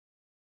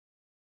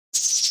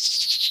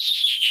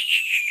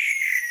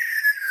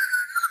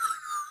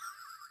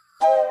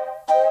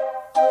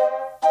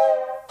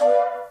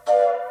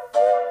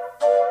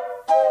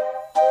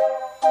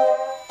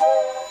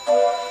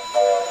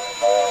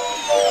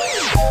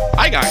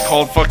I got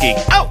called fucking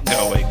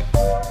outgoing.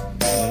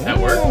 At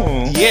work?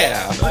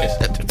 Yeah. Nice.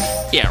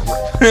 Yeah.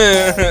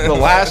 Right. The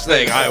last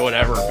thing I would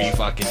ever be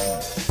fucking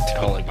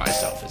telling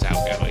myself is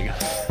outgoing.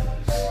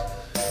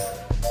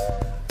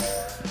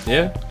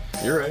 Yeah,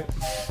 you're right.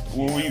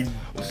 What were you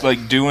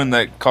like doing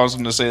that caused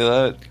him to say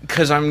that?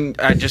 Because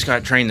I just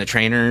got trained the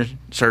trainer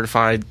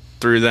certified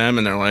through them,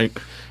 and they're like,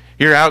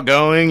 you're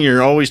outgoing,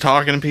 you're always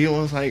talking to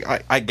people. It's like,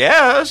 I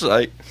guess,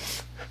 like,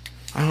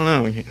 I don't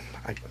know.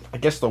 I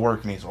guess the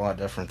work me's a lot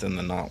different than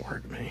the not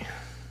work me.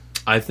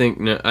 I think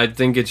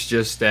it's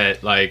just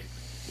that, like,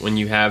 when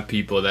you have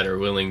people that are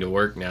willing to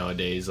work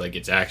nowadays, like,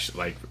 it's actually,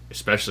 like,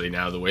 especially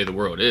now the way the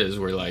world is,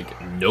 where, like,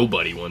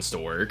 nobody wants to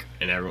work,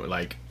 and everyone,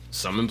 like,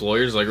 some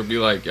employers, like, will be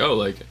like, yo,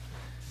 like, at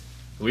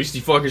least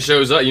he fucking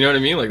shows up, you know what I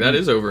mean? Like, that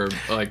is over,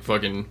 like,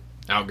 fucking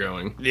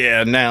outgoing.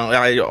 Yeah, now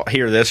I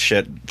hear this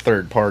shit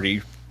third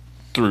party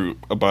through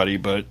a buddy,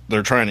 but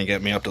they're trying to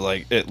get me up to,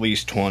 like, at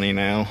least 20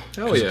 now.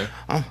 Oh, yeah.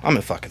 I'm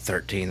at fucking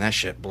 13. That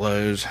shit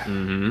blows.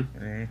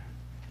 Mm-hmm.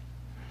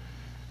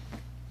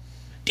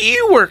 Do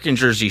you work in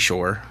Jersey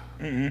Shore?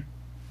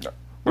 Mm-hmm.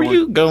 Were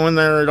you going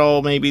there at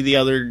all maybe the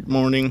other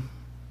morning?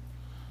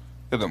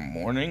 In the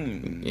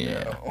morning?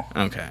 Yeah. No.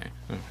 Okay.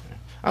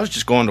 I was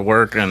just going to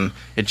work, and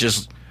it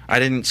just... I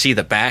didn't see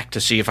the back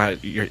to see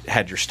if you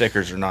had your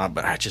stickers or not,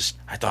 but I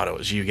thought it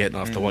was you getting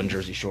off the one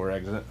Jersey Shore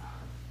exit.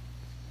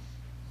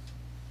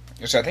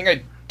 So I think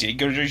I did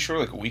go to Jersey Shore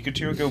like a week or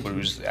two ago, but it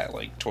was at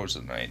like towards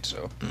the night,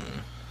 so.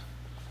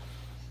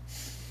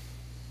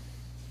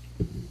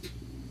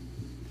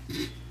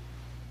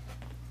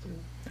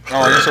 Oh,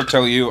 I guess I'll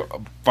tell you,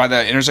 by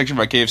that intersection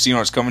by KFC when I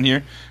was coming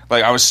here,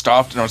 like, I was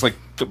stopped and I was like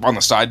on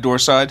the side door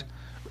side,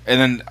 and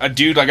then a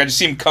dude, like, I just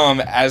see him come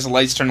as the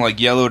lights turn like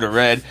yellow to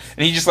red,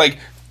 and he just like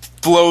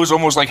flows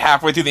almost like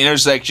halfway through the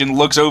intersection,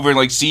 looks over and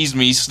like sees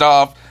me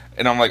stop,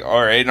 and I'm like,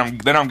 all right, and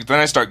then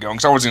I start going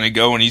because I wasn't gonna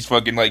go, and he's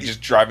fucking like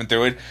just driving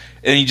through it,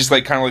 and he just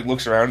like kind of like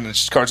looks around and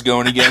the car's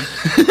going again.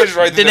 Just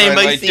right Did there,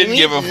 anybody like, see didn't me?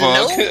 give a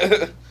fuck.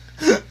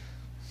 No.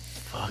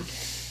 Fuck.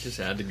 Just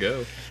had to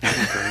go.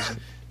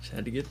 Just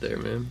had to get there,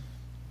 man.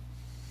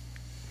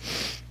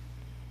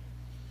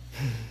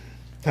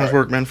 How's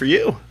work been for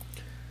you?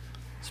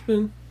 It's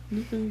been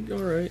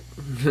alright.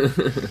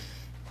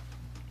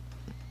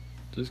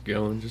 Just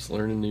going, just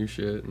learning new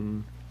shit,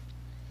 and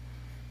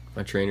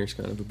my trainer's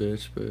kind of a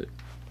bitch, but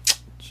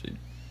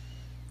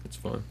it's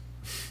fun.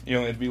 You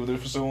only had to be with her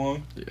for so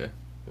long. Yeah,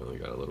 we only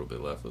got a little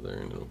bit left with her,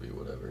 and it'll be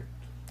whatever.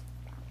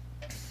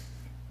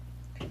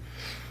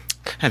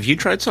 Have you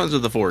tried Sons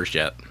of the Forest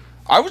yet?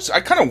 I've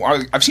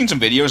seen some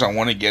videos. I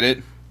want to get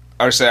it.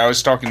 I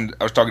was talking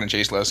to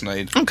Chase last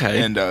night.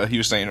 Okay. And he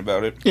was saying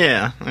about it.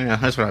 Yeah,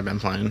 that's what I've been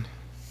playing.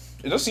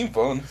 It does seem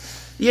fun.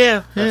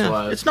 Yeah,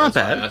 That's it's not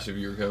why I bad. asked if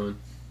you were coming,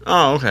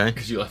 Oh, okay.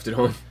 because you left it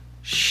on.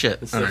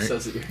 Shit. It All right.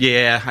 says it.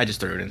 Yeah, I just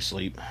threw it in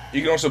sleep.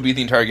 You can also beat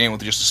the entire game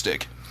with just a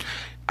stick.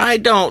 I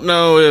don't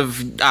know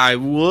if I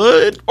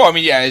would. Oh, I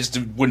mean, yeah, it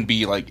wouldn't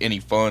be like any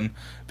fun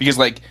because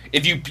like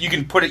if you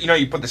can put it,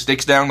 you put the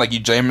sticks down, like you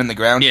jam them in the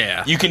ground.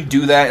 Yeah. You can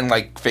do that and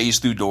like phase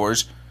through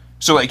doors.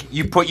 So like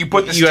you put the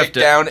You have stick to-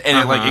 down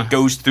and it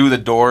goes through the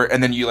door,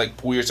 and then you like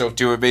pull yourself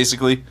to it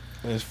basically.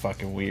 It's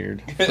fucking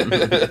weird.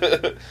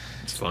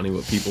 It's funny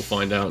what people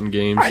find out in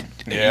games.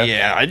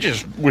 I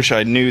just wish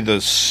I knew the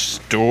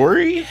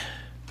story.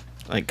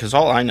 Like, because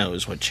all I know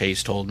is what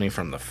Chase told me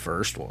from the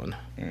first one.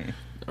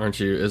 Aren't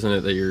you? Isn't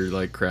it that you're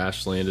like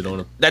crash landed on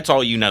a? That's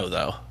all you know,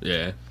 though.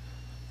 Yeah.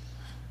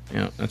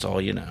 Yeah, that's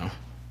all you know.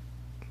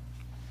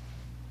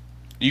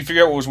 You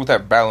figure out what was with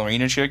that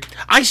ballerina chick?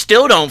 I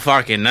still don't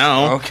fucking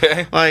know.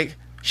 Okay. Like,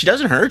 she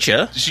doesn't hurt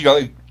you. She got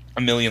like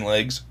a million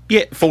legs.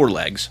 Yeah, 4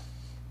 legs.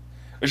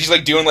 But she's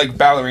like doing like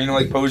ballerina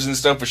like poses and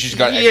stuff, but she's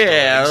got extra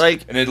legs,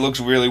 like, and it looks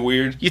really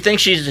weird. you think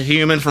she's a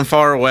human from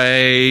far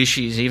away.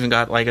 She's even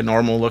got like a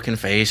normal looking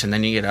face, and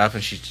then you get up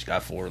and she's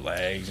got 4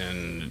 legs.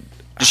 And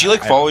Does she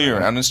like follow you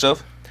around and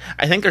stuff?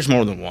 I think there's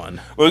more than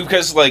one. Well,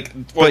 because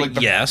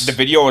Yes. the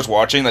video I was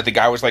watching, like the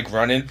guy was like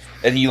running,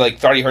 and he like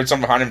thought he heard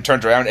something behind him,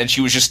 turned around, and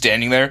she was just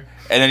standing there,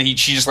 and then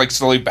she just like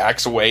slowly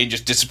backs away and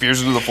just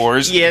disappears into the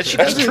forest. Yeah, she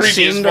That's doesn't creepy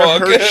seem as to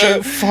fuck. hurt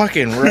you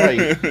fucking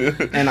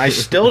right. And I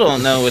still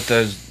don't know what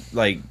those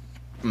like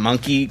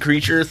monkey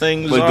creature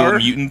things Like are. the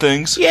mutant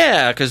things.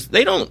 Yeah, because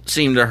they don't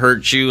seem to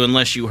hurt you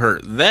unless you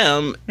hurt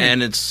them,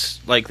 and it's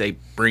like they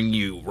bring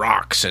you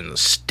rocks and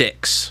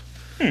sticks.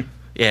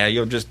 Yeah,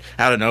 you'll just,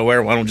 out of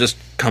nowhere, one will just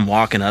come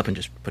walking up and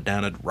just put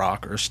down a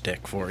rock or a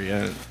stick for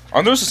you.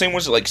 Aren't those the same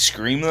ones that like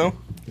scream though?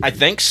 I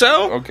think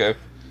so. Okay.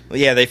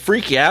 Yeah, they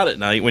freak you out at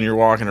night when you're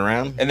walking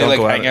around. And they like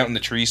hang out in the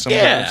trees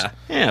sometimes.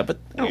 Yeah, but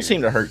they don't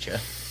seem to hurt you.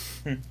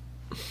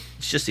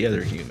 It's just the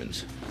other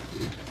humans.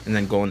 And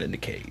then going into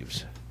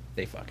caves.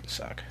 They fucking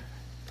suck.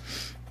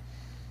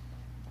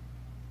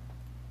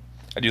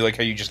 I do like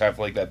how you just have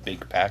like that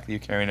big pack that you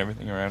carry and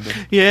everything around it.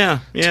 Yeah.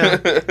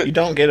 You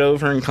don't get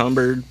over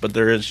encumbered, but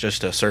there is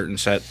just a certain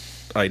set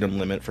item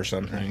limit for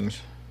some things.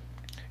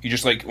 You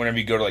just like whenever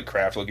you go to like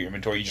craft, look at your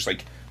inventory, you just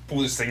like pull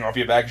this thing off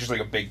your back. It's just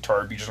like a big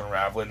tarp. You just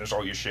unravel it, and there's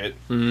all your shit.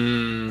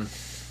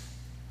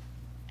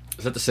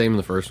 Is that the same in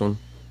the first one?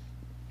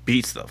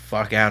 Beats the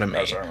fuck out of me.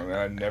 Oh, sorry,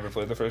 I never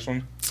played the first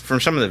one. From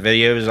some of the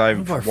videos One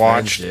of our I've friends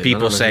watched, did. I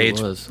people don't know say who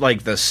it was. it's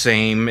like the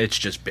same. It's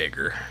just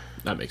bigger.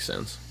 That makes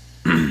sense.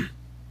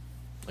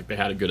 Like they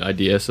had a good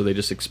idea, so they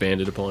just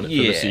expanded upon it for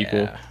the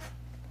sequel.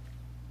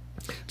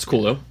 It's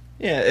cool though.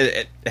 Yeah,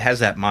 it has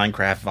that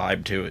Minecraft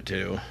vibe to it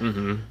too.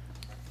 Mm-hmm.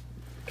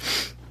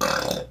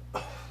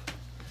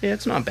 Yeah,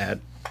 it's not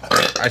bad.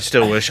 I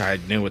still wish I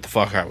knew what the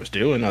fuck I was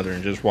doing other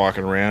than just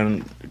walking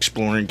around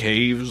exploring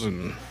caves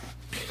and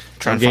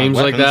trying to Games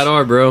find like weapons. that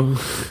are, bro.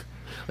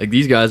 Like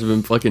these guys have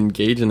been fucking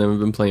Gage and them have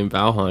been playing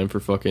Valheim for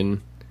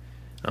fucking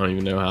I don't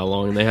even know how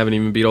long, and they haven't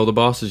even beat all the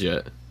bosses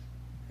yet.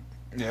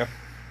 Yeah.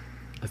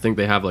 I think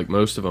they have like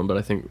most of them, but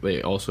I think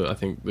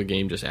the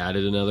game just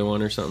added another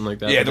one or something like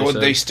that. Yeah, that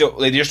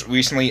they just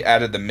recently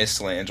added the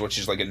Mistlands, which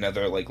is like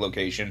another like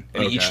location,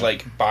 and Okay. each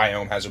like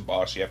biome has a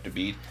boss you have to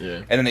beat. Yeah.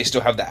 And then they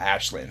still have the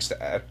Ashlands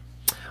to add.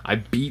 I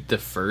beat the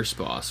first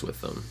boss with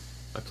them.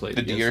 I played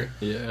The against deer?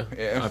 them.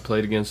 Yeah. Yeah. I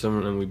played against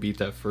them and we beat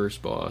that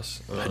first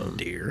boss.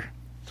 Deer.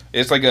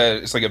 It's like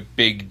a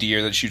big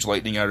deer that shoots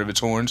lightning out of its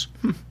horns.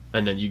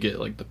 And then you get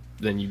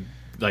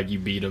you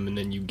beat him and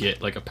then you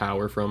get like a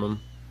power from him.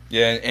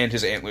 Yeah, and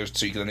his antlers,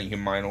 so you can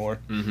mine ore.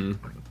 Mm-hmm.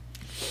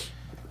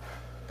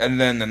 And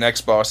then the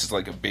next boss is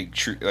like a big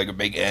tree, like a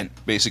big ant,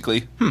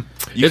 basically.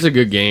 It's a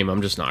good game.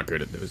 I'm just not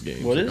good at those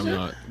games. What is I'm it?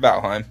 Not.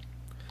 Valheim.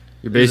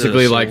 You're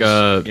basically Is it a like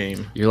Souls a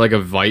game? You're like a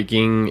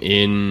Viking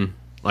in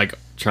like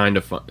trying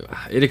to find.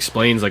 It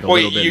explains like a Well,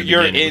 little bit.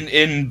 you're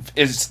in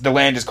the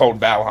land is called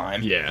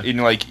Valheim. Yeah.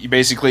 And like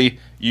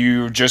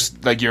you're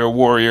just like you're a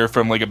warrior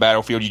from like a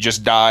battlefield. You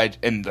just died,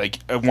 and like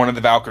one of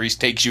the Valkyries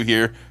takes you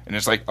here, and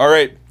it's like, all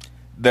right,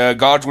 the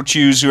gods will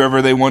choose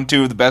whoever they want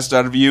to, the best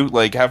out of you.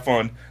 Like, have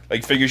fun,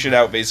 like figure shit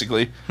out,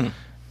 basically.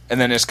 And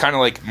then it's kind of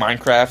like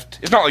Minecraft.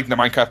 It's not like the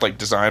Minecraft like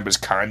design, but it's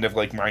kind of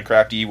like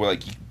Minecraft-y, where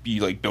like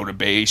you like build a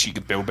base, you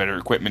can build better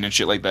equipment and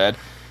shit like that.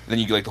 And then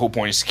you like the whole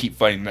point is to keep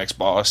fighting the next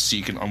boss, so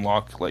you can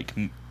unlock like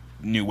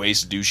new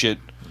ways to do shit.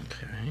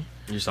 Okay.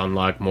 You just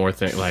unlock more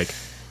things like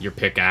your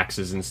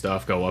pickaxes and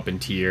stuff go up in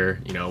tier.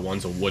 You know,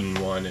 one's a wooden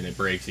one and it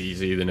breaks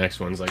easy. The next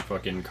one's like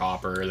fucking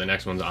copper. The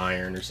next one's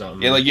iron or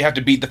something. Yeah, like you have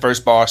to beat the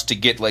first boss to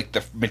get like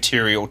the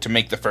material to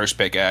make the first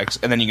pickaxe,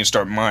 and then you can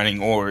start mining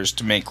ores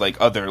to make like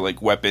other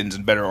like weapons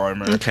and better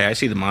armor. Okay, I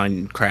see the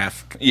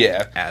Minecraft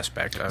Yeah,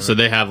 aspect of it. So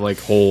they have like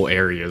whole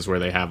areas where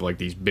they have like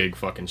these big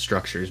fucking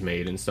structures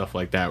made and stuff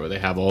like that, where they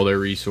have all their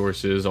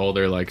resources, all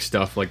their like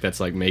stuff like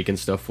that's like making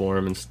stuff for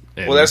them. And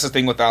well, that's the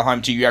thing with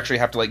Valheim too. You actually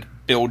have to like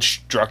build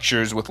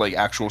structures with like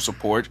actual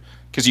support,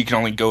 because you can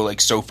only go like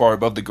so far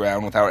above the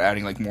ground without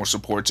adding like more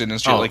supports in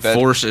and shit like it that.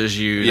 forces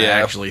you to Yeah.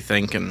 actually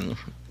think and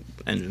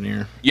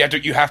engineer.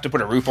 You have to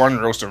put a roof on it,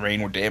 or else the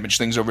rain will damage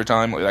things over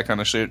time, like that kind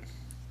of shit.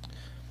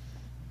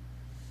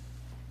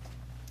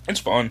 It's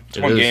fun. It's a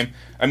It fun is. game.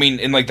 I mean,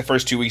 in like the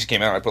first 2 weeks it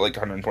came out, I put like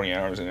 120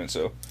 hours in it.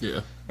 So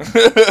yeah.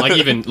 like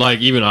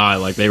even I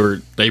like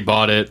they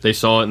bought it, they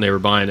saw it and they were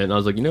buying it, and I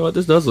was like, you know what,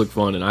 this does look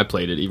fun, and I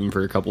played it even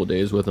for a couple of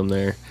days with them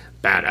there.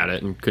 Bad at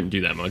it and couldn't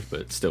do that much,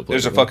 but still played.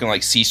 there's a with them. fucking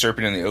like sea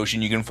serpent in the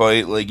ocean you can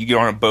fight. Like you get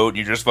on a boat and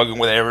you're just fucking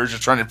whatever,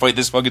 just trying to fight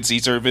this fucking sea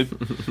serpent.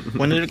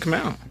 When did it come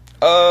out?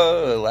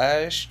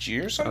 Last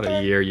year or about something.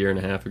 a year and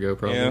a half ago,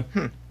 probably. Yeah.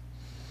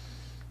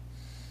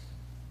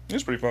 It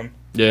was pretty fun.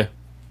 Yeah,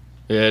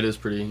 it is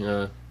pretty.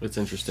 It's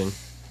interesting.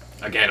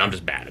 Again, I'm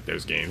just bad at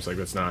those games. Like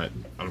that's not.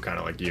 I'm kind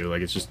of like you.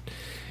 Like it's just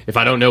if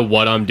I don't know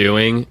what I'm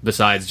doing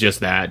besides just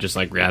that, just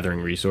like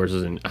gathering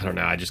resources, and I don't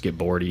know, I just get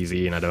bored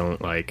easy, and I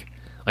don't like.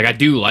 Like I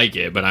do like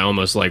it, but I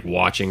almost like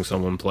watching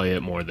someone play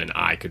it more than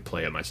I could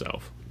play it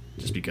myself.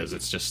 Just because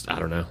it's just I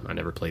don't know. I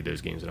never played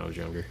those games when I was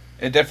younger.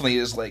 It definitely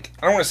is like,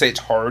 I don't want to say it's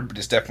hard, but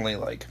it's definitely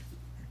like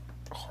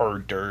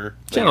harder.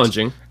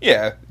 Challenging.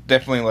 Yeah,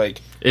 definitely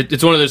like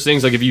It's one of those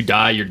things like if you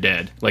die, you're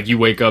dead. Like you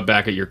wake up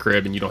back at your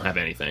crib and you don't have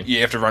anything.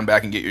 you have to run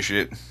back and get your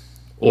shit.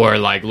 Or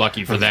like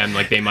lucky for them,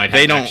 like they might have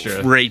They don't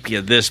extra. rape you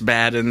this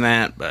bad in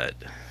that, but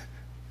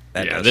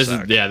that Yeah, does this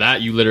suck. is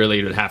that you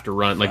literally would have to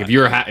run. Like if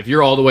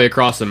you're all the way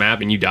across the map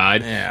and you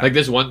died, Yeah. like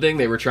this one thing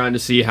they were trying to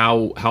see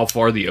how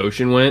far the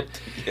ocean went.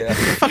 Yeah.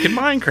 fucking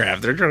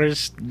Minecraft. They're trying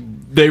to.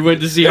 They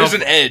went to see There's how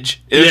an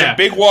edge. There's a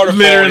big waterfall.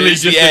 literally Literally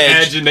just the an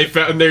edge. edge, and they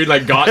fell, and they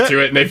like got to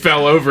it and they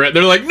fell over it.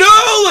 They're like,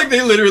 no, like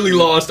they literally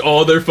lost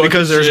all their fucking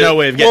Because there's shit. no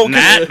way of Well, getting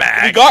 'cause that we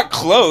back. got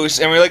close,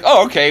 and we were like,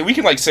 "Oh, okay, we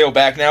can like sail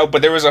back now."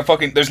 But there was a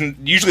fucking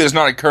usually there's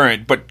not a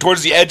current, but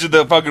towards the edge of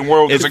the fucking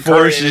world, there's It a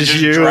current, and it forces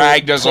just you.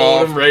 dragged us Pulled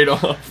off. them right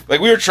off. Like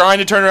we were trying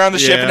to turn around the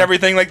ship Yeah. and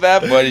everything like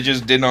that, but it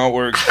just did not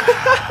work.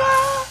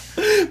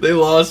 They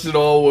lost it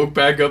all. Woke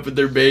back up at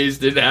their base.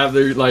 Didn't have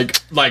their like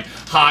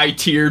high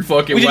tiered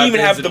fucking. We didn't even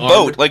have weapons the and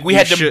boat. armor. Like we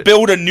had to should-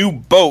 build a new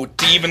boat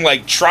to even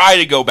like try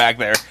to go back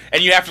there,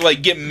 and you have to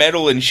like get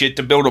metal and shit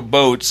to build a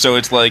boat. So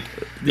it's like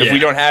if Yeah. we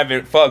don't have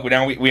it, fuck.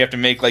 Now we have to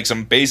make like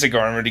some basic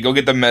armor to go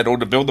get the metal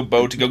to build the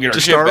boat to go get our To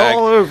shit start back.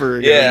 all over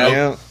again.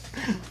 Yeah.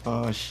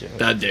 Oh shit.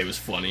 That day was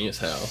funny as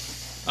hell.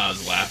 I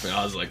was laughing.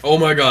 I was like, "Oh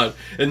my god!"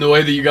 And the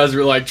way that you guys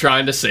were like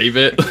trying to save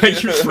it,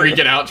 like you're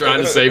freaking out trying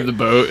to save the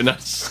boat, and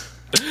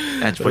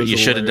That's what you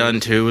should have done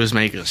too. Was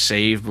make a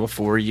save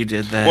before you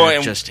did that,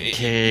 Well, just in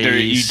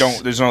case.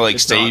 There's no like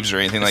It's saves not-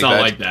 or anything it's like not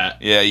that. like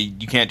that. Yeah,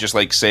 you can't just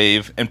like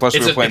save. And plus,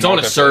 we were playing. It's on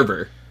a multiplayer.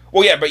 server.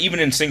 Well, yeah, but even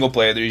in single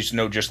player, there's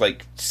no just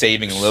like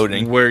saving and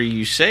loading. Where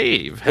you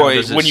save. How Well,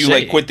 does it when you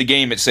like save? quit the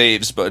game, it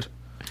saves, but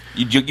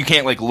you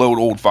can't like load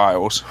old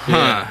files.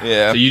 Huh.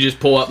 Yeah. So you just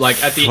pull up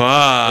like at the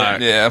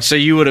Fuck. Yeah. So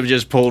you would have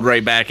just pulled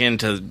right back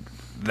into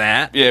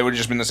that. Yeah, it would have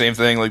just been the same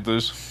thing like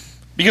this.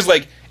 Because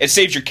like it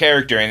saves your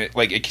character and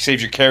it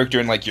saves your character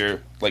and like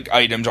your like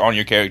items on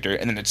your character,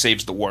 and then it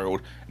saves the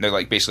world, and they're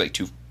like basically like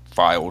two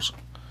files.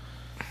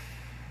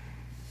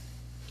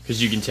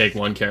 because you can take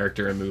one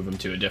character and move them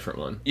to a different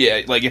one.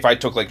 Yeah, like if I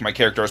took like my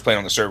character I was playing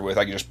on the server with,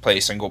 I could just play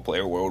a single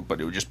player world,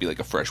 but it would just be like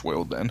a fresh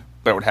world then.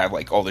 But it would have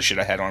like all the shit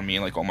I had on me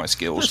and like all my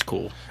skills. That's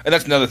cool. And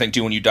that's another thing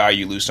too. When you die,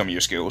 you lose some of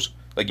your skills.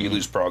 Like you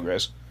lose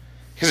progress.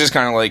 Because it's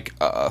kind of like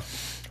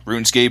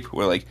RuneScape,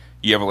 where like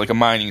you have like a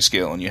mining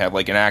skill and you have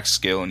like an axe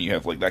skill and you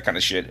have like that kind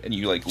of shit, and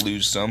you like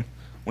lose some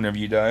whenever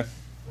you die.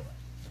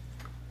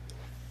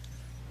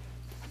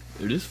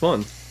 It is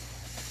fun.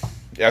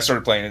 Yeah, I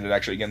started playing it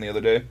actually again the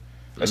other day.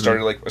 I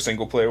started like a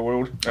single player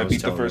world. I was beat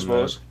the telling first him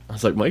that. boss. I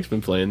was like, Mike's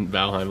been playing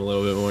Valheim a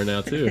little bit more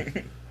now too.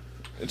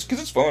 It's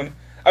because it's fun.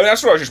 I mean,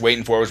 that's what I was just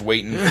waiting for. I was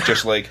waiting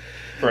just like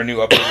for a new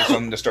update or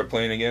something to start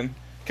playing again.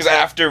 Because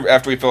after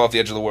we fell off the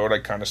edge of the world, I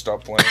kind of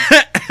stopped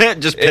playing.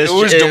 Just It pissed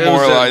was you-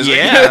 demoralizing.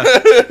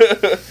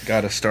 yeah.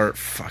 Gotta start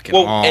fucking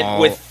Well, all and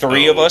with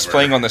three of us over.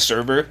 playing on the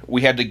server,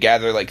 we had to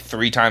gather like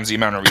 3 times the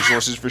amount of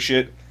resources for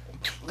shit.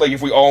 Like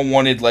if we all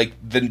wanted like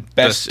the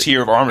best This-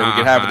 tier of armor we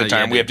could have at the you time,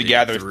 had we have to do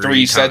gather 3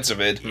 3 sets of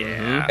it.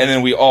 Yeah. And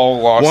then we all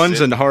lost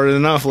One's it. hard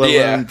enough, let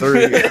Yeah. alone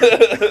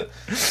 3.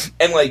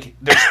 And like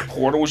there's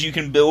portals you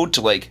can build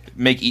to like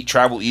make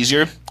travel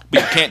easier,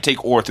 but you can't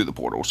take ore through the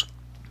portals.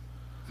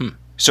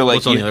 So like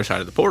What's on the other side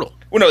of the portal?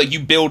 well, no, like you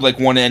build like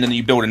one end and then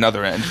you build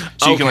another end,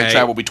 so you can like Okay.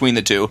 travel between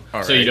the two.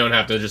 All So you right. don't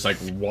have to just like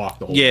walk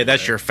the whole Yeah, way.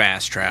 that's your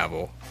fast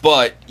travel.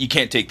 But you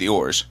can't take the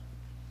ores.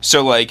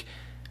 So like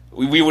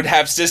we would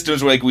have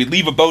systems where like we'd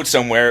leave a boat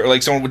somewhere, or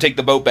like someone would take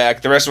the boat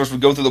back. The rest of us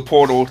would go through the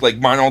portal, like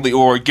mine all the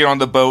ore, get on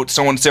the boat.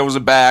 Someone sails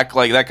it back,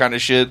 like that kind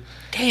of shit,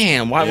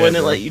 Damn, why Yeah, wouldn't it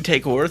bro. let you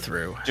take ore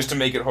through? just to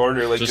make it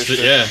harder. Like Just just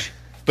to- yeah.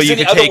 But you See,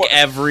 can the other take one-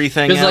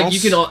 everything Because else. like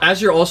you can,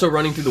 as you're also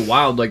running through the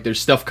wild, like there's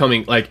stuff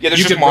coming. Like Yeah, there's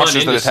you just can run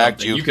monsters that into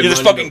attacked something. you. can Yeah,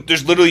 there's run into-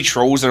 there's literally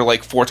trolls that are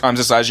like 4 times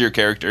the size of your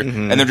character,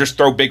 and they just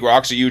throw big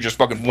rocks at you, just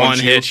fucking one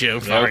punch you. hit you.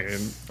 Yep.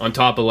 Fucking. on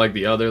top of like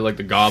the other, like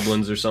the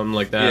goblins or something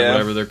like that, Yeah.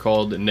 whatever they're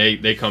called, and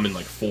they come in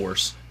like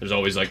force. There's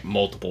always like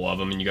multiple of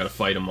them, and you got to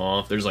fight them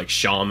off. There's like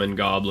shaman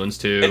goblins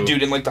too. And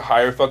dude, in like the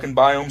higher fucking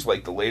biomes,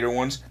 like the later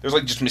ones, there's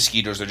like just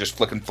mosquitoes that just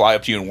fucking fly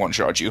up to you and one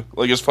shot you.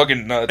 Like it's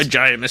fucking nuts. A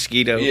giant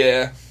mosquito.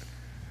 Yeah.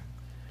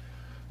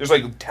 There's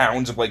like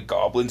towns of like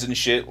goblins and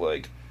shit.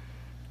 Like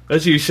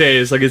That's what you say.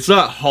 It's like it's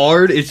not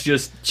hard. It's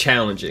just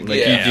challenging. Like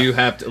Yeah. you do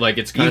have to like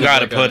it's kind You of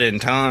gotta like put a, in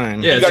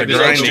time. Yeah, you it's gotta a be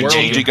grind like the world.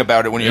 strategic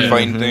about it when you're Yeah.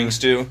 fighting things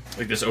too.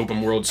 like this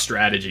open world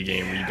strategy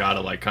game where you gotta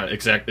like kind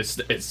of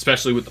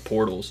especially with the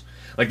portals.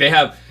 Like they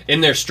have in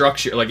their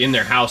structure, like in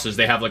their houses,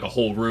 they have like a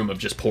whole room of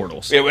just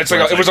portals. Yeah, it's Where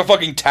like it was a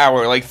fucking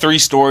tower, like 3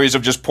 stories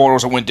of just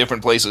portals that went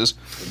different places.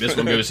 this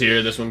one goes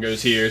here, this one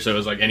goes here. So it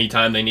was like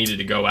anytime they needed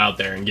to go out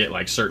there and get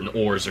like certain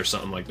ores or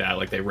something like that,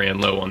 like they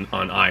ran low on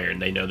iron,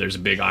 they know there's a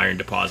big iron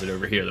deposit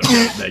over here.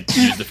 They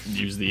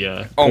use the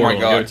Oh portal my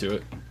and God. go to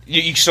it.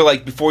 You so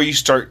like before you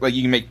start, like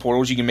you can make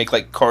portals, you can make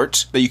like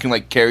carts that you can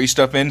like carry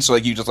stuff in. So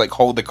like you just like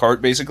hold the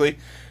cart basically.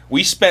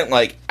 We spent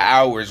like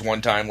hours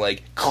one time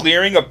like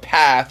clearing a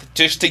path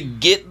just to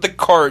get the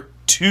cart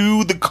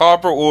to the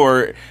copper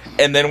ore,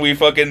 and then we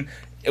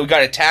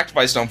got attacked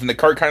by something. The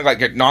cart kind of like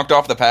got knocked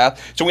off the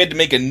path, so we had to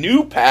make a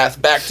new path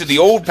back to the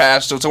old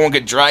path so someone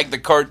could drag the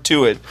cart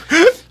to it.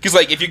 Because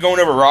like if you're going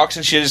over rocks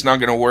and shit, it's not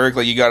gonna work.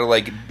 Like you gotta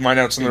like mine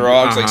out some of the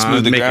rocks, like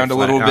smooth the make it ground a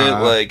flat. little bit,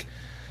 like.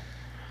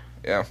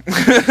 Yeah.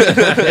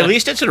 At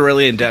least it's a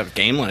really in-depth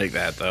game like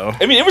that, though.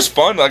 I mean, it was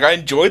fun. Like, I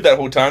enjoyed that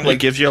whole time. It Like,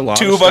 gives you a lot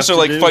 2 of of us stuff are,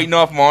 like, to do. fighting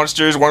off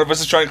monsters. One of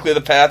us is trying to clear the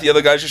path. The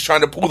other guy's just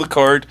trying to pull the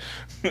cart.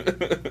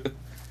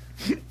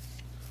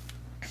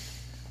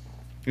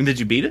 And did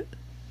you beat it?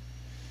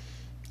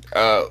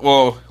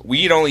 Well,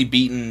 we'd only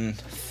beaten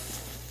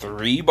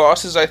 3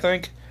 bosses, I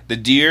think. The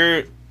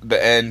deer,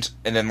 the end,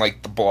 and then,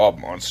 like, the blob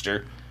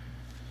monster.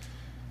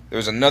 There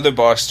was another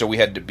boss that we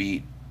had to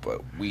beat, but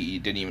we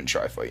didn't even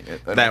try fighting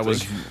it. I That don't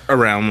was think.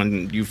 around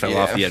when you fell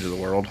off Yeah. the edge of the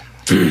world.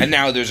 And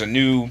now there's a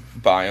new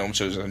biome,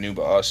 so there's a new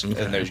boss.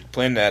 Okay. And they're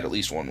planning to add at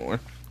least one more.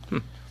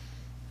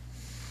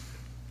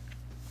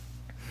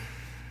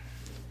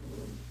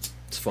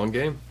 It's a fun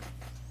game.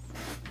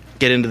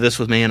 Get into this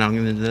with me, and I'm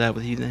going to do that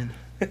with you then.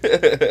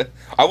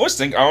 I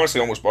honestly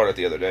almost bought it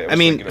the other day. I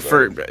mean, was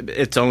thinking about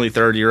it's only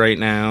 30 right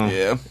now. it.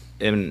 Yeah.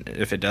 And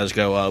if it does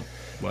go up,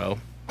 well,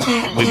 we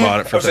bought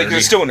it I for was like, 30.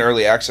 it's still in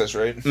early access,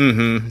 right?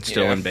 Mm-hmm. It's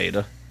still Yeah. in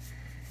beta.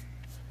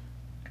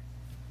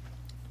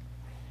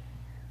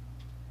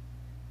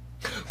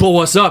 But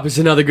what's up? It's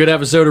another good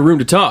episode of Room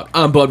to Talk.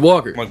 I'm Bud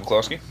Walker. Michael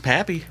Klosky.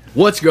 Pappy.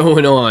 What's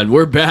going on?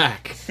 We're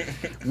back.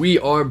 We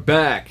are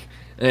back.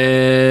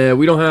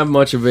 We don't have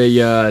much of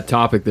a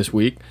topic this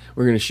week.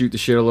 We're going to shoot the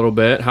shit a little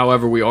bit.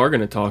 However, we are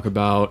going to talk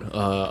about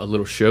a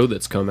little show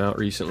that's come out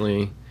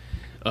recently.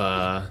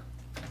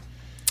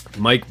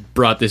 Mike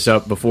brought this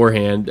up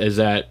beforehand, is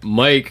that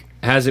Mike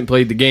hasn't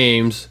played the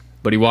games,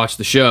 but he watched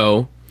the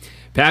show.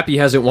 Pappy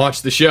hasn't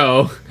watched the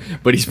show,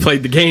 but he's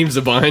played the games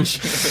a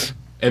bunch.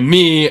 And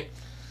me,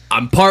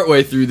 I'm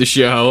partway through the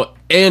show,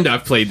 and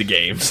I've played the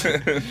games.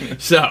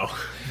 So,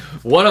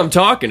 what I'm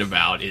talking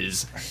about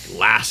is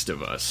Last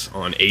of Us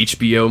on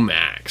HBO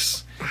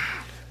Max.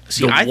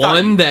 See, I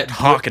thought you were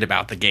talking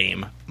about the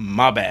game.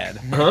 My bad.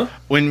 Huh?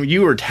 When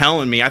you were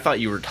telling me, I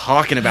thought you were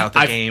talking about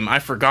the game. I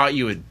forgot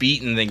you had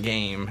beaten the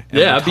game.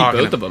 Yeah, I beat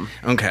both of them.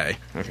 Okay.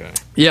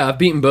 Yeah, I've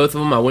beaten both of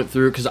them. I went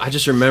through because I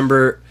just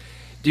remember...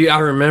 Dude, I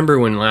remember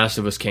when Last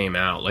of Us came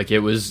out. Like, it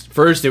was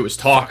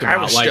talked about.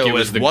 I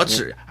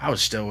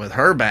was still with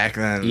her back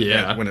then.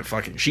 Yeah. When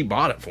she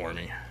bought it for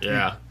me.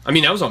 Yeah. I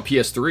mean, that was on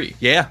PS3.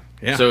 Yeah.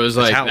 So it was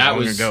like, how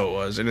long ago it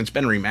was, and it's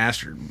been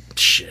remastered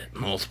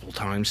multiple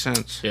times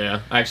since.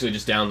 Yeah. I actually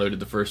just downloaded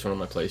the first one on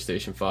my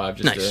PlayStation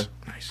 5. Nice.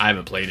 I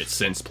haven't played it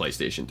since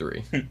PlayStation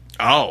 3.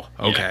 Oh,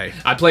 okay.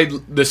 Yeah. I played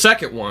the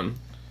second one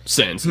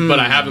since, but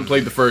I haven't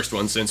played the first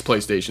one since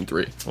PlayStation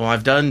 3. Well,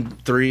 I've done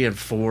 3 and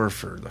 4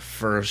 for the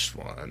first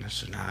one,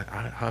 so now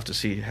I have to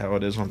see how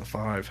it is on the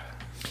 5.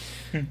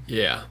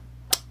 Yeah.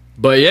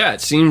 But yeah,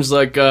 it seems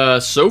like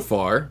so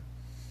far,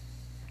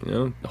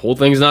 the whole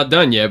thing's not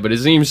done yet, but it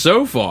seems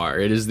so far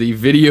it is the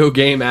video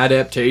game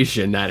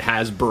adaptation that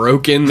has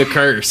broken the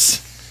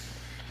curse.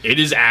 It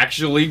is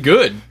actually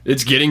good.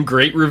 It's getting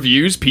great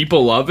reviews.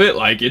 People love it.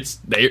 Like,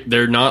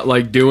 they're not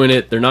like doing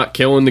it. They're not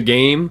killing the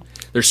game.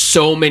 There's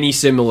so many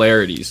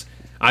similarities.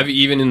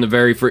 Even in the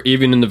very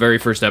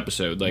first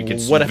episode, like,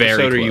 it's what very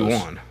episode close. are you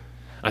on?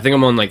 I think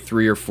I'm on like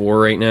 3 or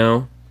 4 right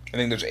now. I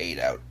think there's 8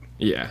 out.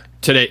 Yeah,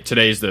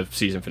 today's the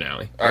season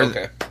finale. Oh,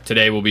 okay.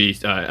 Today will be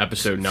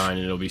episode 9,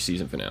 and it'll be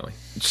season finale.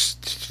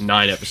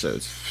 9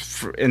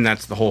 episodes, and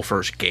that's the whole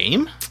first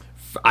game.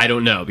 I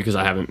don't know because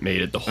I haven't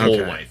made it the whole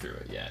way through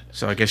it yet.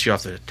 So I guess you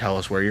have to tell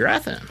us where you're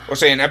at then. Well,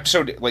 say in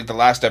episode, like the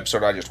last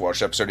episode I just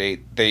watched, episode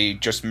 8, they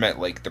just met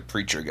like the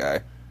preacher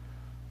guy.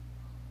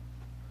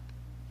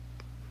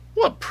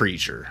 What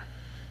preacher?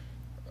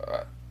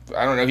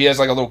 I don't know. He has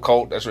like a little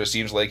cult. That's what it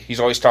seems like. He's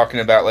always talking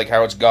about like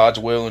how it's God's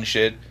will and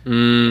shit.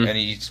 And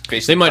he's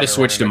basically they might have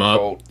switched him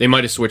up. They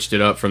might have switched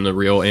it up from the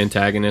real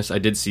antagonist. I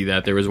did see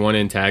that there was one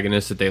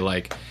antagonist that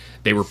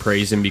they were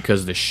praising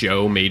because the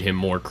show made him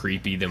more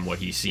creepy than what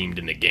he seemed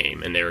in the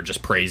game, and they were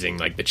just praising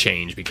like the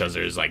change because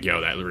there's like,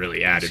 that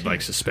really added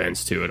like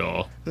suspense to it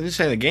all. I was just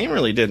saying the game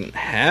really didn't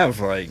have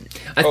like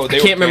I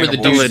can't remember the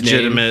dude's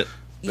legitimate.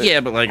 name.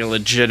 Yeah, but like a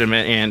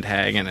legitimate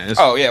antagonist.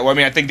 Oh yeah, well I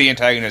mean I think the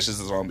antagonist is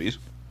the zombies.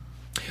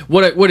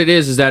 What it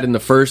is that in the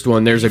first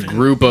one there's a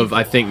group of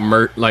I think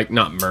not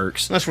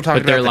mercs. Unless we're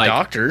talking about the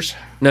doctors.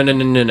 No,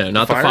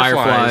 not the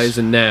fireflies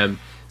and them.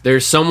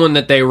 There's someone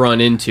that they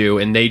run into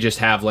and they just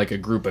have like a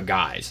group of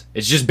guys.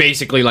 It's just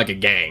basically like a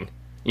gang.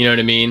 You know what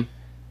I mean?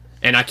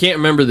 And I can't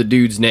remember the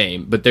dude's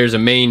name, but there's a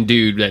main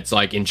dude that's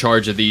like in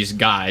charge of these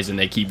guys and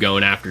they keep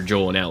going after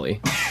Joel and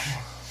Ellie.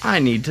 I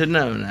need to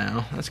know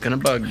now. That's gonna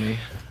bug me.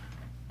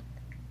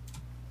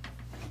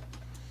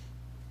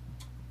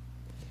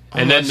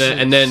 And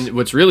then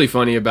what's really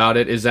funny about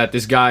it is that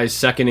this guy's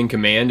second in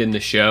command in the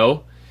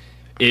show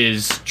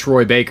is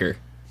Troy Baker.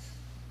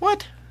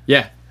 What?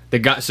 Yeah. The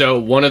guy. So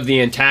one of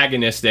the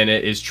antagonists in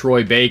it is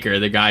Troy Baker,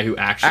 the guy who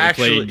actually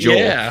played Joel.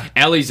 Yeah.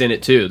 Ellie's in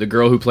it too. The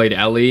girl who played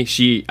Ellie,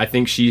 I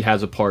think she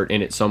has a part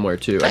in it somewhere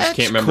too. I just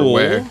can't remember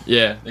where.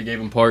 Yeah, they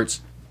gave him parts.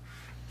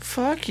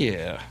 Fuck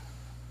yeah.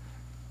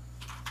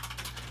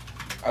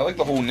 I like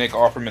the whole Nick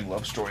Offerman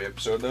love story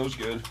episode. That was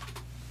good.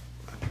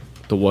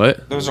 The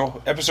what? There was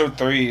episode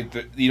 3.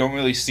 You don't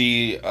really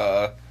see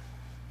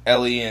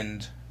Ellie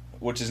and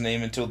what's his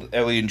name until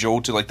Ellie and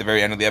Joel to like the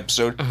very end of the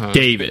episode.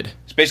 David.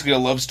 It's basically a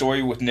love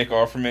story with Nick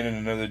Offerman and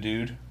another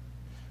dude.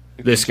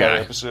 This guy.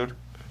 Episode.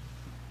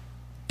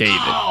 David.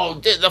 Oh,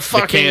 the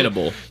fucking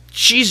cannibal.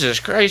 Jesus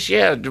Christ!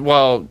 Yeah.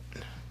 Well,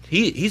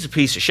 he's a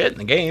piece of shit in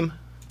the game.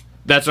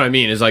 That's what I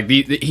mean. Is like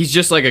he's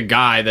just like a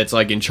guy that's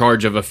like in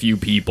charge of a few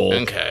people.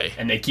 Okay.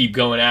 And they keep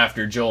going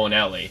after Joel and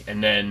Ellie,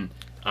 and then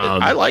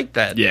I like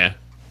that. Yeah.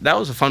 That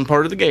was a fun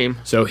part of the game.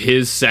 So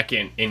his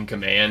second in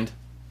command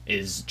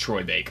is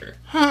Troy Baker.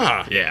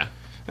 Huh. Yeah.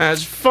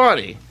 That's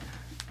funny.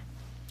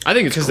 I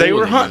think it's because cool they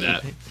were hunting.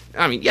 That.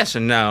 I mean, yes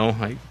and no.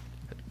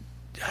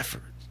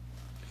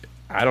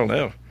 I don't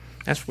know.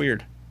 That's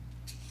weird.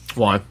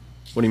 Why?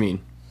 What do you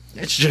mean?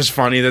 It's just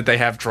funny that they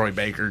have Troy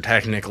Baker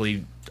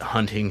technically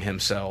hunting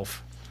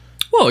himself.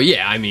 Well,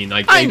 yeah. I mean,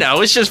 like I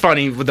know it's just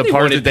funny with the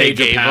part that they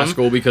gave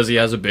Pascal him because he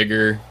has a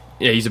bigger.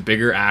 Yeah, he's a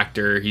bigger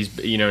actor. He's,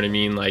 you know what I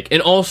mean? Like,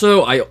 and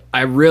also,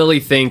 I really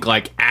think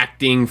like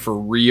acting for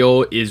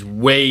real is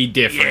way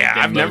different. Yeah,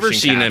 than I've never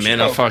seen him in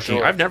a fucking.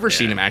 Sure. I've never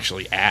seen him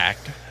actually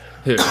act.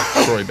 Who?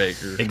 Troy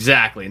Baker.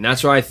 Exactly, and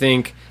that's why I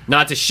think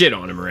not to shit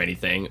on him or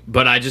anything,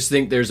 but I just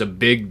think there's a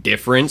big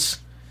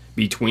difference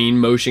between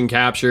motion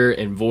capture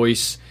and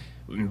voice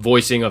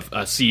voicing a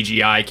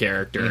CGI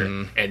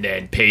character, and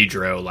then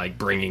Pedro like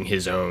bringing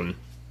his own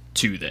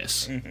to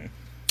this.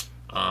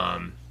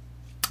 A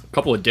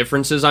couple of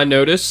differences I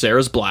noticed.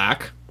 Sarah's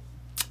black.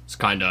 It's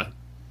kind of a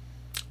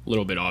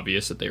little bit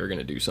obvious that they were going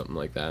to do something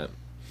like that.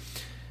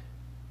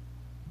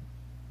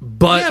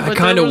 But I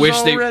kind of wish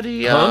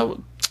already,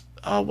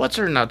 what's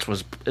her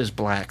nuts is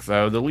black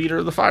though. The leader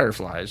of the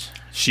Fireflies.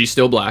 She's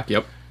still black.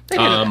 Yep.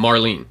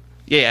 Marlene.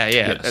 Yeah.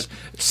 Yes.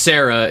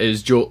 Sarah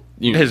is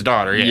his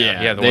daughter.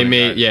 Yeah.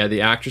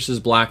 The actress is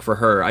black for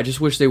her. I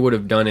just wish they would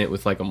have done it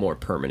with like a more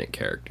permanent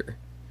character.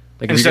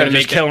 Like instead of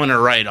just killing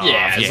her right off.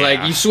 Yeah, it's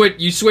like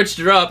you switched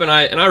her up, and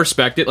I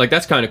respect it. Like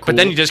that's kind of cool. But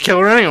then you just kill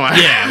her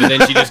anyway. Yeah, but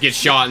then she just gets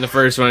shot in the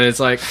first one, and it's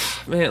like,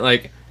 man,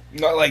 like.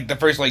 Not like the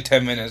first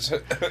 10 minutes.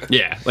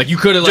 Yeah, like you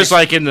could have just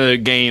like in the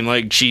game,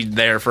 like she's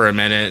there for a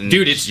minute. And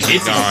dude, it's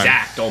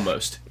exact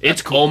almost.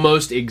 It's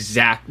almost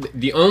exact.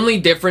 The only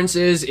difference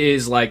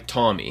is like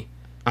Tommy.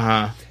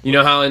 You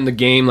know how in the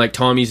game, like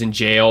Tommy's in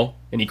jail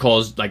and he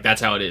calls like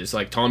that's how it is.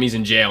 Like Tommy's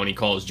in jail and he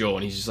calls Joel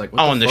and he's just like,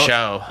 what in the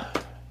show.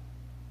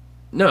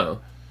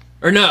 No,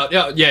 or no,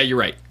 yeah, you're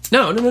right.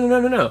 No.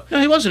 No,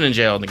 he wasn't in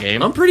jail in the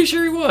game. I'm pretty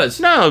sure he was.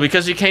 No,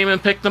 because he came and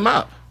picked them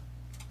up.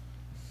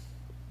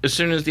 As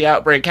soon as the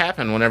outbreak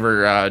happened,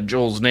 whenever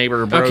Joel's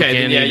neighbor broke in,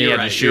 yeah, and he you're had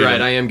right. to shoot You're right.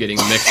 him. I am getting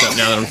mixed up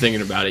now that I'm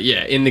thinking about it.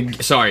 Yeah, in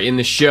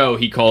the show,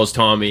 he calls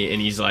Tommy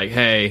and he's like,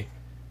 "Hey,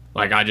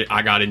 like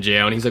I got in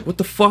jail," and he's like, "What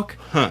the fuck?"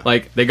 Huh.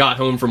 Like they got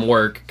home from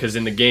work because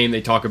in the game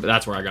they talk about.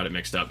 That's where I got it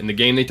mixed up. In the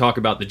game they talk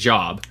about the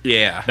job.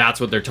 Yeah, that's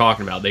what they're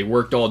talking about. They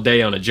worked all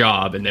day on a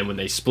job, and then when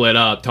they split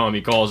up, Tommy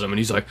calls him and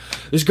he's like,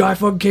 "This guy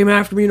fucking came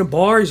after me in a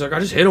bar." He's like,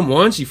 "I just hit him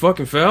once. He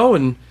fucking fell,"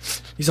 and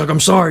he's like,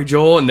 "I'm sorry,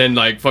 Joel." And then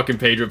like fucking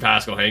Pedro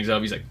Pascal hangs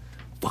up. He's like,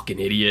 fucking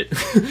idiot.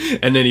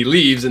 And then he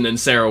leaves, and then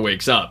Sarah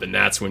wakes up, and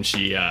that's when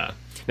she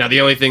now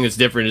the only thing that's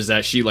different is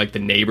that she like the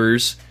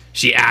neighbors,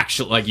 she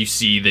actually like you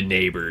see the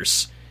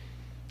neighbors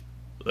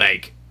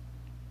like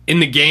in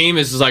the game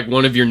is like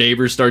one of your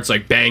neighbors starts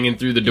like banging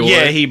through the door.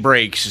 Yeah, he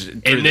breaks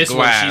through and this the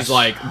glass. one she's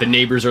like the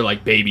neighbors are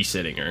like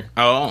babysitting her.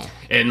 Oh.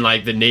 And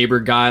like the neighbor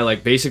guy,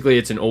 like basically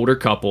it's an older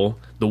couple.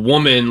 The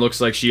woman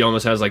looks like she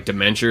almost has like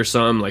dementia or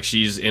something, like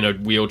she's in a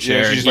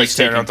wheelchair. Yeah, she's like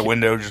staring out the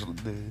window just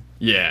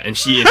yeah, and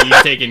he's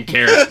taking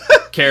care of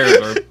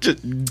her.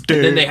 And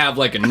then they have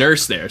like a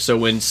nurse there. So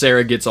when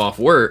Sarah gets off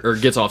work or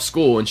gets off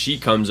school and she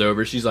comes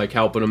over, she's like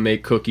helping them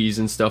make cookies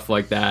and stuff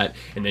like that.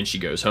 And then she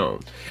goes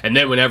home. And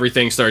then when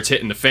everything starts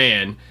hitting the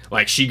fan,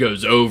 like she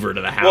goes over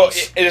to the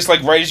house. Well, it's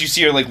like right as you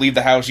see her like leave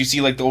the house, you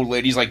see like the old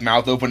lady's like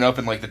mouth open up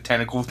and like the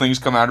tentacle things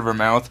come out of her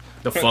mouth.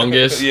 The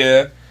fungus.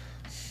 Yeah.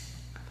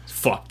 It's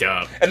fucked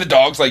up. And the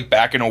dog's like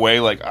backing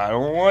away, like I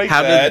don't like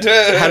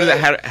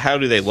that. How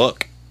do they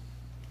look?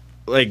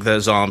 Like the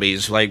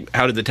zombies, like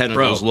how did the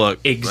tentacles look?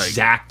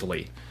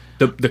 Exactly.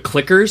 The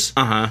clickers.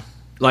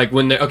 Like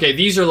when they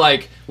these are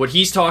like what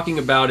he's talking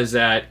about is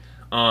that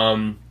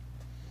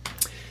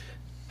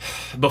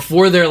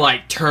before they're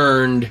like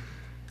turned,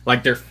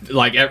 like they're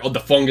like the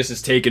fungus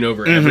is taking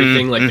over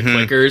everything. Like the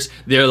clickers,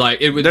 they're like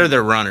they're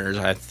the runners.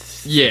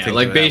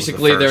 Like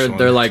basically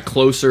they're like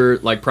closer,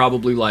 like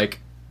probably like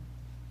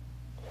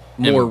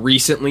more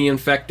recently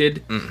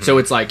infected, so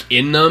it's like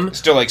in them,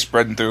 still like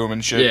spreading through them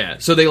and shit. Yeah,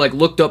 so they like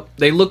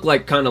they look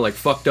like kind of like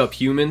fucked up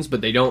humans,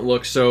 but they don't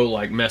look so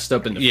like messed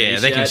up in the face. Yeah,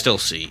 they can still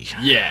see.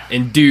 Yeah,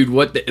 and dude,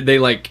 what they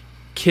like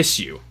kiss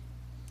you,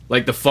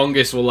 like the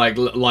fungus will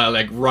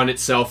like run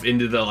itself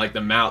into the like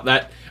the mouth.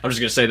 That I'm just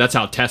gonna say that's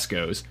how Tess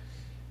goes.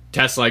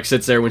 Tess like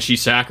sits there when she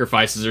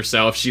sacrifices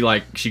herself. She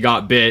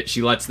got bit.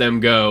 She lets them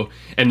go,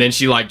 and then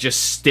she like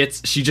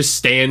she just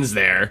stands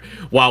there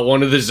while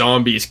one of the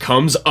zombies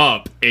comes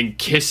up and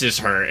kisses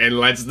her and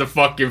lets the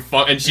fucking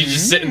and she's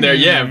just sitting there.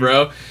 Yeah,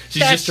 bro.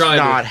 She's just trying.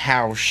 That's not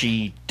how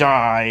she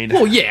died.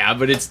 Well, yeah,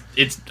 but it's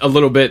a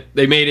little bit.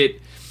 They made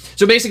it.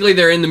 So basically,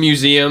 they're in the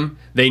museum.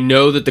 They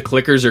know that the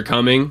clickers are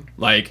coming.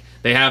 Like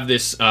they have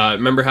this.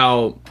 Remember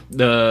how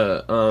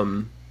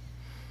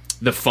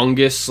the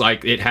fungus,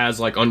 like, it has,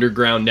 like,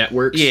 underground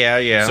networks.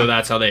 Yeah. So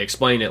that's how they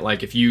explain it.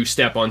 Like, if you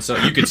step on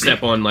some... You could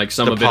step on, like,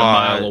 some of it a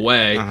mile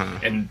away,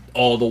 and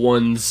all the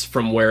ones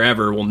from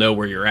wherever will know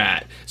where you're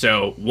at.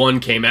 So one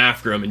came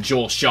after him, and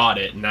Joel shot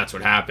it, and that's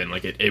what happened.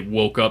 Like, it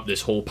woke up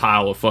this whole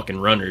pile of fucking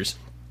runners.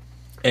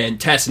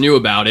 And Tess knew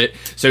about it,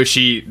 so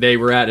they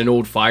were at an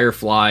old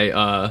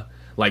Firefly,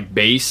 like,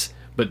 base,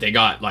 but they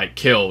got, like,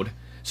 killed.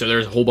 So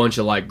there's a whole bunch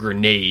of, like,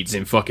 grenades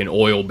and fucking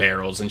oil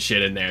barrels and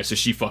shit in there. So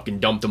she fucking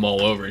dumped them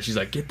all over, and she's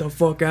like, get the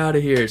fuck out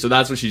of here. So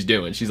that's what she's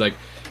doing. She's like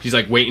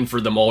waiting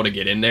for them all to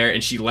get in there,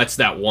 and she lets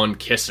that one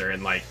kiss her,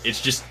 and, like,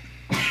 it's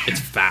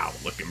foul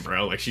looking,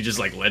 bro. Like, she just,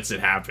 like, lets it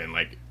happen.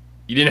 Like,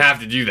 you didn't have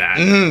to do that.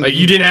 Like,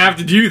 you didn't have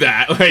to do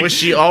that. Like, was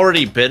she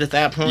already bit at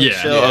that point?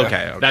 Yeah. Yeah.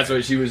 Okay. That's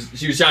what she was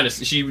trying to,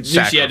 she knew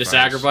she had to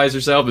sacrifice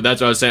herself, but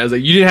that's what I was saying. I was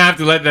like, you didn't have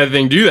to let that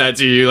thing do that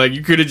to you. Like,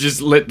 you could have just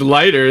lit the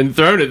lighter and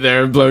thrown it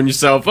there and blown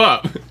yourself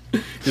up.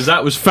 Because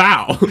that was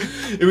foul.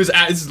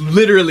 It's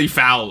literally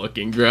foul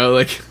looking, bro.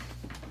 Like,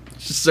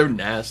 it's just so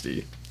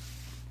nasty.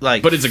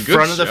 like, but it's a good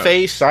front of the shot.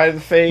 face, side of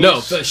the face? No,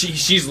 so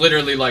she's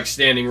literally like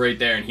standing right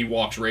there, and he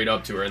walks right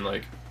up to her and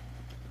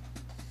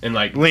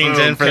like leans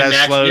in for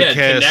that slow kiss.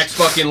 Connects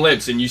fucking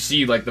lips, and you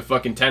see like the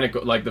fucking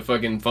tentacle, like the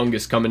fucking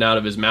fungus coming out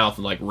of his mouth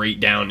and like right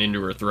down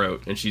into her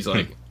throat, and she's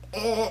like,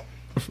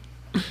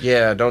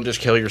 yeah, don't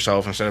just kill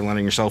yourself instead of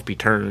letting yourself be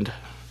turned,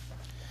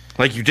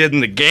 like you did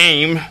in the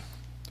game.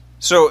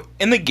 So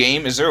in the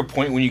game, is there a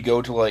point when you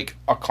go to like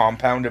a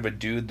compound of a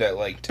dude that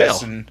like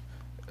tests and?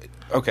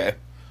 Okay,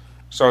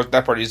 so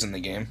that part is in the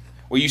game.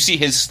 Well, you see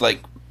his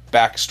like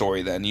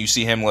backstory. Then you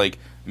see him like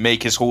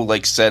make his whole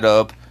like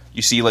setup.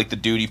 You see, like, the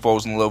dude he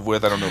falls in love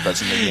with. I don't know if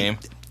that's in the game.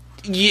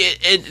 Yeah,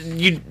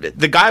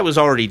 the guy was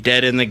already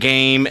dead in the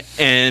game,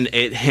 and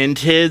it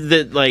hinted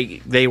that,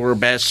 like, they were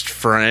best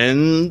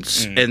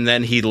friends, and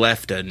then he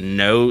left a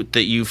note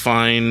that you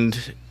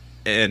find,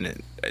 and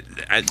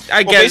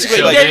I guess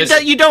basically,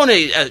 like, you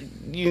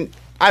don't...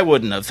 I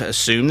wouldn't have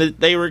assumed that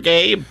they were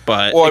gay,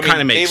 but it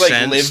kind of makes sense. They,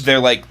 like, lived their,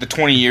 like, the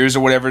 20 years or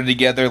whatever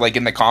together, like,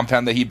 in the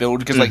compound that he built.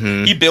 Because, like,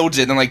 he builds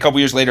it, and then, like, a couple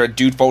years later, a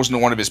dude falls into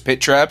one of his pit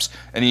traps,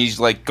 and he's,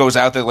 like, goes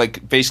out there,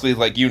 like, basically,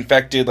 like, you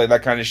infected, like,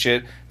 that kind of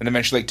shit, and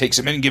eventually, like, takes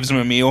him in and gives him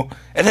a meal.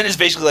 And then it's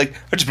basically, like,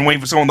 I've just been waiting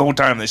for someone the whole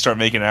time, and they start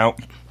making out.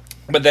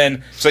 But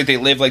then, it's like they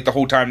live, like, the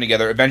whole time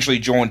together. Eventually,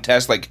 Joel and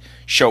Tess, like,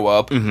 show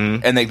up,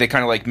 and they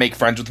kind of, like, make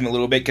friends with him a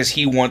little bit, because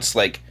he wants,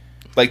 like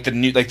the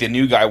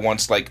new guy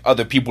wants like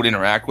other people to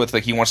interact with.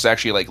 Like he wants to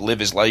actually like live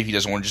his life. He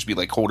doesn't want to just be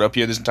like holed up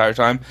here this entire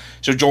time.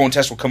 So Joel and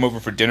Tess will come over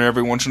for dinner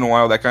every once in a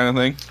while, that kind of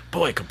thing.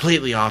 Boy,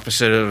 completely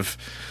opposite of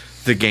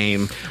the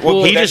game.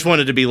 Well, he just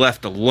wanted to be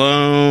left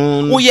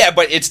alone. Well, yeah,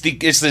 but it's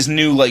this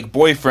new like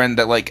boyfriend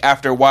that like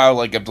after a while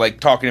like of like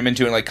talking him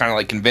into it and like kind of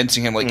like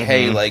convincing him like,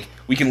 hey, like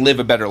we can live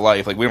a better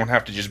life. Like we don't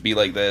have to just be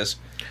like this.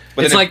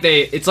 But it's like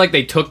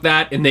they took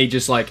that and they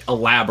just like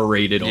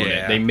elaborated on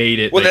it. They made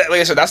it. Well, like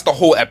I said, that's the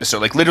whole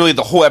episode. Like literally,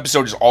 the whole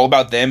episode is all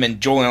about them.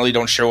 And Joel and Ellie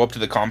don't show up to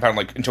the compound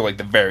like until like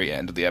the very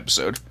end of the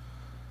episode.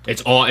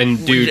 It's all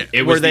and dude,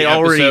 it was the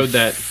episode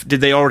that did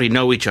they already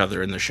know each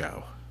other in the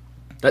show?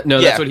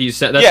 That's what he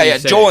said.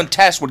 Joel and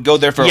Tess would go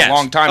there for a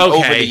long time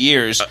over the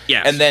years,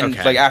 and then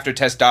like after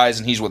Tess dies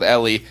and he's with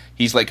Ellie,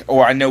 he's like, "Oh,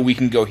 I know we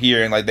can go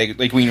here and like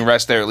we can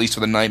rest there at least for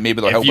the night.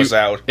 Maybe they'll help us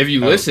out." If you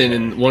listen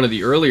in one of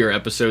the earlier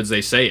episodes, they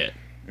say it.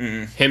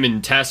 Him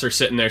and Tess are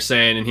sitting there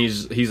saying, and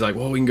he's like,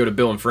 "Well, we can go to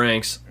Bill and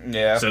Frank's."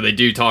 Yeah. So they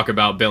do talk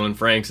about Bill and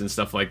Frank's and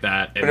stuff like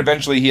that. But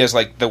eventually, he has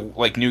like the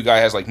new guy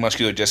has like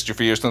muscular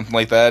dystrophy or something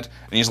like that,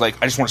 and he's like,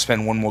 "I just want to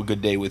spend one more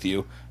good day with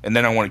you, and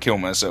then I want to kill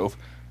myself."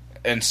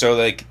 And so,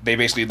 like, they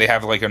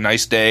have, like, a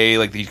nice day,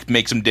 like, he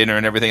makes them dinner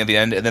and everything at the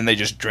end, and then they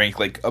just drink,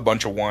 like, a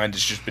bunch of wine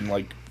that's just been,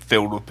 like,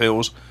 filled with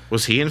pills.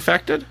 Was he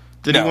infected?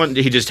 No.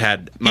 He just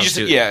had... he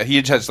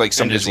just has, like,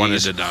 some disease. Just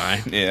wanted to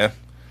die. Yeah.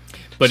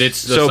 But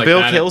it's just so like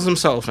Bill kills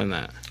himself in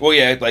that. Well,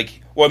 yeah,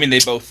 like... Well, I mean, they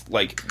both,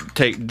 like...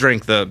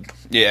 Drink the...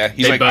 Yeah,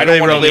 he's like, I don't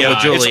want to live with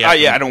Julie.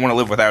 I don't want to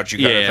live without you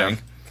kind of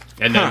thing.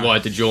 And then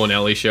what? Did Joel and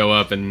Ellie show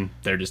up, and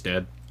they're just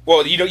dead?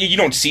 Well, you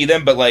don't see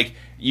them, but, like...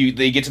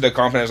 They get to the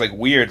compound, it's like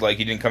weird, like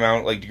he didn't come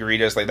out like to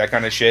greet us, like that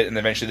kind of shit, and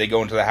eventually they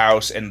go into the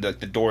house and the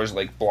door is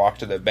like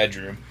blocked to the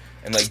bedroom,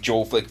 and like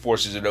Joel like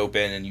forces it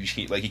open, and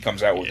he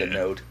comes out with a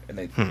note, and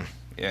they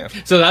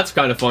So that's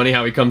kind of funny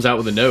how he comes out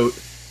with a note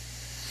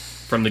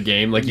from the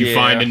game, like you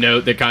find a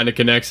note that kind of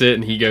connects it,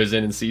 and he goes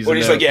in and sees. Well,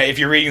 he's like, if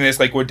you're reading this,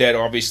 like we're dead,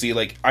 obviously,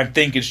 like I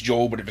think it's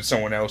Joel, but if it's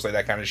someone else, like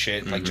that kind of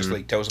shit, and like just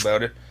like tells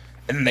about it,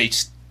 and then they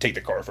take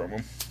the car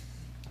from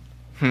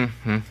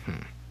him.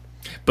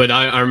 But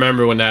I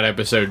remember when that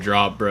episode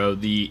dropped, bro,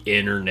 the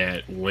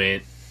internet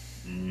went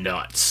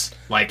nuts.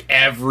 Like,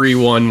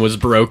 everyone was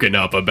broken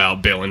up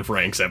about Bill and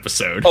Frank's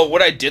episode. Oh,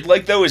 what I did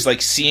like, though, is,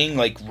 like, seeing,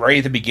 like, right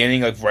at the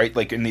beginning,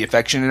 like, in the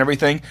affection and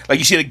everything, like,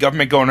 you see the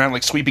government going around,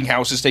 like, sweeping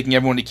houses, taking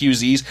everyone to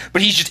QZs,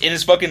 but he's just in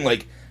his fucking,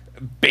 like,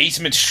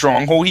 basement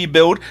stronghold he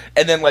built,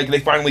 and then, like, they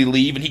finally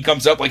leave, and he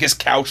comes up, like, his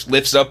couch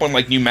lifts up on,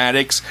 like,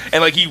 pneumatics,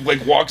 and, like, he,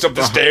 like, walks up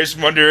the stairs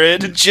from under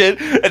it and shit,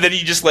 and then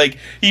he just, like,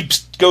 he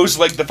goes,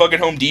 like, the fucking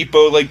Home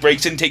Depot, like,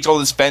 breaks in, takes all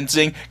this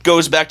fencing,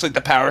 goes back to, like,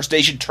 the power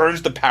station,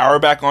 turns the power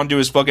back onto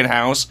his fucking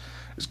house.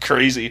 It's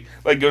crazy.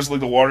 Like, goes to, like,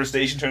 the water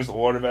station, turns the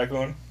water back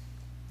on.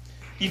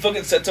 He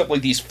fucking sets up,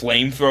 like, these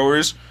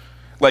flamethrowers,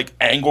 like,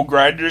 angle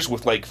grinders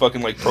with, like,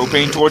 fucking, like,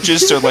 propane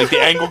torches, so, like, the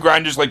angle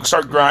grinders, like,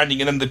 start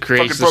grinding, and then the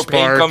fucking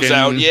propane comes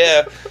out,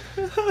 yeah.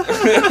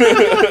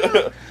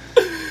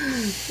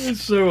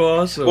 It's so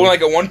awesome. Well,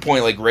 like, at one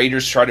point, like,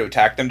 raiders try to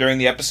attack them during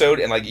the episode,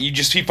 and, like, he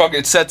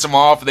fucking sets them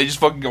off, and they just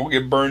fucking go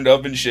get burned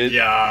up and shit.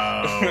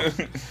 Yo.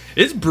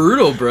 It's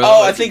brutal, bro.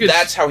 Oh, I think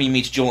that's how he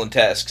meets Joel and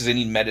Tess, because they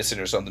need medicine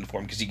or something for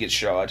him, because he gets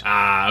shot.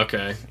 Ah,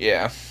 okay.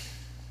 Yeah.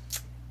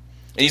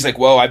 And he's like,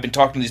 well, I've been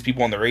talking to these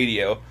people on the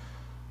radio.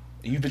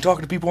 You've been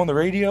talking to people on the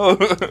radio?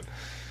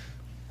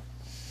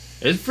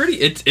 It's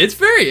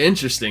very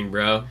interesting,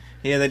 bro.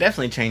 Yeah, they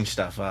definitely changed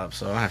stuff up,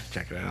 so I'll have to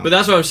check it out. But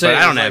that's what I'm saying.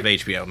 But I don't have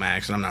HBO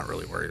Max, and I'm not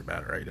really worried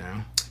about it right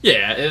now.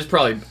 Yeah, it was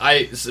probably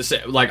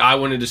I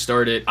wanted to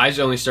start it. I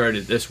only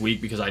started it this week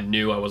because I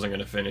knew I wasn't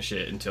going to finish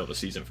it until the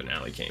season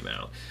finale came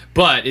out.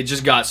 But it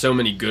just got so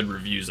many good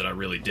reviews that I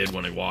really did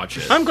want to watch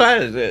it. I'm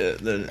glad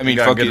it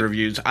got good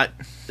reviews.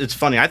 It's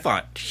funny. I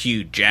thought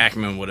Hugh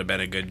Jackman would have been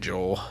a good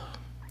Joel.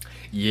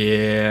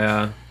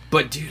 Yeah,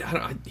 but dude,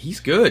 he's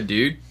good,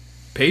 dude.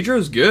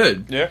 Pedro's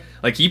good. Yeah,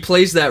 like he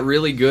plays that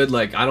really good.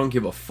 Like I don't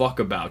give a fuck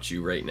about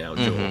you right now,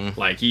 Joel. Mm-hmm.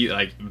 Like he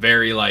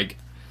very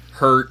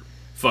hurt.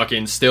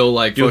 Fucking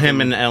still Do him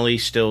and Ellie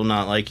still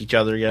not like each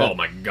other yet? Oh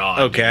my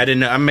god. Okay, dude. I didn't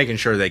know. I'm making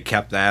sure they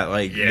kept that,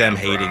 them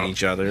hating bro.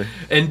 each other.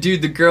 And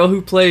dude, the girl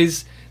who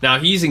plays now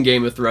he's in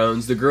Game of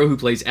Thrones. The girl who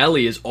plays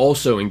Ellie is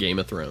also in Game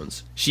of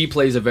Thrones. She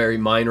plays a very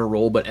minor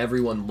role, but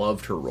everyone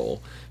loved her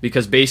role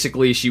because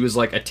basically she was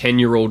like a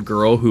 10-year-old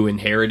girl who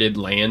inherited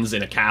lands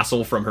in a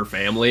castle from her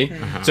family.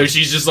 Uh-huh. So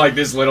she's just like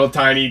this little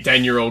tiny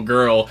 10-year-old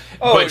girl.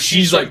 Oh, but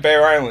she's like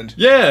Bear Island.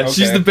 Yeah, okay.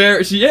 she's the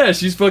bear.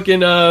 She's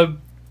fucking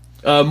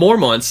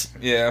Mormonts.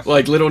 Yeah.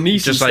 Like little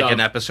niece. Just and like stuff. an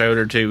episode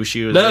or two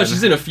she was No, in.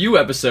 she's in a few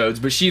episodes,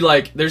 but she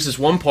there's this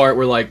one part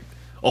where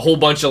a whole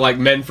bunch of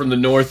men from the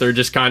north are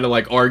just kind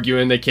of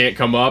arguing, they can't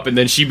come up, and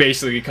then she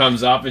basically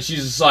comes up and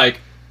she's just like,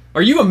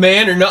 are you a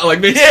man or not?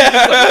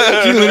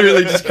 She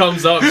literally just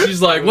comes up and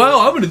she's like, well,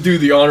 I'm gonna do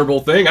the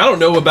honorable thing. I don't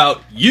know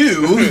about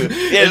you.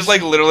 Yeah, it's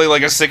literally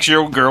a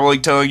 6-year-old girl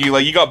telling you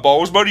you got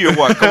balls, buddy, or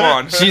what? Come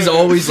on. She's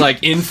always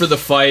in for the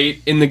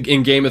fight.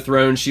 In Game of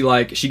Thrones, she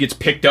gets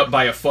picked up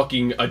by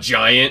a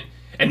giant,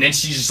 and then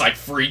she just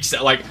freaks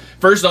out.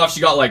 First off, she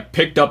got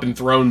picked up and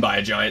thrown by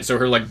a giant, so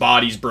her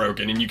body's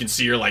broken, and you can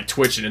see her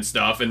twitching and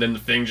stuff. And then the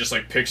thing just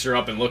picks her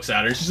up and looks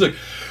at her, and she's like,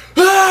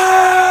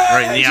 ah!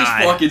 Right in the just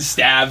eye. fucking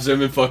stabs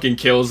him and fucking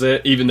kills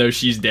it, even though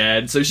she's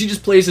dead. So she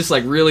just plays this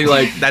really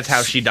That's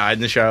how she died in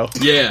the show?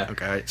 Yeah.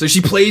 Okay. So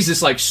she plays this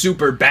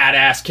super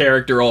badass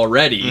character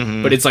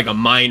already, but it's a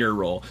minor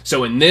role.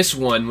 So in this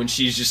one, when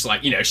she's just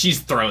she's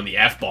throwing the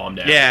F-bomb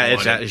down.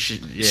 Yeah,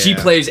 she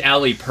plays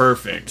Ellie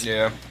perfect.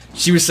 Yeah.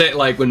 She was saying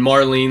when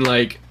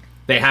Marlene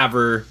they have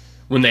her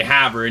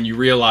and you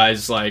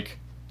realize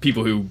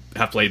people who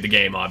have played the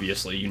game,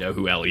 obviously, you know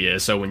who Ellie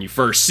is. So when you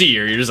first see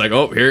her, you're just like,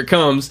 oh, here it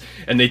comes.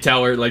 And they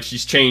tell her,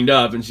 she's chained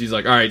up, and she's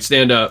like, all right,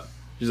 stand up.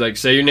 She's like,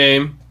 say your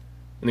name,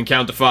 and then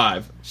count to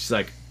 5. She's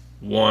like,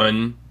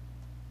 1,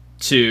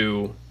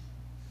 2,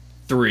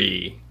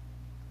 3,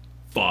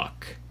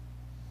 fuck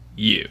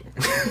you.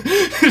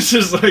 It's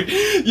just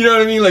you know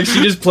what I mean?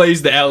 She just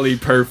plays the Ellie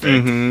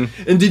perfect.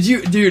 Mm-hmm. And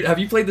have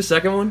you played the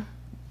second one?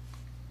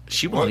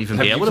 She won't even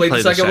have be you able to played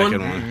play the second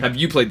one? one. Have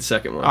you played the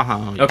second one?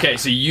 Uh-huh. Yeah. Okay,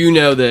 so you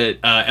know that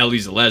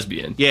Ellie's a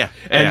lesbian. Yeah.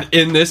 And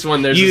in this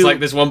one, there's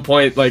this one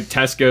point,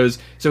 Tess goes,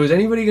 so is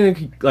anybody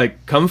gonna,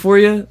 come for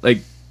you?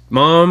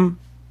 Mom,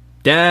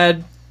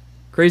 dad,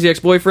 crazy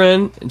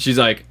ex-boyfriend? And she's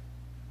like,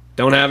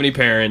 don't have any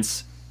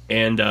parents,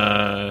 and,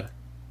 no.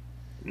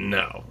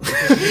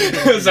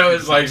 So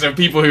it's so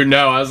people who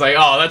know, I was like,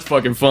 oh, that's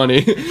fucking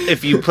funny.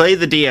 If you play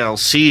the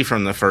DLC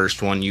from the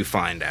first one, you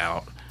find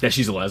out. That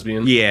she's a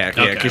lesbian? Yeah,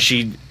 Okay. because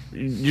you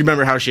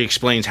remember how she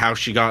explains how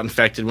she got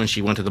infected when she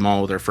went to the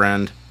mall with her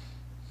friend?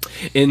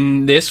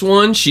 In this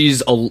one,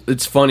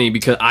 it's funny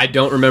because I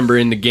don't remember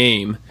in the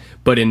game,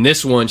 but in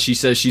this one, she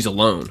says she's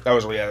alone. That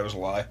was a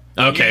lie.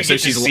 Okay, You so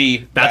get to she's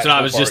see that's that what I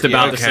whole was just part,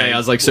 about yeah. to say. I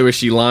was like, so is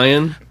she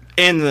lying?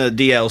 In the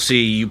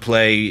DLC, you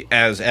play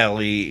as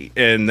Ellie,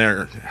 and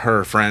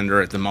her friend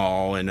are at the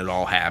mall, and it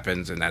all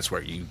happens, and that's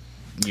where you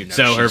know.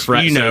 So her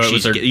friend,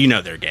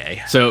 they're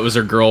gay. So it was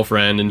her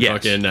girlfriend, and Yes.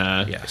 fucking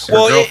Yes.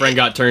 her girlfriend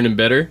got turned and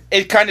bitter.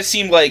 It kind of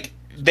seemed like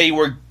they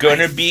were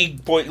gonna be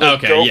girlfriend,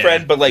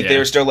 yeah, but they yeah.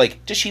 were still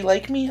does she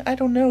like me? I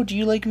don't know. Do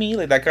you like me?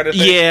 That kind of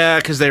thing. Yeah,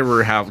 because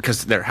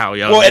they're how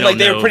young. Well, and don't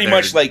they were know pretty they're-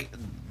 much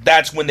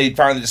that's when they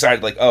finally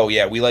decided oh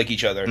yeah, we like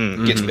each other.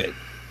 Gets bit.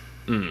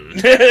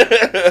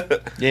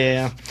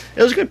 Yeah,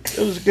 it was good. It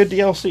was a good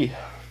DLC.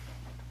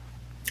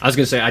 I was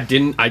gonna say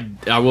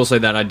I will say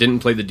that I didn't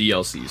play the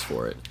DLCs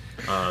for it.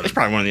 It's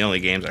probably one of the only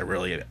games I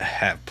really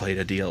have played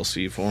a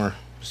DLC for,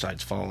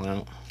 besides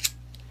Fallout.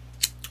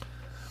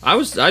 I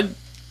was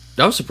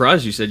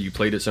surprised you said you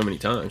played it so many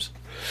times.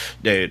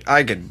 Dude, I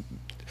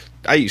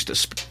used to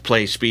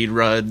play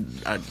speedrun.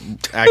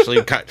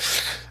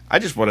 I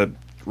just want to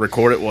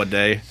record it one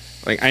day.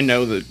 I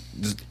know that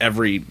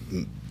every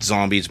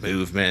zombie's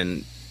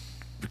movement,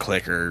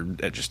 clicker,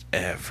 just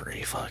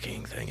every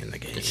fucking thing in the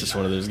game. It's just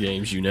one of those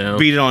games, you know.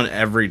 Beat it on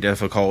every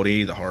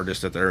difficulty, the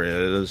hardest that there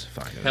is.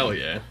 Hell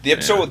yeah. The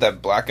episode with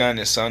that black guy and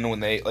his son, when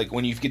they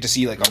when you get to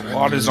see a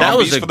lot of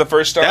zombies for the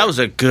first time. That was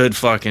a good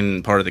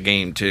fucking part of the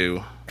game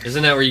too.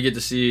 Isn't that where you get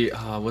to see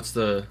what's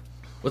the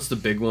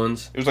big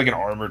ones? It was an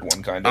armored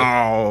one, kind of.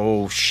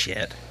 Oh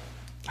shit,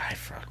 I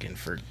fucking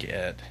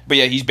forget. But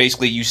yeah, he's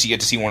basically you get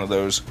to see one of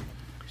those.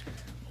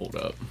 Hold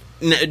up.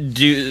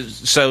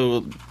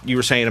 So you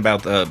were saying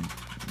about the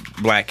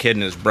black kid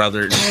and his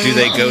brother. Do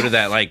they go to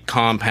that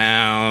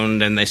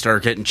compound and they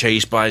start getting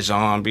chased by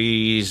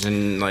zombies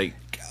and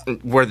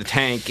where the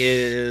tank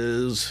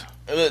is?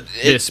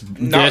 This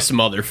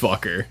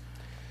motherfucker.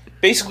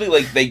 basically,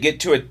 like, they get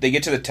to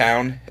the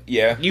town.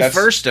 Yeah, You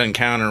first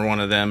encounter one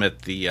of them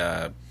at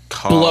the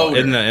Bloater.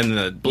 in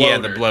the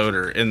Bloater.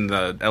 bloater in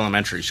the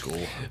elementary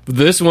school.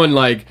 This one,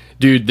 like,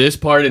 dude, this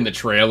part in the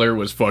trailer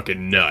was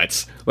fucking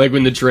nuts. Like,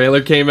 when the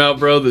trailer came out,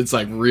 bro, that's,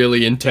 like,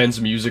 really intense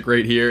music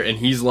right here, and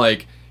he's,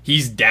 like,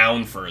 he's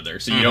down further,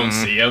 so you don't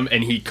see him,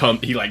 and he,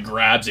 like,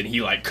 grabs, and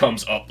he, like,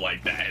 comes up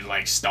like that, and,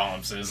 like,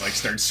 stomps, and is, like,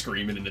 starts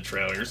screaming in the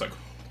trailer. It's like,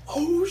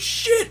 oh,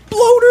 shit,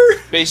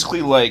 bloater!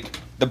 Basically, like,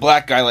 the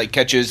black guy, like,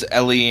 catches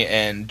Ellie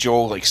and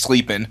Joel, like,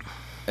 sleeping.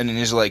 And then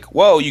he's like,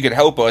 well, you could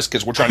help us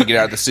because we're trying to get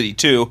out of the city,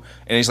 too.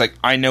 And he's like,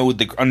 I know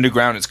the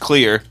underground is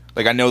clear.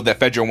 Like, I know that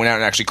Fedra went out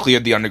and actually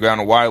cleared the underground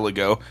a while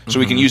ago. So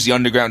we can use the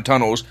underground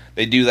tunnels.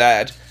 They do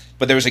that.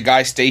 But there was a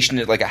guy stationed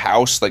at, like, a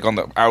house, like, on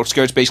the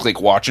outskirts, basically,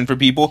 like, watching for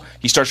people.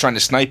 He starts trying to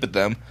snipe at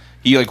them.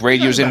 He, like,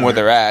 radios in where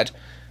they're at.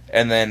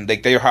 And then,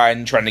 like, they're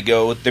hiding, trying to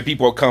go. The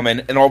people are coming.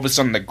 And all of a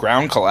sudden, the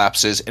ground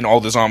collapses. And all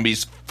the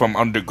zombies from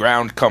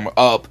underground come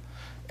up.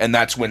 And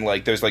that's when,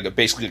 like, there's, like,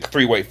 basically a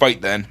three-way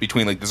fight then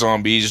between, like, the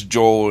zombies,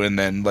 Joel, and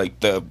then, like,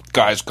 the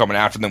guys coming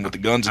after them with the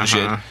guns and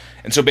shit.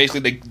 And so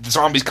basically the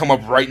zombies come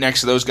up right next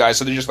to those guys,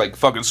 so they're just, like,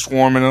 fucking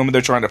swarming them.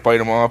 They're trying to fight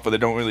them off, but they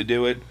don't really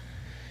do it.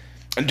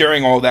 And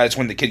during all that, it's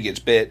when the kid gets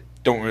bit.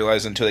 Don't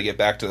realize until they get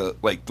back to, the,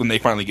 like, when they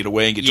finally get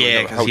away and get to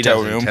like, the hotel he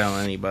doesn't room. tell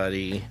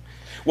anybody.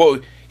 Well,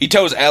 he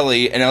tells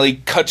Ellie, and Ellie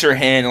cuts her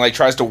hand and, like,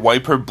 tries to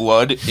wipe her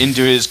blood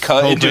into his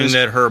cut. Hoping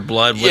that her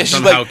blood would she's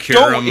somehow like,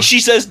 cure him.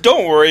 She says,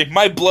 don't worry,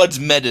 my blood's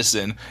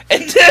medicine.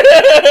 And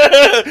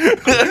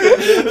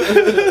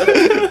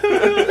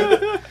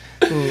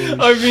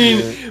I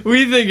mean,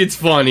 we think it's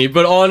funny,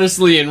 but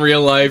honestly, in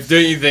real life,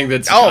 don't you think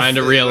that's kind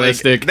of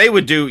realistic? Like, you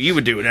would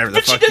do whatever the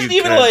but fuck she doesn't you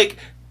even, could. like,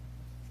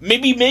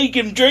 maybe make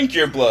him drink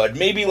your blood.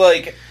 Maybe,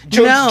 like,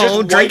 No, just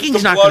wipe drinking's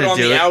the not blood gonna on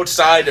do the it.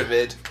 outside of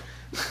it.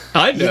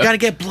 I know. You gotta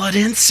get blood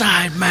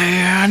inside,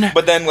 man.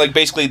 But then, like,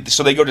 basically,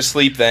 so they go to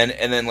sleep then,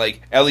 and then,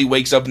 like, Ellie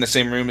wakes up in the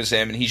same room as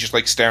him, and he's just,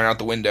 like, staring out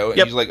the window,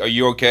 and he's like, are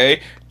you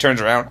okay?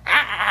 Turns around,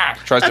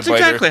 tries That's to bite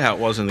exactly her. how it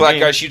was in the Black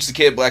game. guy shoots the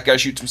kid, black guy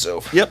shoots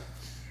himself. Yep.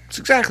 It's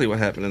exactly what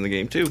happened in the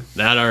game, too.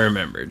 That I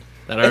remembered.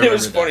 And it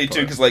was funny,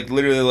 too, because, like,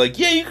 literally, like,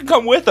 yeah, you can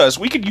come with us.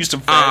 We could use some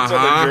friends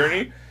on the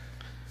journey.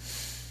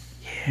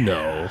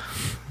 No.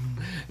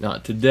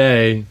 Not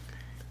today.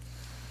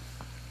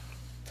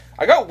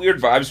 I got weird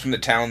vibes from the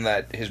town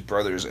that his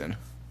brother's in.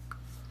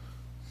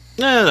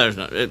 No, there's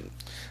not. I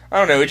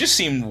don't know, it just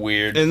seemed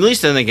weird. At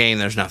least in the game,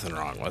 there's nothing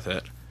wrong with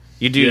it.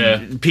 You do.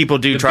 Yeah. People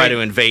do The try big- to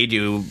invade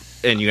you,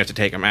 and you have to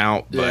take them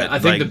out. But Yeah, I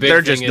think like, the big they're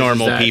thing just is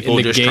normal that people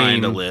in the just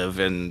trying to game- live.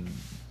 And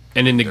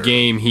in the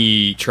game,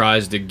 he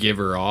tries to give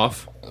her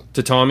off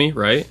to Tommy,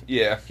 right?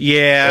 Yeah.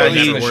 yeah, Well,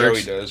 he- in the show works.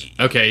 he does.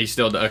 Okay, he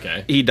still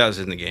okay. he does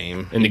in the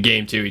game. In the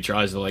game too, he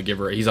tries to like give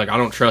her. He's like, I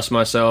don't trust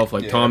myself.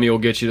 Like Yeah. Tommy will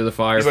get you to the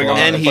fire. He's like, I'm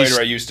And not the he's-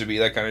 fighter I used to be,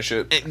 that kind of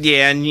shit.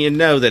 Yeah, and you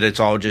know that it's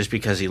all just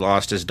because he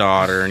lost his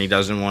daughter and he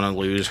doesn't want to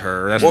lose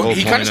her. That's the Well, whole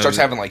he point kind of starts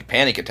it. having, like,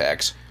 panic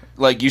attacks.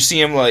 Like, you see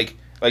him, like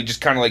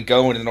just kind of, like,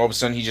 going, and then all of a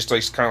sudden he just,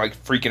 like, kind of,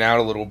 like, freaking out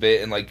a little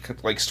bit and,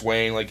 like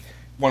swaying. Like,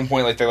 one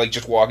point, like, they're, like,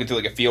 just walking through,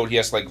 like, a field. He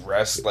has to, like,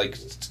 rest, like,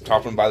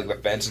 topping by, like, the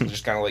fence and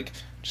just kind of, like,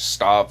 just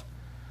stop.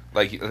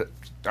 Like, I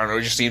don't know,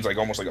 it just seems like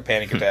almost like a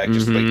panic attack.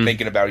 Just, like,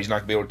 thinking about he's not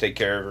going to be able to take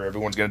care of her.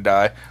 Everyone's going to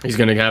die. He's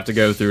gonna have to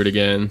go through it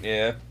again.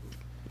 Yeah.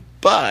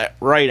 But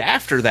right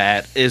after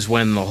that is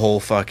when the whole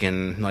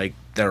fucking, like,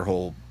 their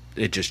whole,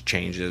 it just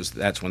changes.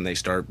 That's when they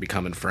start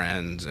becoming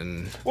friends.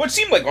 And Well, it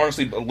seemed like,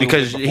 honestly, a little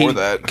because bit before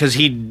that. Because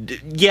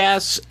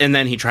yes, and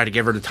then he tried to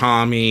give her to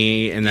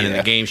Tommy, and then in Yeah.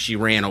 the game she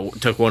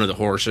took one of the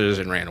horses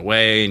and ran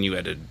away, and you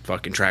had to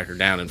fucking track her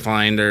down and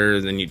find her.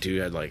 And then you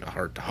two had, like, a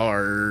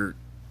heart-to-heart.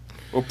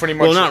 Well, pretty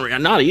much. Well,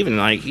 not even,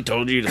 like, he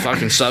told you to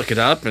fucking suck it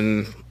up,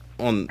 and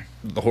on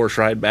the horse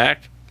ride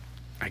back,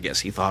 I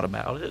guess he thought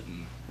about it.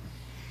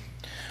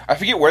 I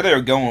forget where they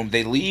were going.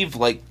 They leave,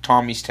 like,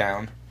 Tommy's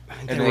town.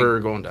 They were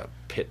going to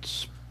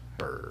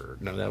Pittsburgh.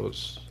 No, that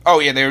was... Oh,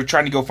 yeah, they were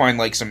trying to go find,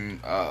 like, some...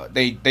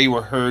 They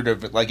were heard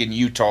of it, like, in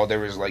Utah, there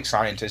was, like,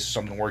 scientists or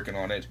something working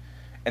on it.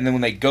 And then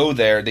when they go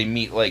there, they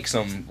meet, like,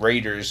 some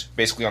raiders,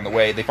 basically, on the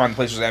way. They find the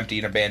place was empty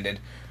and abandoned.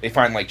 They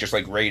find, like, just,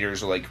 like,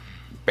 raiders or, like,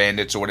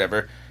 bandits or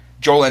whatever.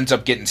 Joel ends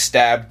up getting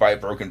stabbed by a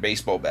broken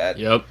baseball bat.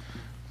 Yep.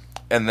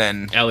 And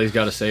then... Ellie's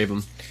got to save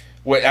him.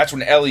 That's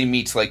when Ellie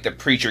meets, like, the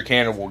preacher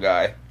cannibal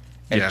guy.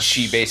 And Yes.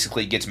 she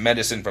basically gets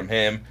medicine from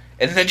him.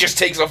 And then just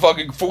takes a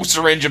fucking full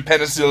syringe of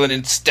penicillin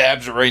and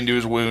stabs it right into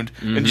his wound.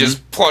 And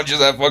just plunges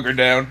that fucker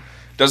down.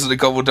 Does it a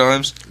couple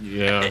times.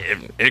 Yeah.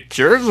 It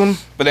cures him.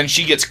 But then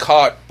she gets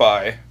caught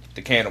by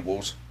the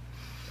cannibals.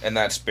 And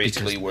that's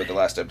basically where the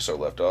last episode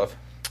left off.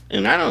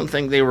 And I don't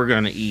think they were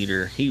going to eat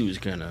her. He was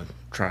going to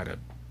try to...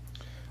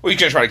 Well, he was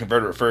going to try to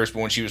convert her at first, but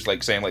when she was,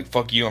 like, saying, like,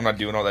 fuck you, I'm not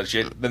doing all that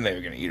shit, then they were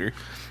going to eat her.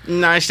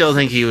 No, I still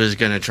think he was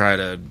going to try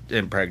to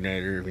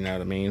impregnate her, if you know what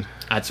I mean.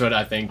 That's what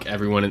I think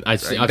everyone... I've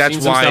seen That's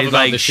some why, stuff about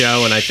like, the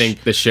show, and I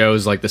think the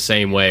show's like the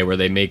same way, where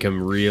they make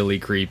him really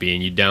creepy,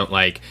 and you don't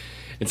like...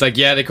 It's like,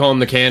 yeah, they call him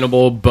the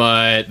cannibal,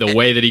 but the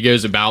way that he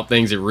goes about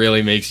things, it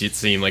really makes it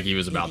seem like he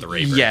was about to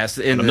rape her. Yes,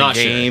 in But I'm the not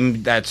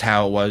game, that's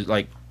how it was.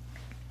 Like,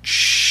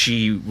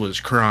 she was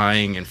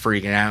crying and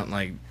freaking out,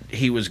 like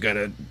he was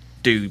gonna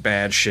do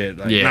bad shit,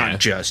 like not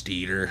just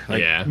eat her.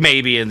 Like,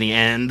 maybe in the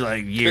end,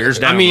 like years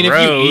down the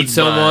road. If you eat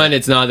someone,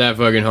 it's not that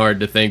fucking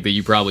hard to think that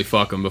you probably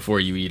fuck them before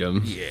you eat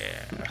them. Yeah,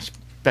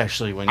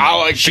 especially when I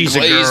like she's to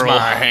glaze a girl.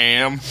 my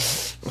ham.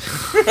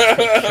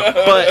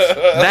 But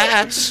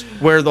that's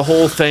where the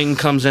whole thing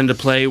comes into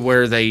play,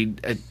 where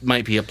it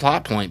might be a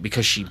plot point,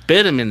 because she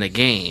bit him in the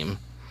game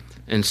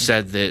and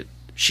said that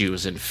she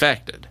was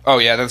infected. Oh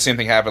yeah, that same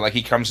thing happened. Like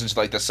he comes into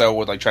like the cell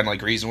with like trying to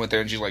like reason with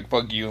her, and she's like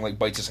 "fuck you" and like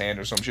bites his hand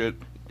or some shit.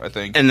 I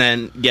think. And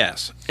then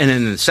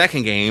in the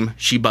second game,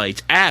 she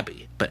bites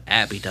Abby, but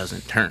Abby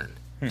doesn't turn.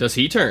 Does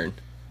he turn?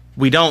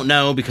 We don't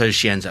know, because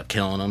she ends up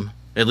killing him,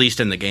 at least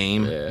in the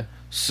game. Yeah.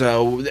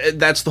 So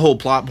that's the whole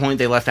plot point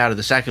they left out of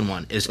the second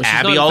one. Is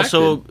Abby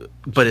also?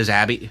 But is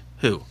Abby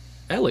who?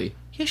 Ellie.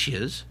 Yeah, she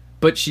is.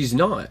 But she's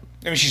not.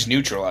 I mean, she's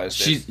neutralized.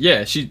 She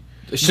yes, can't,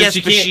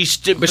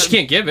 but she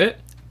can't give it.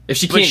 If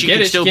she can't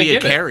get it, still she can't be a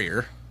give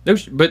carrier. No,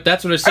 but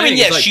that's what I'm saying. I mean,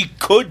 yeah, like, she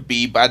could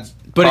be, but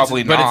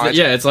probably but not.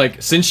 it's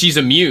like, since she's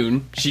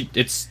immune, she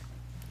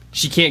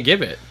can't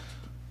give it.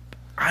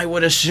 I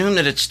would assume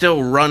that it's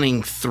still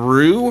running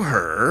through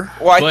her.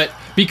 But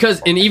because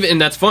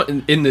and that's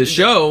fun in the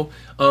show.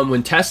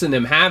 When Tess and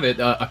them have it,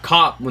 a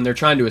cop, when they're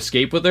trying to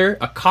escape with her,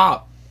 a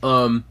cop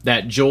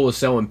that Joel is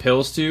selling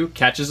pills to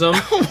catches them.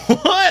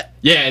 What?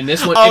 Yeah, in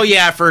this one. Oh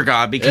yeah, I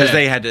forgot, because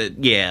they had to.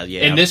 Yeah.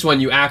 In this one,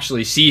 you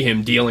actually see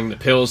him dealing the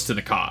pills to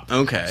the cop.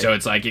 Okay. So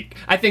it's like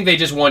I think they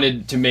just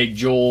wanted to make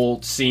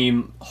Joel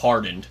seem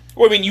hardened.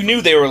 Well, I mean, you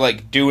knew they were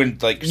like doing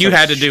like you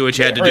had to do what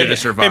you had to do to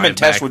survive. Him and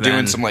Tess back were then.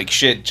 doing some like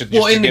shit. Just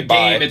in to the get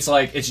by. game,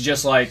 it's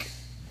just like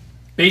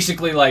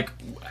basically like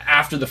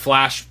after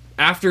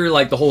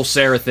like the whole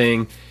Sarah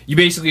thing. You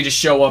basically just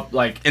show up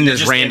like in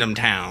this random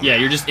town. Yeah,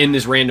 you're just in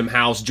this random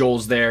house.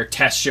 Joel's there.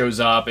 Tess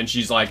shows up and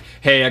she's like,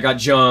 "Hey, I got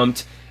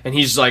jumped," and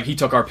he's like, "He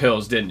took our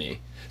pills, didn't he?"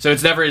 So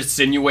it's never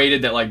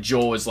insinuated that like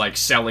Joel is like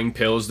selling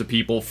pills to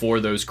people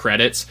for those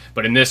credits.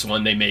 But in this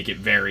one, they make it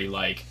very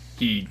like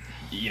he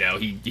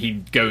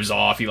goes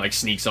off. He like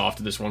sneaks off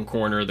to this one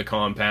corner of the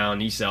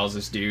compound. He sells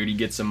this dude. He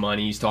gets some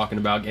money. He's talking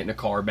about getting a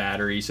car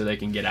battery so they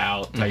can get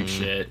out type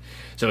shit.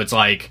 So it's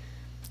like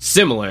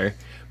similar,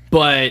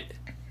 but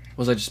what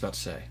was I just about to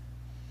say?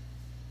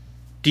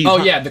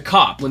 The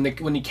cop.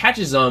 When he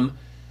catches them,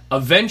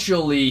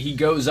 eventually he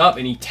goes up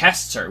and he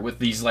tests her with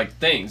these like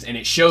things, and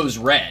it shows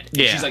red.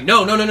 And she's like,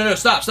 no,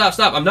 stop!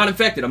 I'm not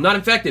infected.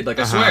 Like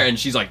I swear. And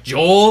she's like,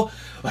 Joel,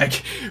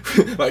 like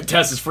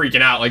Tess is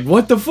freaking out. Like,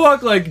 what the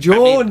fuck, like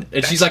Joel?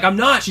 And she's like, I'm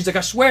not. She's like,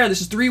 I swear, this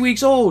is 3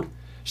 weeks old.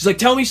 She's like,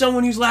 tell me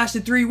someone who's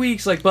lasted 3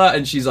 weeks, like, but,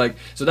 and she's like,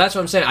 so that's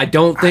what I'm saying. I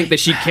don't think that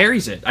she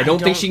carries it. I don't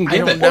think she can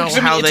give it. Know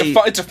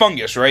it's a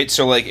fungus, right?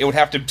 So like, it would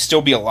have to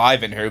still be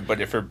alive in her,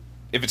 but if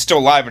it's still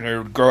alive in her,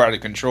 it would grow out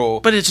of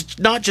control. But it's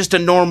not just a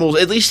normal,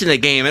 at least in the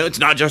game, it's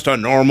not just a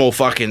normal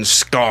fucking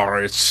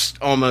scar. It's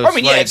almost I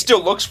mean, yeah, it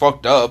still looks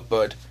fucked up,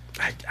 but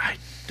I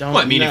don't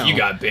Well, I mean, know. if you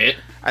got bit.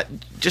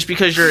 Just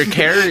because you're a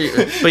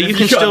carrier, but you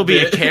can still be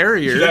a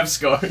carrier. You have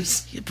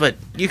scars. But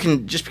you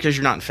can, just because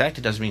you're not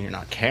infected doesn't mean you're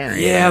not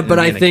carrying. Yeah, but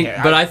I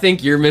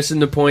think you're missing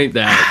the point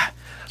that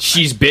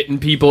she's bitten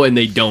people and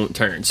they don't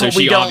turn. So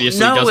she obviously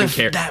doesn't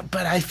care.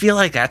 But I feel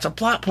like that's a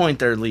plot point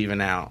they're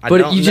leaving out.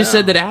 But you just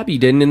said that Abby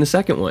didn't in the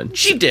second one.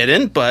 She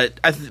didn't, but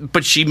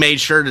she made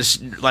sure to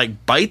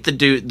like bite the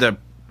dude, the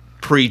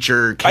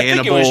preacher cannibal. I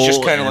think it was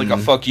just kind of like a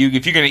fuck you.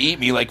 If you're gonna eat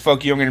me, like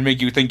fuck you, I'm gonna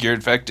make you think you're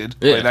infected.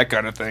 Yeah. Like that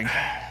kind of thing.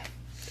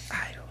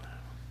 I don't know.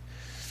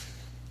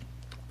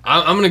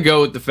 I'm gonna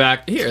go with the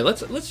fact. Here,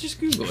 let's just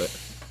Google it.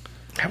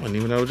 I wouldn't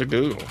even know what to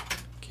Google.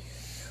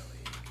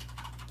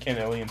 Can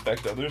Ellie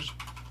infect others?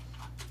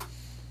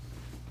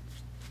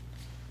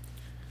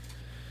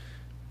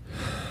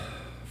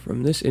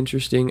 From this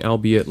interesting,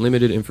 albeit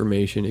limited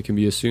information, it can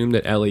be assumed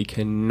that Ellie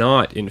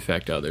cannot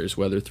infect others,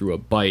 whether through a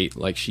bite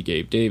like she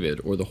gave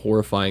David, or the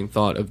horrifying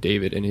thought of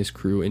David and his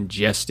crew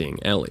ingesting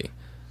Ellie.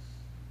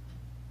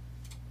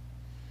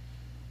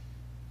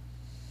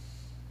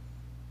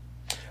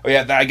 Oh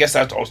yeah, I guess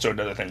that's also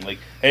another thing. Like,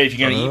 hey, if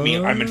you're gonna eat me,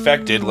 I'm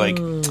infected. Like,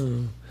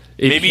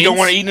 maybe you don't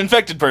want to eat an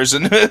infected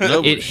person.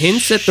 It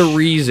hints at the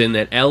reason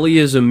that Ellie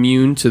is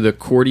immune to the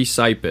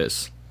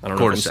cordyceps. I don't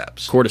know.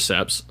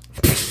 Cordyceps.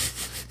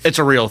 It's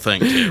a real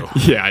thing too.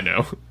 Yeah, I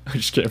know. I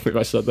just can't believe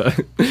I said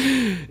that.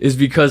 Is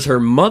because her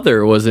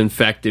mother was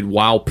infected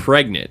while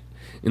pregnant.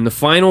 In the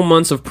final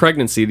months of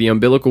pregnancy, the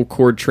umbilical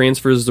cord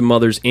transfers the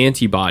mother's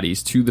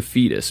antibodies to the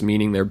fetus,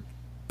 meaning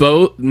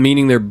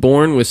they're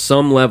born with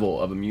some level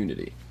of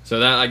immunity.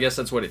 So that, I guess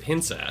that's what it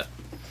hints at.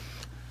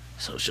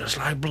 So it's just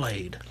like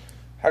Blade.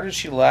 How did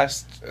she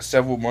last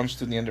several months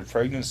to the end of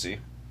pregnancy?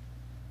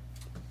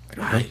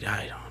 I don't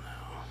know.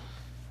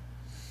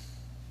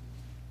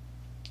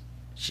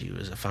 She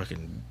was a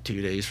fucking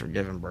 2 days from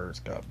giving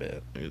birth, got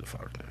bit. Who the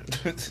fuck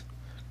knows?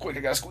 Quick, I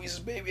gotta squeeze this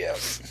baby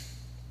out.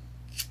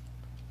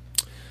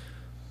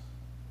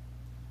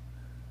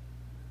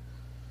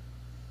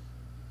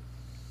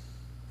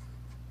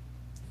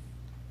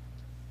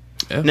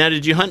 Yeah. Now,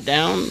 did you hunt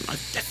down, I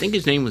think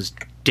his name was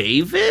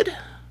David?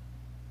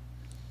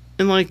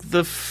 in like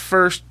that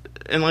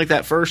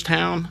first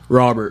town?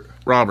 Robert.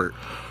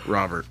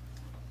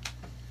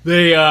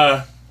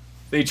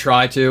 They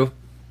try to.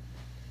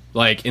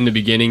 Like, in the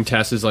beginning,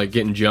 Tess is, like,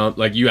 getting jumped.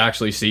 Like, you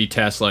actually see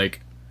Tess,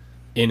 like,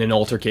 in an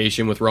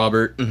altercation with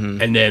Robert.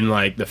 Mm-hmm. And then,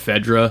 like, the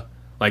Fedra,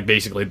 like,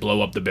 basically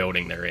blow up the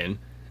building they're in.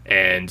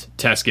 And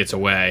Tess gets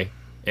away.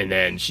 And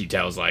then she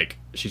tells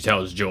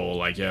Joel,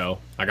 like, yo,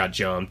 I got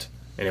jumped.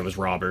 And it was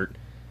Robert.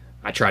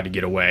 I tried to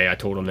get away. I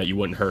told him that you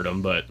wouldn't hurt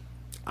him, but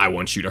I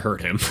want you to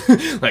hurt him.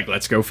 Like,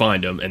 let's go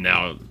find him. And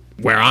now,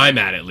 where I'm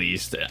at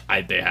least,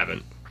 they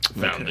haven't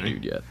found the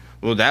dude yet.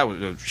 Well, that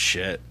was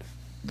shit.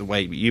 The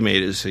way you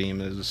made it seem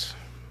is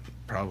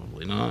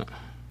probably not.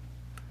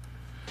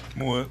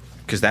 What?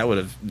 Because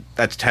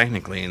that's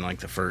technically in like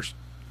the first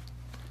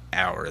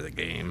hour of the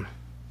game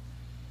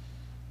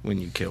when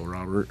you kill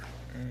Robert.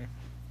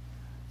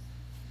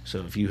 So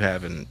if you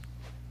haven't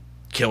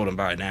killed him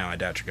by now, I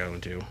doubt you're going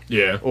to.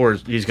 Yeah. Or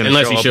he's going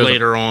to show up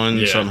later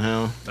on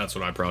somehow. That's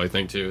what I probably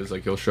think too. Is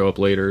like he'll show up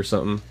later or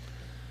something.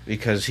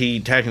 Because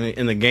he technically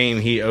in the game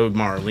he owed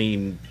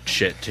Marlene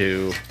shit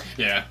too.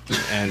 Yeah.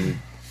 And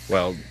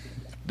well,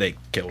 they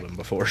killed him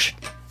before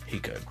he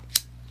could.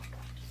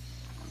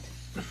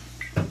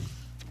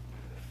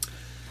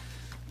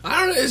 I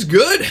don't know. It's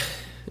good.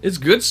 It's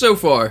good so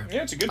far.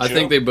 Yeah, it's a good show. I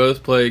think they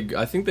both play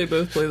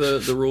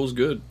the rules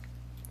good.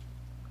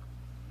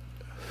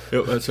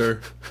 Yep, that's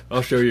her.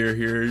 I'll show you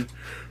here.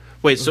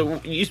 Wait, so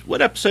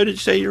what episode did you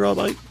say you're all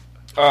like?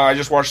 I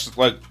just watched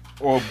the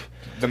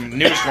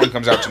newest one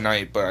comes out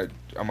tonight, but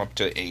I'm up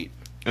to 8.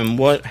 And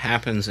what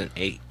happens in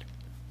 8?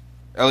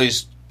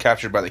 Ellie's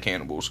captured by the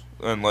cannibals,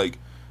 and like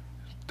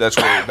that's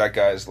where that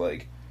guy's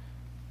like,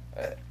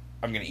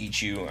 I'm gonna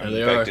eat you. I'm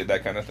infected.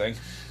 That kind of thing.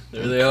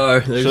 There they are.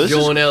 There's so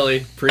Joel and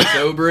Ellie, Prince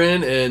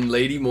Oberyn, and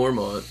Lady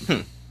Mormont.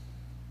 Okay.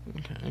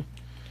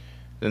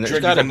 Then there's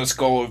Drinking from the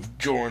skull of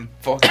Jordan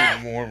fucking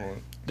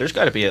Mormont. There's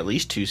got to be at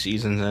least 2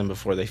 seasons then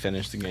before they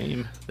finish the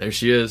game. There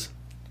she is.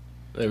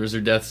 There was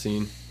her death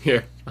scene.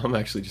 Here, I'm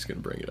actually just gonna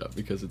bring it up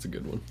because it's a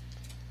good one.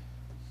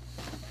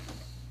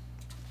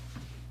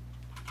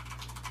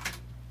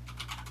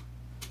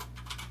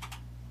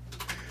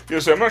 Yeah,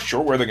 so I'm not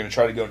sure where they're going to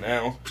try to go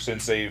now,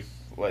 since they're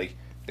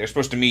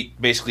supposed to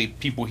meet basically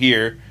people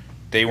here.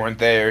 They weren't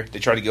there. They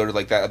tried to go to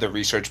like that other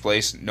research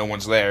place. No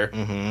one's there.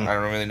 Mm-hmm. I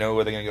don't really know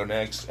where they're going to go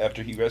next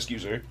after he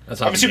rescues her.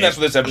 I'm assuming that's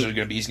what this episode is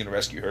going to be. He's going to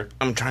rescue her.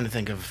 I'm trying to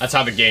think of... That's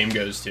how the game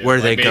goes, too. Where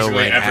they go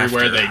right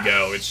everywhere after. they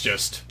go, it's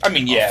just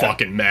a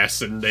fucking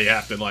mess, and they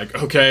have to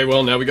okay,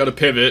 well, now we got to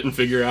pivot and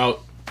figure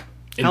out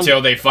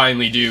until they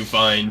finally do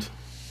find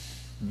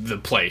the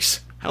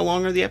place. How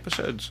long are the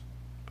episodes?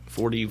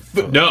 40...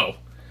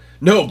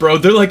 No, bro,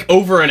 they're like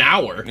over an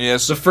hour.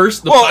 Yes. Some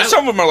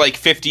of them are like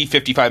 50,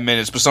 55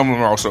 minutes, but some of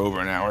them are also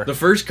over an hour. The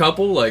first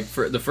couple,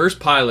 the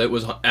first pilot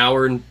was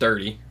hour and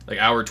 30, like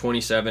hour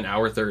 27,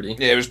 hour 30.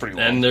 Yeah, it was pretty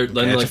long. And then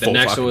the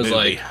next one was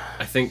movie.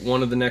 I think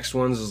one of the next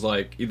ones is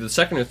either the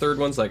second or third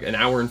one's an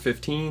hour and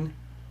 15.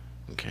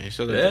 Okay,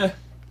 so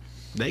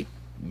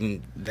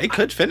they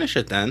could finish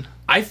it then.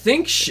 I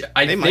think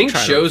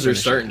shows are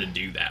starting to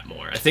do that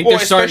more. I think they're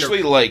starting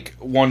especially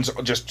ones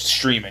just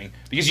streaming,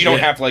 because you don't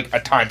have a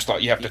time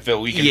slot you have to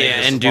fill. You can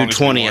and do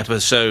 20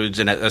 episodes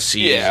in a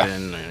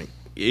season. Yeah.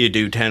 You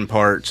do 10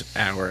 parts,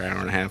 hour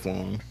and a half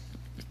long.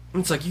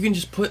 It's you can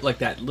just put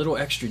that little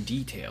extra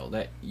detail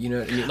that you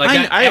know.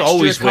 I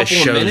always wish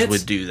shows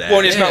would do that. Well,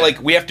 and it's not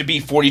we have to be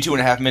 42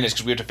 and a half minutes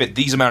because we have to fit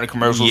these amount of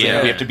commercials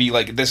in. We have to be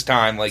this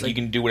time. You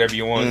can do whatever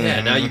you want.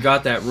 Yeah, now you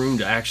got that room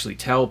to actually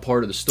tell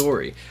part of the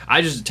story.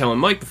 I just telling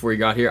Mike before he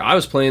got here. I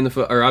was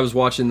I was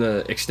watching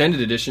the extended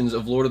editions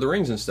of Lord of the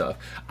Rings and stuff.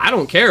 I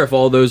don't care if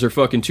all those are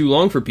fucking too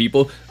long for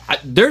people.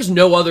 There's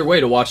no other way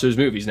to watch those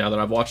movies now that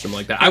I've watched them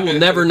like that. I will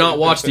never not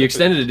watch the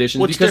extended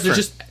editions because they're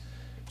just.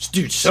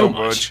 Dude, so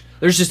much.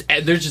 There's just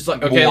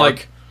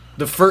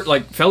the first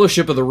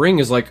Fellowship of the Ring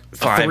is a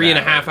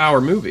 3.5 hour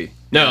movie.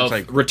 No,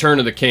 Return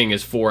of the King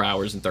is 4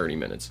 hours and 30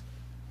 minutes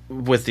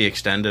with the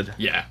extended.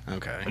 Yeah,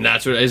 okay, and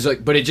that's what it is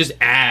but it just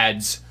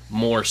adds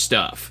more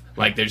stuff.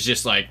 There's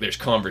just there's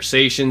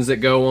conversations that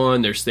go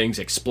on. There's things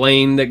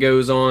explained that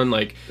goes on.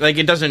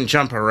 It doesn't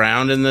jump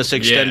around in this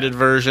extended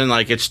version.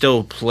 It's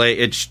still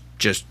It's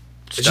just.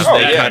 It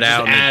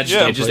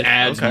just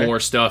adds more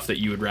stuff that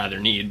you would rather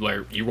need.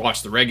 Where you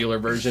watch the regular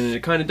version, and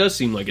it kind of does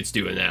seem like it's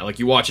doing that.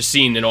 You watch a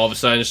scene, and all of a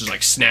sudden it's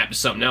just snap to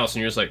something else,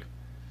 and you're just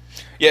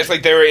yeah, it's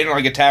they're in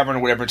a tavern or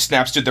whatever. It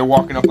snaps to they're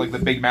walking up the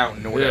big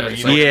mountain or whatever.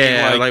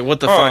 What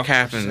the fuck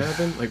happened?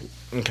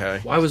 Okay,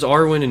 why was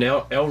Arwen and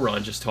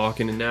Elrond just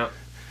talking, and now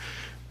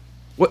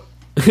what?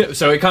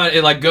 So it kind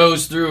of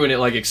goes through and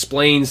it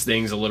explains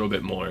things a little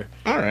bit more.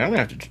 All right, I'm gonna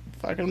have to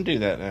fucking do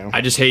that now.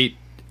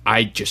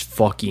 I just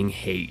fucking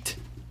hate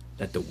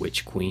that the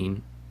Witch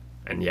Queen,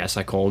 and yes,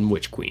 I call him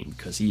Witch Queen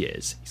because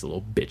he's a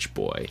little bitch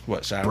boy.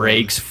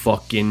 Breaks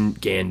fucking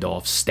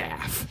Gandalf's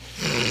staff.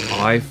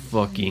 I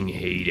fucking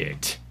hate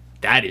it.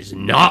 That is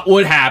not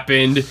what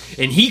happened,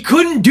 and he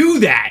couldn't do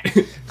that.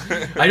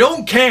 I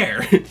don't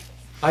care.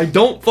 I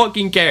don't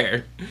fucking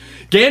care.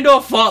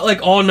 Gandalf fought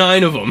all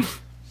 9 of them.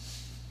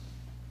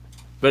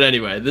 But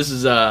anyway, this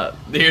is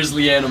here's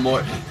Lyanna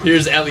Mormont.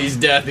 Here's Ellie's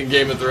death in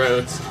Game of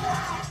Thrones.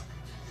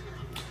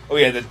 Oh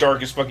yeah, the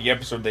darkest fucking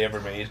episode they ever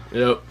made.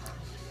 Yep.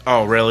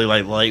 Oh, really?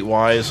 Like light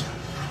wise?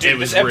 Dude,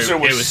 this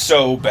episode was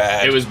so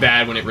bad. It was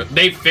bad when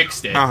they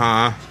fixed it.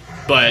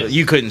 But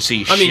you couldn't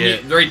see shit. I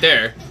mean, right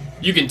there,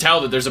 you can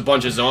tell that there's a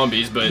bunch of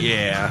zombies, but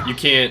yeah, you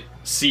can't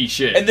see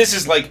shit. And this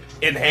is like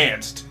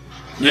enhanced.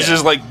 This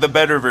is like the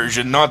better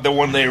version, not the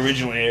one they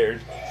originally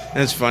aired.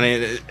 It's funny.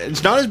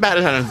 It's not as bad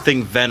as I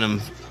think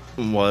Venom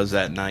was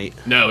that night.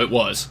 No, it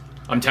was.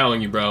 I'm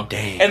telling you, bro.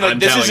 Dang. And like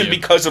this isn't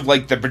because of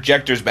like the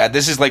projector's bad.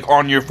 This is like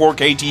on your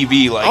 4K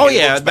TV. Like, oh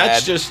yeah,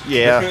 that's just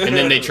And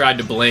then they tried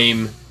to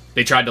blame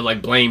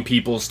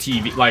people's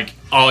TV. Like,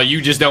 oh,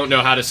 you just don't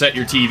know how to set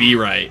your TV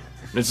right.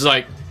 And it's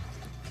like,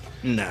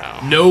 no.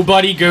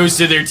 Nobody goes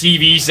to their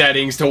TV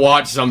settings to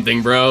watch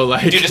something, bro.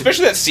 Like, dude,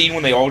 especially that scene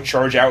when they all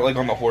charge out like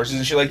on the horses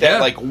and shit like that. Yeah.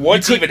 Like,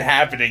 what's even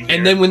happening here?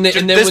 And then when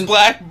this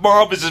black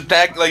mob is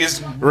attacked, like,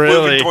 is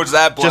moving towards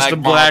that black mob. Just a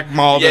black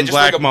mob and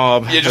black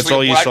mob. Yeah, just that's like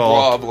all a you black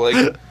saw. mob,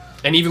 like.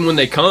 And even when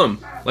they come,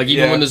 like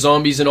when the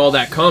zombies and all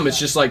that come, it's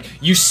just like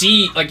you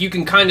see, like you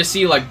can kind of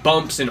see like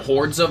bumps and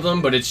hordes of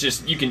them, but it's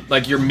just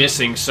you're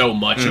missing so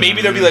much.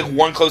 Maybe there'll be like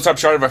one close-up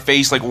shot of a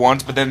face like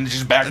once, but then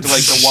just back to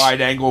like the wide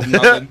angle of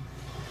nothing.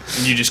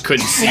 And you just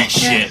couldn't see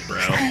shit,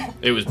 bro.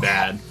 It was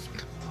bad.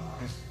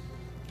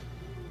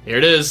 Here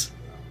it is.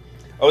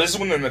 Oh, this is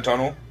when they're in the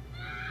tunnel.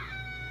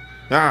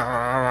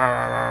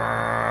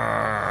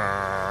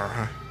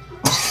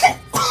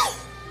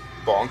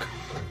 Bonk.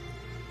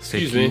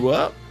 Excuse me.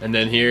 Up. And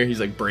then here, he's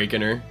like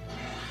breaking her.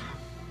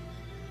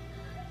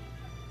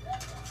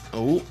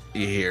 Oh,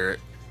 you hear it.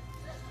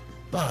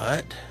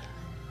 But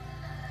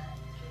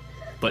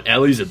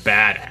Ellie's a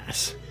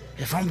badass.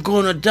 If I'm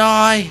gonna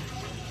die,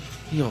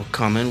 you're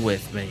coming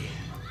with me.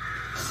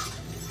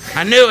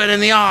 I knew it in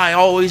the eye.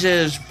 Always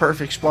is.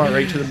 Perfect spot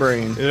right to the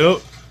brain.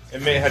 Yep.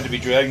 It may have had to be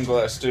dragon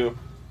glass too.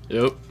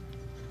 Yep.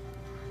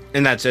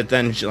 And that's it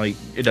then. She, like,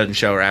 it doesn't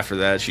show her after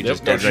that. She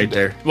just dead right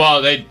there.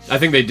 Well, I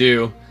think they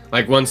do.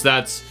 Like once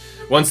this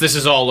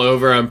is all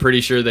over, I'm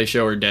pretty sure they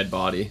show her dead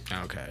body.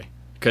 Okay.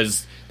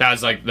 Because that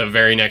was like the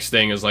very next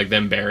thing is like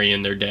them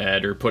burying their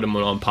dead or put them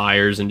on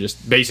pyres and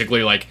just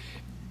basically like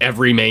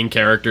every main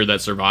character that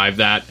survived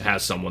that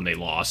has someone they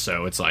lost.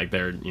 So it's like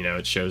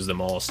it shows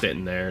them all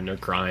sitting there and they're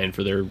crying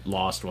for their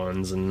lost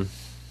ones. And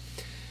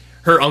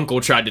her uncle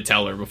tried to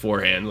tell her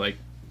beforehand, like,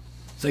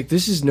 it's like,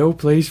 this is no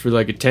place for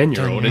like a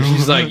 10-year-old. And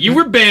she's like, you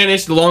were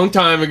banished a long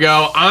time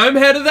ago. I'm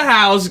head of the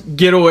house.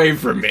 Get away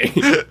from me.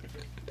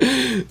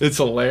 It's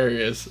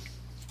hilarious.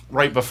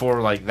 Right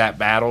before like that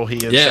battle, he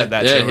had said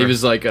that to her. He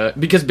was like,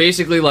 because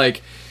basically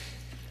like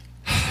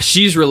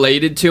she's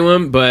related to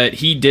him, but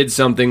he did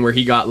something where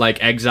he got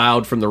like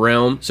exiled from the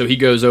realm, so he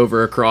goes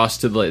over across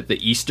to the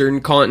eastern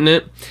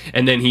continent,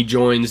 and then he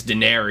joins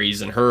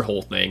Daenerys and her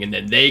whole thing, and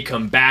then they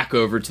come back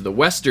over to the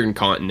western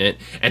continent,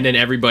 and then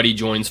everybody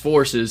joins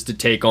forces to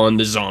take on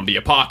the zombie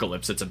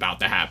apocalypse that's about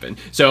to happen.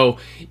 So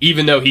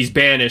even though he's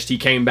banished, he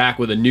came back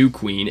with a new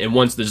queen, and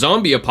once the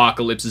zombie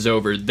apocalypse is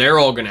over, they're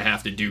all gonna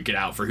have to duke it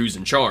out for who's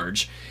in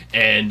charge.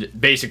 And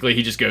basically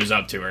he just goes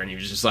up to her and he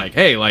was just like,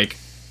 hey, like,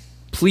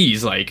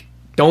 please, like,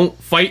 don't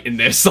fight in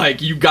this.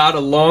 Like, you got a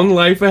long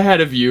life ahead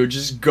of you.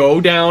 Just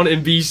go down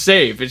and be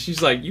safe. And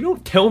she's like, you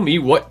don't tell me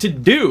what to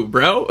do,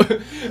 bro.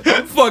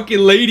 I'm fucking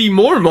Lady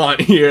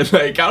Mormont here.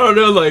 Like, I don't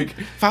know, like...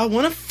 If I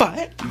want to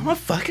fight, I'm gonna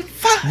fucking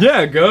fight.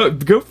 Yeah,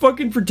 go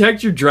fucking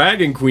protect your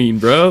dragon queen,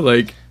 bro.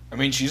 Like... I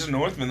mean, she's a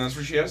Northman. That's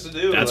what she has to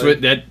do. That's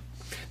what... that.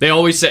 They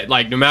always say,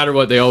 like, no matter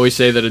what, they always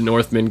say that a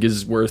Northman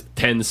is worth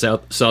 10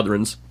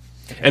 Southrons.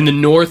 And the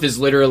North is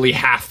literally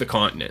half the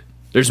continent.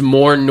 There's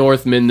more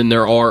Northmen than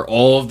there are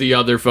all of the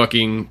other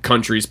fucking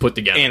countries put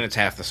together. And it's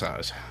half the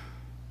size.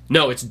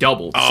 No, it's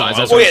double the size.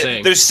 That's what I'm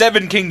saying. There's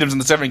 7 kingdoms in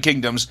the 7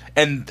 kingdoms,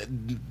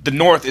 and the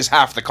North is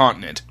half the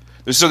continent.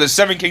 So there's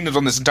 7 kingdoms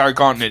on this entire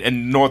continent,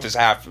 and North is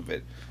half of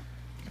it.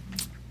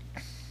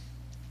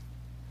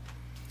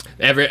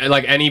 All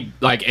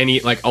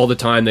the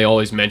time they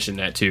always mention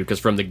that too,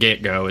 because from the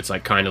get-go it's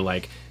like kind of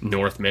like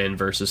Northmen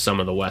versus some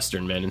of the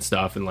Western men and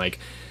stuff, and like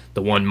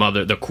the one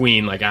mother, the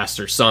queen, like asked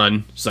her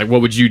son, she's like,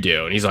 what would you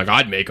do? And he's like,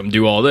 I'd make them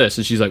do all this.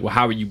 And she's like, well,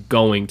 how are you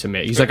going to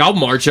make? He's like, I'll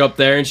march up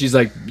there. And she's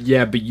like,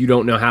 yeah, but you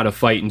don't know how to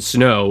fight in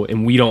snow,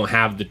 and we don't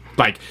have the,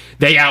 like,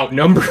 they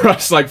outnumber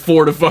us like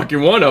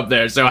 4-1 up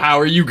there. So how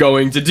are you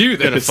going to do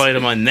this? Gonna fight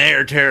them on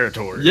their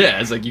territory.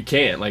 Yeah, it's like you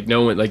can't, like,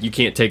 no one, like, you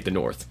can't take the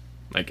North.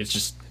 Like, it's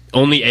just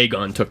only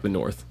Aegon took the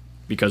North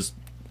because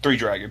 3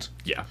 dragons.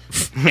 Yeah.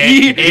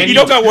 And you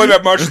don't got to worry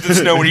about marching through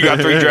the snow when you got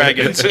 3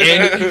 dragons.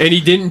 and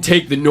he didn't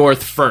take the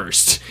North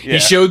first. Yeah. He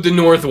showed the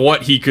North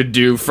what he could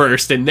do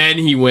first, and then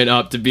he went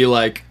up to be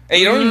like... And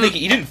you don't even think...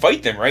 He didn't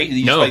fight them, right?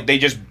 No. They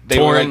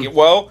were like,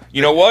 well,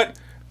 you know what?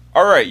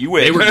 All right, you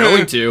win. They were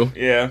going to.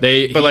 Yeah.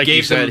 But like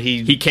you said,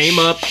 he came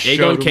up...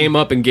 Aegon came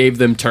up and gave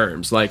them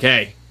terms. Like,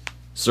 hey,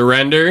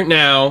 surrender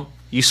now...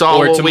 You saw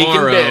or what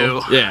tomorrow. we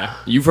can do. Yeah,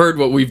 you've heard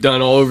what we've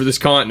done all over this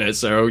continent,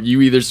 so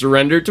you either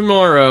surrender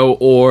tomorrow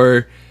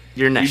or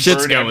You're You next.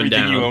 Shit's burn going everything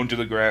down. you own to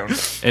the ground.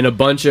 And a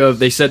bunch of,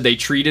 they said they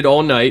treated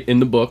all night in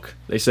the book.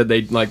 They said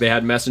they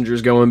had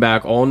messengers going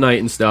back all night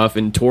and stuff.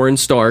 And Torrhen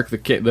Stark, the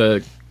king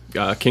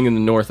of the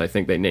North, I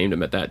think they named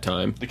him at that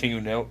time. The king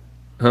who knelt.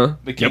 Huh?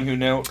 The king who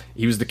knelt.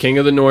 He was the king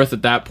of the North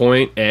at that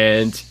point,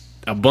 and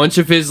a bunch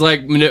of his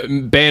like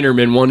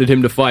bannermen wanted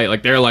him to fight.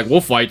 Like they're like, we'll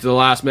fight to the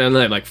last man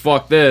alive. Like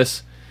fuck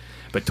this.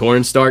 But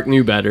Torrhen Stark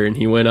knew better, and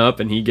he went up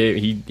and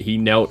he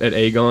knelt at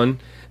Aegon.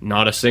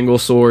 Not a single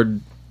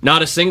sword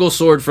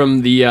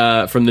from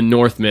the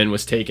Northmen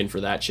was taken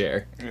for that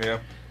chair. Yeah.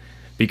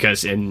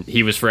 And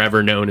he was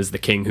forever known as the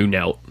king who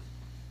knelt.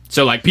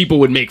 So like people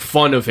would make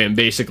fun of him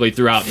basically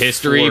throughout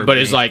history, but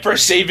it's like For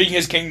saving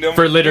his kingdom.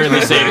 for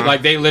literally saving,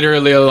 like they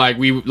literally are like,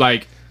 we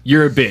like,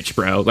 you're a bitch,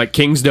 bro. Like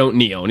kings don't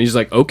kneel. And he's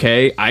like,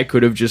 okay, I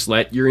could have just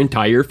let your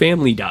entire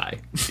family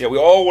die. Yeah, we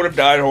all would have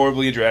died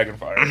horribly in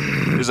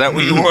Dragonfire. Is that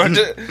what you want?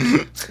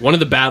 One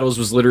of the battles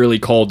was literally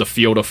called the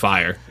Field of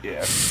Fire.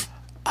 Yeah.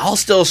 I'll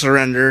still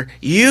surrender.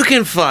 You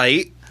can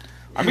fight.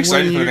 I'm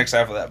excited for the next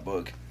half of that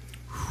book.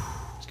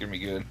 It's gonna be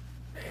good.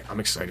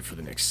 I'm excited for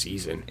the next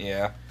season.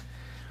 Yeah.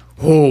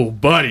 Oh,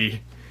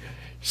 buddy.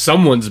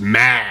 Someone's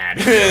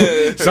mad.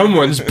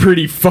 Someone's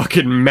pretty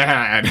fucking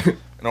mad.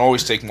 And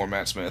always take more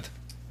Matt Smith.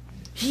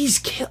 He's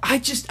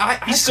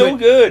He's so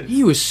good.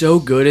 He was so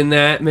good in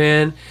that,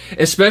 man.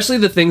 Especially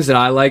the things that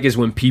I like is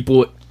when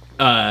people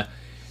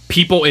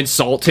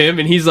insult him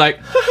and he's like,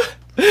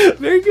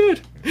 very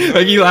good.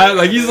 Like he laughed,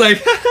 like he's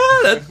like,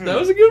 that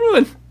was a good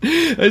one.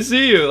 I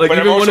see you. Like But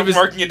I'm even also one of his,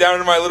 marking it down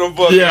in my little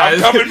book. Yeah. I'm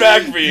coming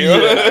back for you.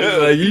 yeah,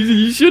 like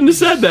you shouldn't have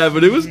said that,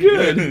 but it was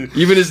good.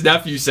 Even his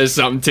nephew says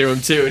something to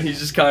him too, and he's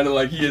just kind of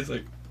like, he is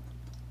like,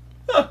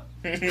 huh.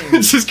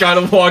 Just kind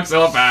of walks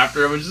off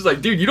after him. It's just like,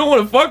 dude, you don't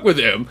want to fuck with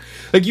him.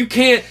 Like you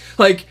can't.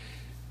 Like,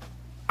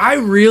 I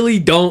really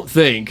don't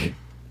think.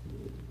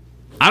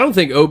 I don't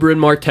think Oberyn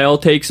Martell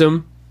takes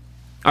him.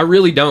 I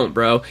really don't,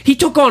 bro. He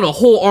took on a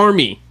whole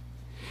army.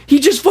 He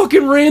just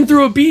fucking ran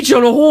through a beach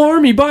on a whole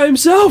army by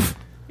himself.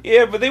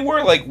 Yeah, but they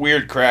were like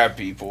weird crab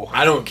people.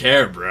 I don't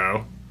care,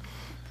 bro.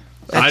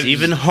 That's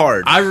even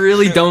hard. I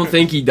really don't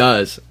think he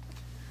does.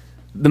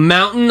 The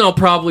mountain, I'll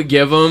probably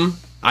give him.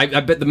 I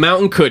bet the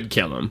mountain could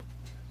kill him.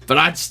 But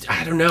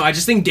I don't know. I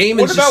just think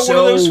Daemon's What about just one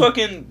so... of those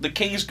fucking the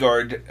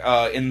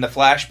Kingsguard in the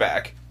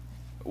flashback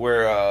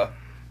where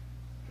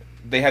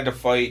they had to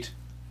fight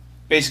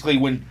basically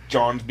when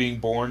Jon's being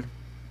born?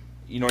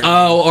 You know what I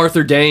mean? Oh,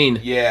 Arthur Dane.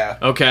 Yeah.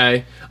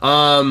 Okay.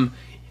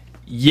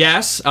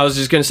 Yes, I was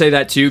just going to say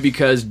that too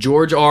because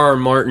George R.R.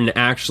 Martin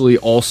actually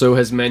also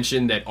has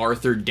mentioned that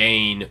Arthur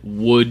Dane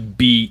would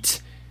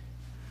beat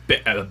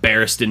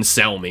Barristan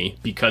Selmy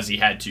because he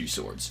had two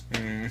swords.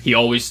 He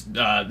always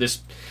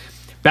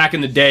back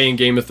in the day in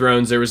Game of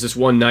Thrones there was this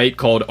one knight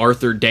called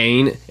Arthur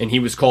Dane and he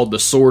was called the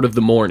Sword of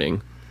the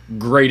Morning.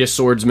 Greatest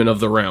swordsman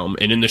of the realm,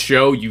 and in the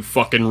show you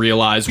fucking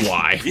realize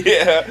why.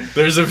 Yeah.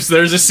 There's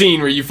a scene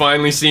where you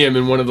finally see him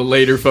in one of the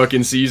later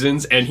fucking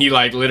seasons, and he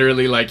like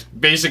literally like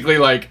basically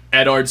like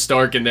Eddard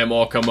Stark and them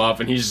all come up,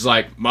 and he's just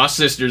like, my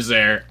sister's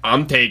there,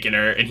 I'm taking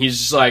her, and he's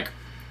just like,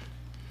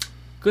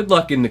 good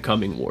luck in the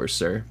coming wars,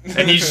 sir.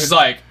 And he's just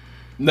like,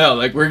 no,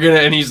 like we're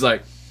gonna, and he's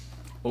like,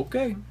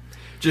 okay.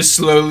 Just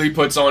slowly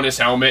puts on his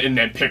helmet and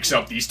then picks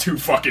up these two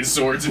fucking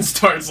swords and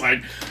starts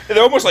like...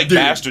 They're almost like Dude.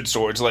 bastard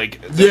swords,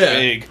 like they're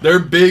big. They're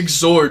big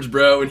swords,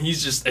 bro, and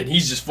he's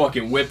just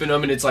fucking whipping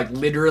them, and it's like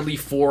literally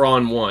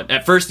 4-on-1.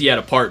 At first he had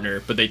a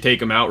partner, but they take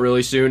him out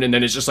really soon, and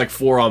then it's just like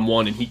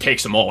 4-on-1, and he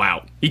takes them all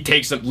out. He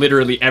takes them,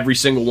 literally every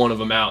single one of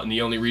them out, and the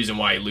only reason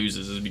why he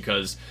loses is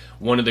because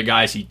one of the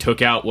guys he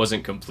took out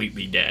wasn't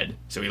completely dead,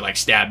 so he like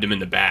stabbed him in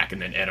the back,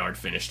 and then Eddard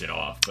finished it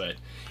off, but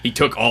he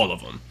took all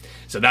of them.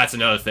 So that's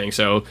another thing.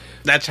 So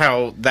That's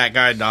how that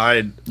guy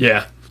died.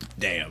 yeah,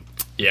 Damn.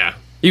 yeah.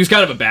 He was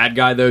kind of a bad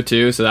guy though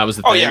too. So that was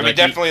the thing. Oh yeah, I mean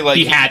definitely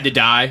he had to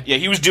die. Yeah,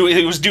 he was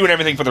doing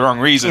everything for the wrong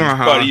reasons,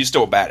 but he's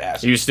still a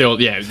badass. He was still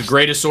the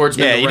greatest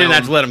swordsman. Yeah, in the you didn't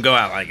realm. have to let him go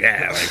out like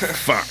that. Like,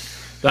 fuck.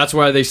 That's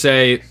why they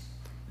say,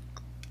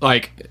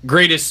 like,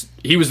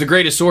 he was the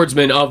greatest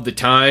swordsman of the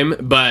time,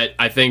 but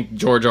I think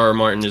George R.R.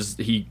 Martin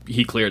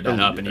he cleared that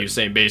up, and he was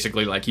saying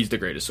basically, like, he's the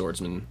greatest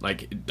swordsman.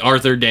 Like,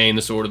 Arthur Dane,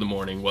 the Sword of the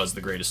Morning, was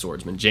the greatest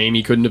swordsman.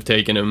 Jaime couldn't have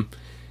taken him.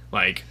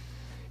 Like,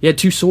 he had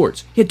two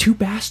swords. He had two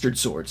bastard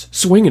swords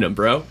swinging him,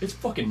 bro. It's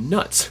fucking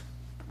nuts.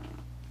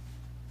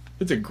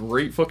 It's a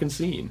great fucking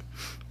scene.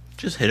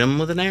 Just hit him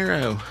with an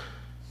arrow.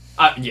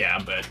 Yeah,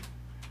 but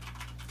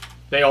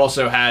they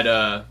also had,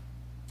 I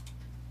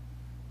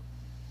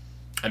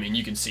mean,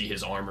 you can see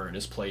his armor and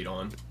his plate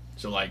on.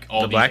 So, like,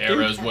 all The these black dude?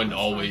 arrows wouldn't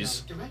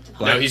always...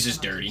 No, he's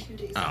just dirty.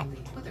 Oh.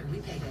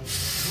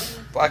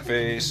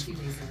 Blackface.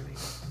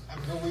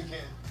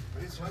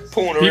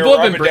 Pulling a People real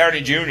have been Robert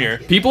Downey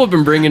Jr. People have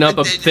been bringing up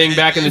a thing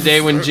back in the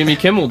day when Jimmy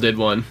Kimmel did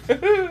one.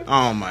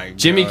 Oh my god.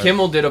 Jimmy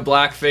Kimmel did a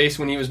blackface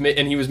when he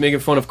was making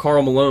fun of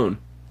Karl Malone.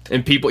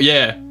 And people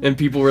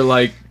were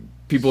like...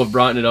 People have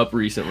brought it up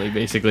recently,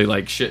 basically,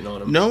 like, shitting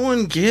on him. No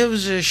one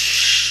gives a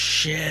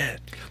shit.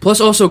 Plus,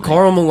 also,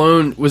 Karl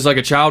Malone was like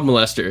a child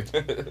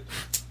molester.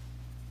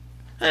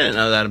 I didn't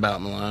know that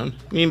about Malone.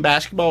 You mean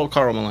basketball or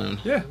Karl Malone?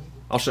 Yeah.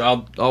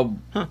 I'll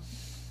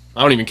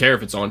I don't even care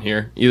if it's on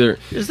here either.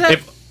 Is that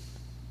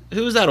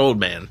who is that old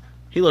man?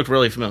 He looked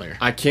really familiar.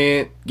 I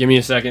can't. Give me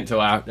a second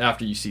till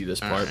after you see this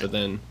part, but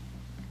then.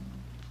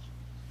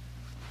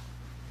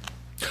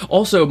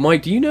 Also,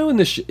 Mike, do you know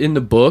in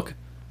the book,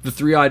 the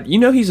three-eyed? You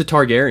know he's a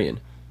Targaryen.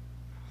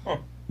 Huh.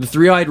 The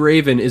three-eyed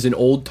raven is an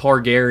old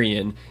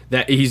Targaryen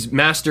that he's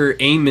Master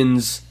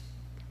Aemon's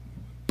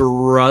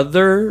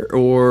brother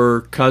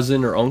or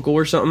cousin or uncle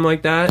or something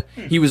like that.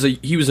 He was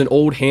an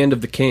old hand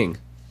of the king.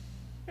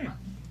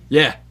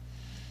 Yeah.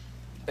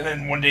 And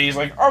then one day he's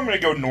like, I'm going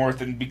to go north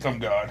and become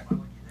God.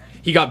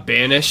 He got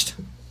banished.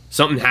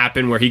 Something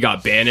happened where he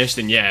got banished,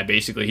 and yeah,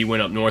 basically he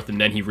went up north, and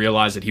then he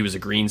realized that he was a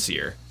green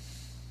seer.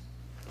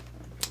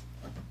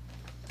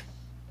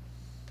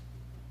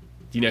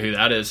 Do you know who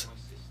that is?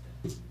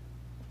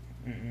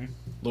 Mm-mm.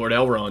 Lord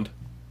Elrond.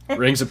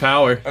 Rings of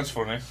Power. That's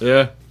funny.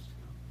 Yeah.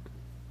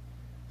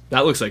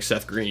 That looks like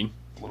Seth Green.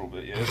 A little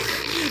bit,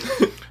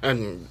 yeah.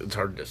 And it's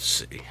hard to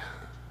see.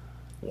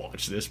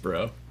 Watch this,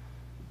 bro.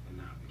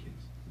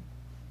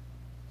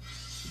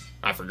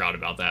 I forgot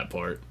about that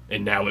part.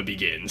 And now it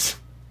begins.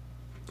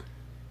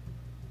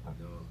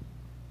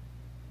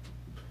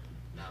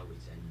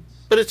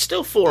 But it's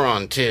still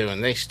 4-on-2,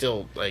 and they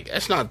still, like,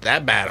 that's not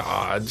that bad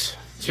odds.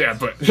 Yeah,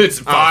 but it's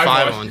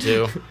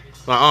 5-on-2.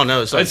 Well, oh,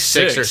 no, it's like That's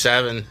 6 or six.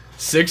 7.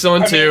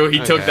 6-on-2. He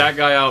took okay. that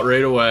guy out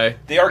right away.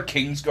 They are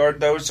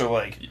Kingsguard, though, so,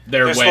 like,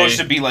 They're way- supposed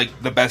to be,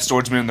 like, the best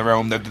swordsmen in the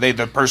realm. They're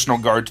the personal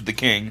guard to the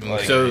king.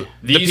 Like, So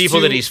The these people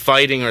two, that he's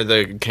fighting are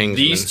the Kingsmen.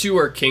 These two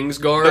are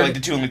Kingsguard. they're like the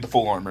two in, like, the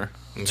full armor.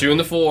 Two in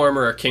the full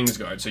armor are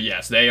Kingsguard. So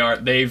yes, they are.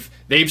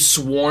 They've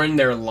sworn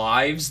their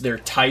lives, their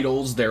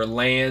titles, their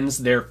lands.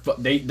 They're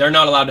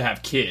not allowed to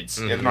have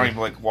kids. Yeah, they're not even,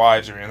 like,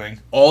 wives or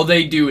anything. All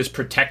they do is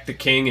protect the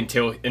king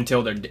until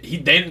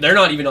they're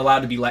not even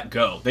allowed to be let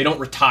go. They don't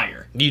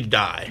retire. You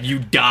die. You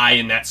die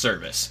in that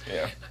service.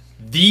 Yeah.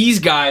 These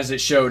guys that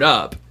showed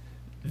up,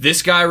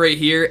 this guy right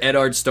here,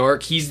 Eddard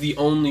Stark, he's the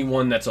only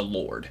one that's a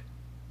lord.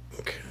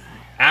 Okay.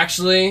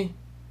 Actually,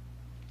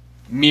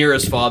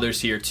 Mira's father's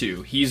here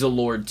too. He's a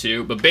lord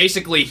too, but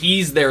basically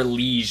he's their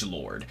liege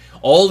lord.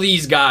 All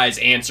these guys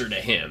answer to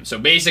him. So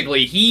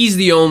basically he's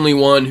the only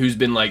one who's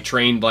been like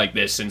trained like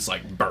this since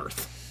like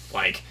birth.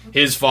 Like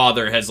his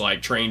father has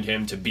like trained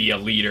him to be a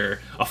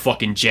leader, a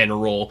fucking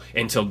general,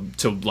 and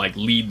to like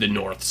lead the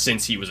North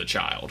since he was a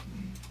child.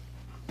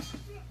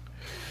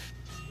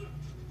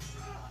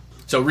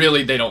 So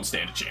really they don't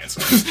stand a chance.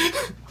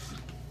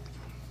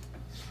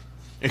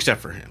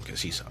 Except for him,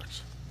 because he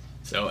sucks.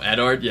 So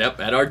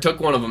Eddard took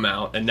one of them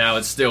out, and now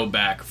it's still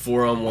back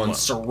 4-on-1,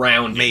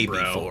 surrounded, Maybe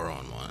bro.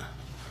 4-on-1.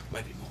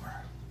 Maybe more.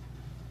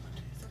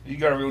 You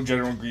got a real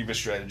General Grievous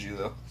strategy,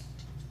 though.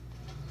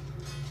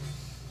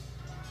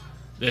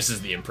 This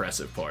is the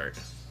impressive part.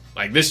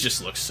 Like, this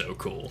just looks so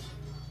cool.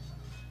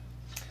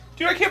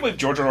 Dude, I can't believe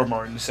George R. R.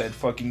 Martin said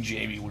fucking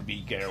Jaime would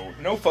be Geralt.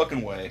 No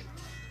fucking way.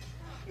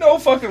 No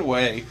fucking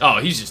way. Oh,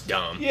 he's just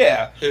dumb.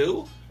 Yeah.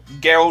 Who?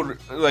 Geralt,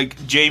 like,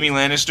 Jaime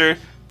Lannister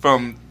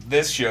from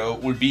this show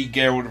would be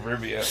Geralt of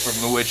Rivia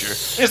from The Witcher.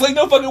 It's like,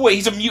 no fucking way.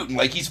 He's a mutant.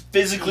 Like, he's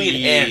physically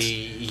enhanced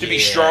to be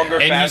stronger,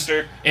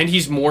 faster. And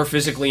he's more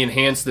physically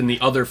enhanced than the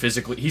other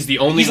physically. He's the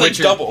only He's like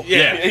Witcher. double.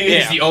 Yeah, Yeah.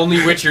 he's the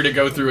only Witcher to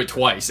go through it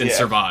twice and Yeah.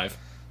 survive.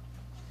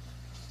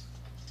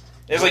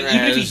 It's like,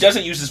 even if he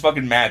doesn't use his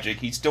fucking magic,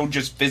 he's still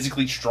just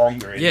physically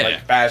stronger and, Yeah.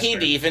 like, faster.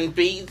 He'd even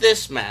beat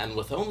this man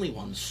with only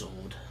one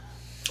sword.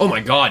 Oh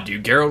my god,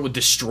 dude! Geralt would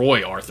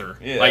destroy Arthur.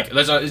 Yeah. Like,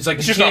 it's like It's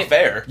you just not can't-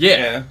 fair. Yeah.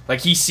 Yeah.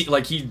 Like he's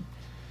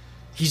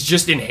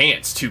just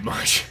enhanced too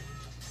much.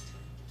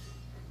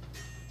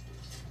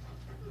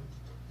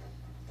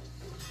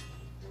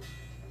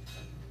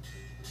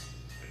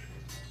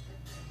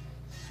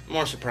 I'm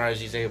more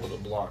surprised he's able to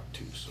block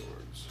 2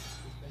 swords.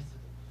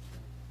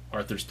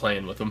 Arthur's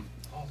playing with him.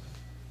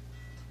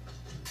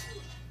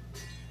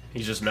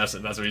 He's just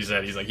messing. That's what he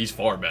said. He's like, he's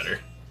far better.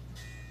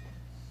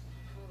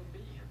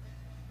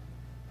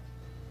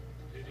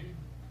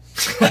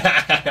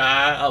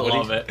 I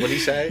love it. What'd he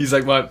say? He's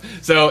like, what?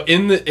 So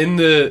in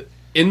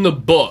the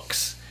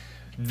books,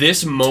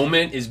 this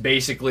moment is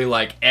basically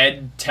like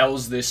Ed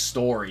tells this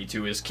story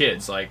to his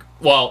kids. Like,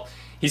 well,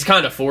 he's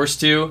kind of forced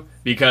to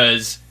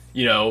because,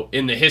 you know,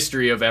 in the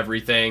history of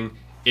everything,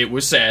 it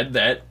was said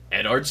that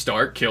Eddard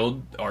Stark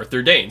killed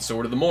Arthur Dane,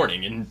 Sword of the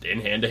Morning,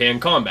 in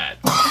hand-to-hand combat.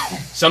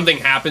 Something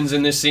happens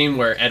in this scene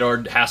where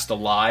Eddard has to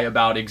lie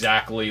about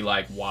exactly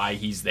like why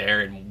he's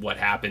there and what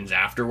happens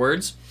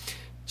afterwards.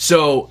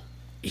 So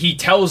he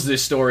tells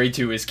this story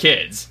to his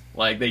kids.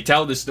 Like, they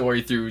tell this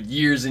story through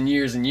years and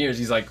years and years.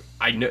 He's like,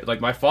 I know, like,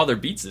 my father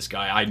beats this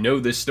guy. I know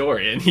this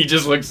story. And he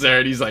just looks there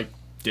and he's like,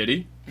 did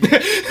he?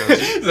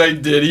 He's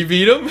like, did he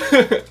beat him?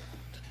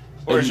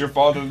 Or is your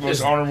father the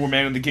most honorable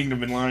man in the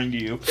kingdom and lying to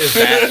you? Is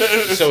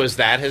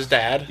that his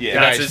dad? Yeah. The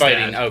That's guy's his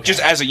fighting. dad. Okay. Just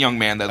as a young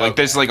man, that like Okay.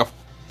 there's like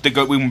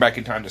we went back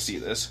in time to see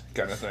this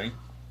kind of thing.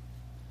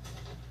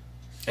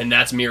 And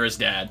that's Mira's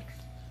dad.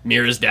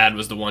 Mira's dad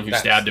was the one who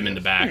That's- stabbed him in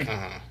the back.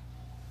 Uh-huh.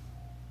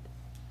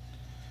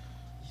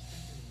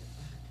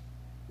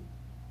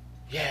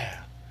 Yeah.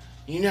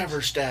 You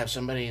never stab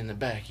somebody in the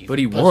back. You But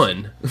he pussy."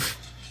 won.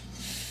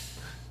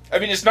 I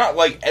mean, it's not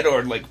like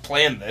Edward, like,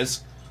 planned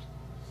this.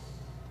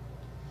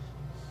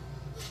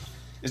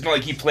 It's not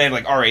like he planned,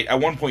 like, alright, at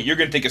one point you're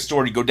going to take a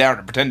sword and go down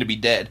and pretend to be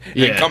dead. And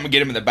then come and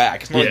get him in the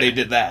back. It's not like they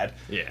did that.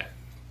 Yeah.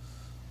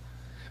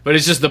 But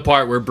it's just the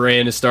part where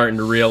Bran is starting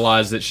to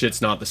realize that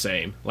shit's not the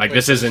same. Like, Wait,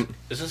 this isn't...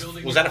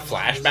 Was that a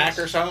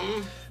flashback or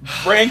something?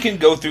 Bran can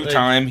go through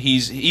time.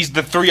 He's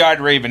the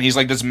three-eyed raven. He's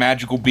like this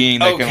magical being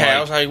that can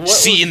I was like, what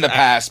see was in the that?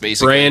 past,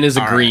 basically. Bran is a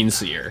All right. green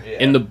seer. Yeah.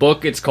 In the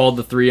book, it's called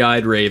the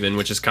Three-Eyed Raven,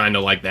 which is kind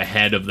of like the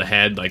head of the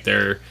head. Like,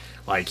 they're...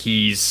 Like,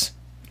 he's...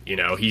 You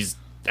know, he's...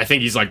 I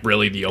think he's, like,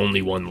 really the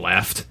only one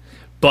left.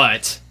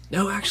 But...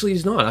 No, actually,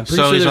 he's not. I'm pretty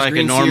So sure he's there's like a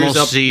green normal seers up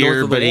north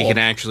seer, of the but he wall. can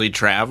actually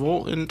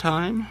travel in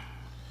time?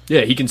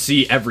 Yeah, he can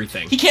see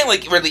everything. He can't,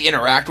 like, really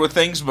interact with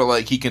things, but,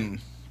 like, he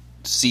can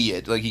see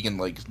it. Like, he can,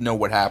 like, know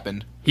what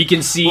happened. He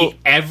can see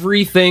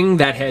everything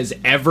that has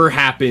ever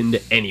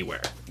happened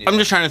anywhere. I'm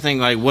just trying to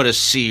think, like, what a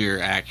seer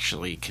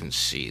actually can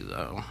see,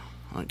 though.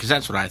 Because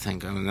that's what I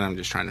think of, and then I'm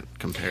just trying to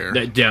compare.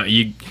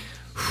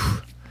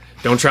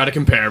 Don't try to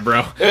compare,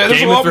 bro. Yeah, there's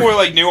Game a of lot Thro- more,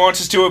 like,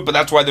 nuances to it, but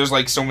that's why there's,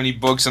 like, so many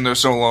books and they're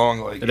so long.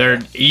 Like,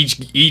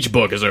 each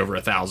book is over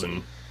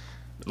 1,000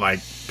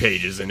 like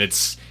pages, and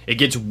it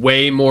gets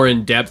way more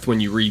in depth when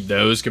you read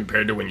those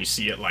compared to when you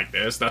see it like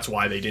this. That's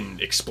why they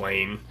didn't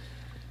explain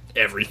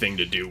everything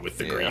to do with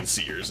the green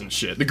seers and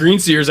shit. The green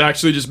seers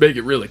actually just make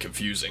it really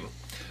confusing.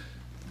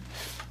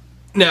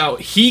 Now,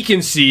 he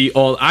can see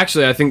all...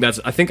 Actually, I think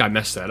I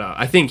messed that up.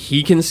 I think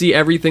he can see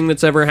everything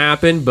that's ever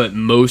happened, but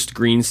most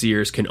green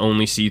seers can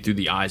only see through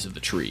the eyes of the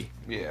tree.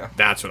 yeah.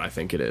 That's what I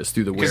think it is,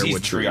 through the Because he's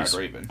weirwood the three-eyed trees.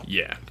 raven.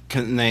 Yeah.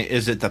 Can they?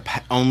 Is it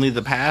only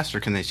the past, or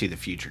can they see the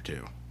future,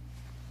 too?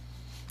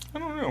 I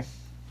don't know.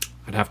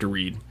 I'd have to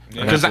read.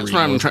 Because that's what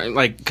I'm trying...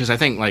 Like, because I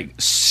think, like,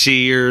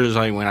 seers,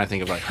 like, when I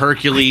think of, like,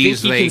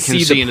 Hercules, I think he they can can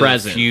see see the into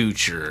present. the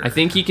future. I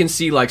think he can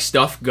see like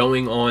stuff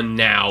going on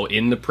now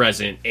in the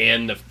present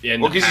and the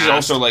Well, because past. he's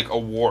also, like, a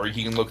war.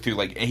 He can look through,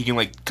 like... He can,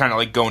 like, kind of,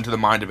 like, go into the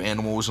mind of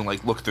animals and,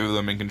 like, look through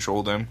them and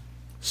control them.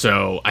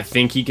 So I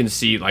think he can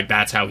see like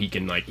that's how he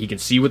can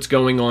see what's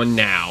going on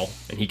now,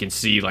 and he can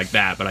see like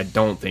that. But I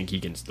don't think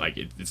he can like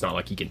it's not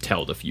like he can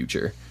tell the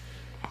future,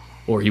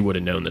 or he would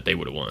have known that they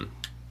would have won.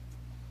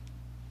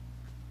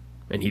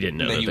 And he didn't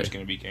know And then that he was they...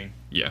 going to be king.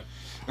 Yeah.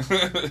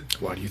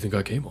 Why do you think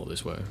I came all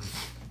this way?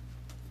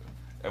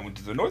 I went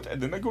to the north,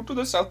 and then I go to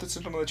the south to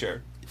sit on the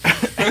chair.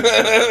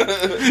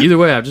 Either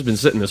way, I've just been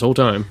sitting this whole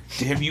time.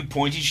 Damn you,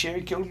 pointy chair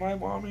killed my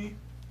mommy.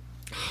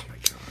 Oh my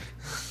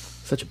god.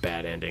 Such a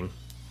bad ending.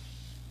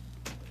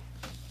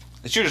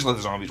 They should just let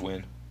the zombies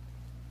win.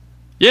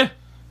 Yeah.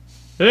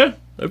 Yeah.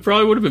 It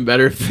probably would have been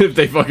better if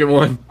they fucking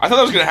won. I thought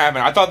that was going to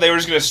happen. I thought they were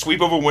just going to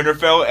sweep over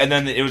Winterfell, and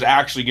then it was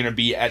actually going to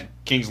be at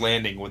King's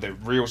Landing where the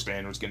real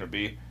stand was going to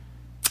be.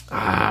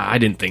 I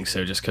didn't think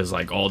so, just because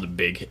like all the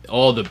big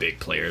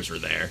players were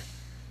there.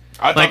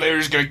 I Like- thought they were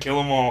just going to kill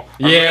them all.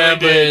 I Yeah, really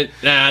did.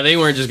 but they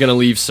weren't just gonna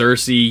leave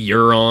Cersei,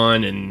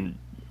 Euron, and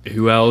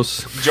who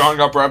else? John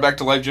got brought back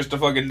to life just to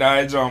fucking die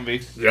a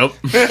zombie. Yep.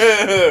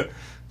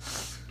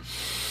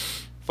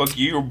 Fuck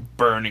you, you're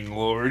burning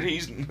lord.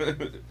 He's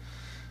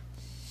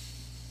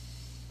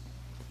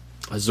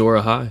Azor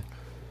Ahai.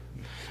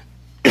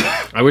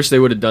 I wish they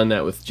would have done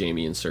that with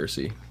Jaime and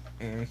Cersei.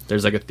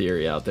 There's like a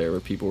theory out there where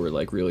people were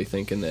like really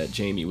thinking that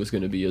Jaime was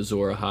going to be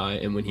Azor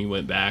Ahai, and when he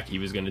went back, he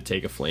was going to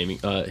take a flaming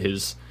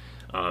his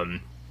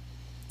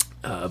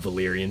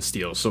Valyrian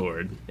steel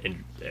sword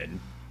and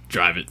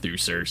drive it through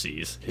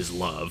Cersei's his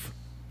love.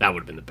 That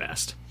would have been the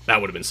best. That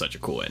would have been such a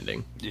cool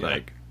ending. Yeah.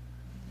 Like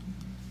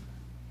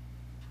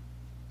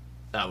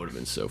that would have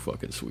been so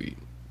fucking sweet.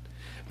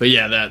 But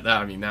yeah,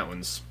 that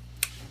one's.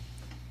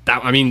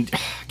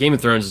 Game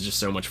of Thrones is just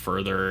so much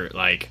further,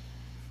 like...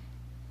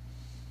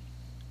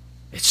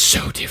 It's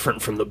so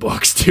different from the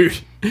books, dude.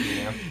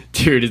 Yeah.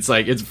 Dude, it's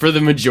like, it's for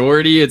the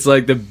majority, it's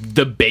like the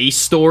base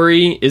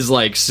story is,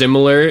 like,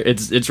 similar.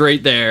 It's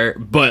right there,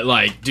 but,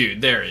 like,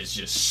 dude, there is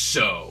just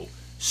so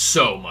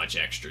much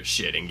extra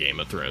shit in Game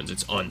of Thrones.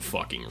 It's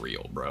unfucking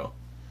real, bro.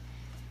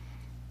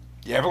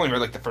 Yeah, I've only read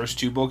like the first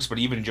two books, but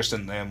even just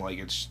in them, like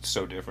it's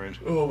so different.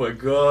 Oh my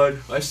god.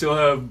 I still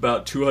have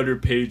about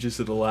 200 pages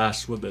of the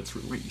last one that's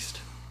released.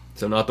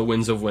 So not the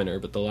Winds of Winter,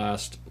 but the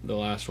last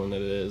one that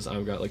it is.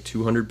 I've got like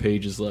 200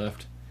 pages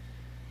left.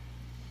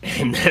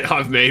 And then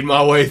I've made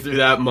my way through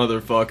that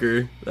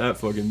motherfucker. That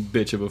fucking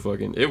bitch of a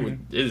fucking...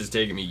 It has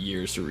taken me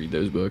years to read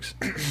those books.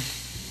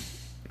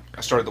 I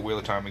started the Wheel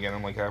of Time again.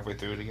 I'm like halfway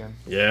through it again.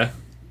 Yeah?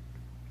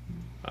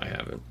 I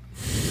haven't.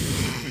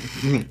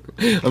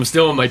 I'm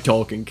still on my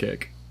Tolkien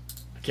kick.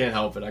 I can't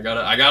help it. I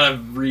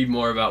gotta read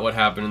more about what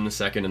happened in the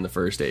Second and the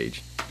First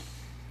Age.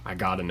 I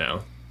gotta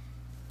know.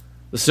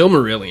 The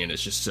Silmarillion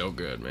is just so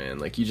good, man.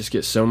 Like, you just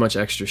get so much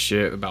extra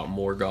shit about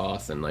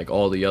Morgoth and, like,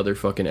 all the other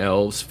fucking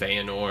elves,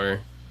 Feanor,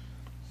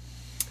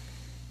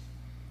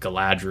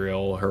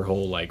 Galadriel, her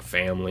whole, like,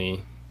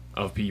 family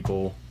of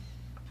people.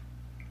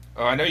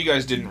 I know you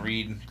guys didn't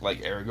read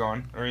like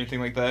Aragon or anything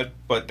like that,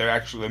 but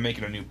they're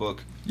making a new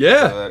book.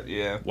 Yeah.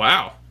 Yeah.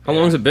 Wow. How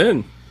long's it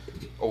been?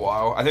 A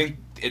while. I think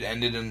it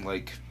ended in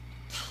like,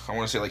 I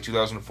want to say like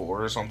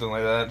 2004 or something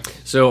like that.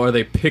 So are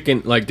they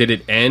picking, like, did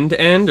it end,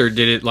 or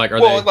did it, like,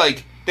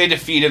 like, they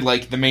defeated,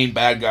 like, the main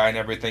bad guy and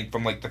everything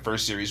from, like, the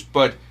first series,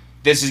 but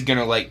this is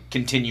gonna, like,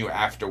 continue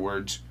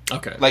afterwards.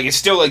 Okay. Like, it's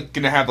still, like,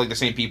 gonna have, like, the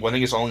same people. I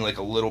think it's only, like,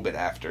 a little bit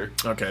after.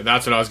 Okay,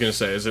 that's what I was gonna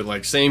say. Is it,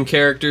 like, same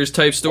characters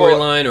type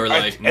storyline, or,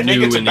 like, I think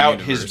new it's in the about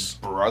universe? his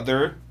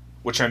brother,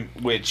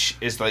 which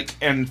is, like,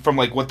 and from,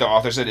 like, what the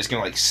author said, it's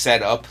gonna, like,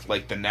 set up,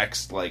 like, the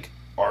next, like,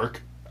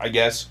 arc, I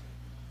guess.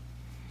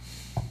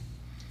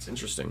 It's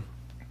interesting.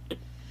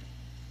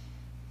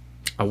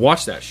 I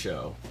watched that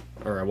show,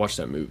 or I watched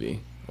that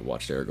movie. I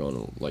watched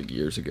Aragon like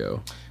years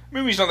ago.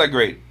 Movie's not that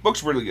great.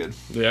 Book's really good.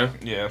 Yeah,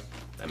 Yeah.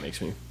 that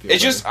makes me feel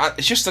It's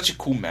better. just such a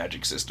cool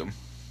magic system.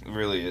 It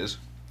really is.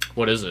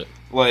 What is it?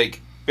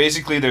 Like,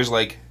 basically, there's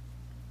like,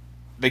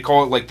 they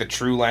call it like the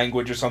true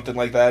language or something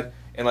like that,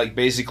 and like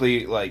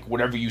basically like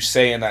whatever you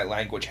say in that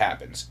language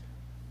happens.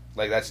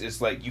 Like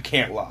it's like you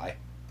can't lie.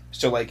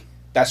 So like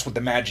that's what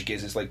the magic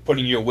is. It's like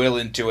putting your will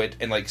into it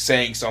and like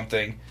saying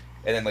something,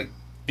 and then like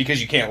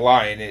because you can't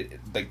lie in it,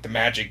 like the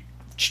magic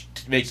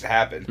makes it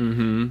happen.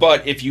 Mm-hmm.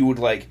 But if you would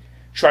like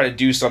try to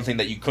do something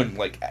that you couldn't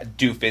like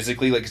do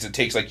physically, like 'cause it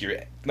takes like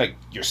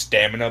your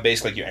stamina,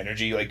 basically like your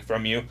energy, like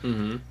from you.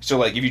 Mm-hmm. So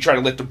like if you try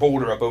to lift a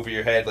boulder up over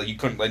your head, like you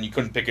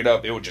couldn't pick it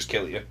up, it would just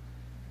kill you.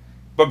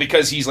 But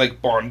because he's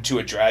like bonded to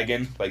a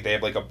dragon, like they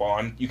have like a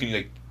bond, you can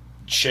like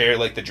share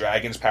like the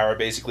dragon's power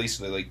basically,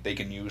 so they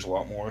can use a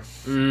lot more.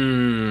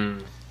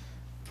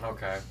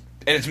 Okay.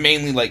 And it's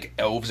mainly like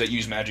elves that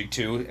use magic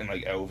too, and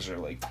like elves are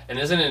like And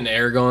isn't it in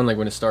Aragon, like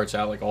when it starts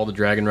out, like all the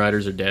dragon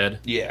riders are dead?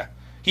 yeah.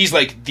 He's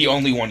like the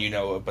only one you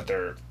know of, but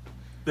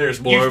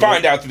There's more. you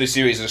find out through the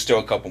series there's still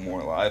a couple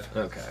more alive.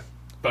 Okay.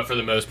 But for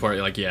the most part,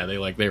 like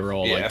they were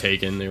all Yeah. like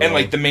taken. They were And all...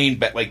 like the main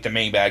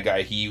bad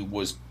guy, he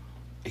was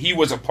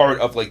a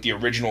part of like the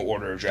original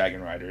order of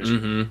dragon riders,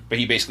 Mm-hmm. but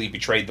he basically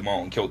betrayed them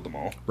all and killed them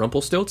all.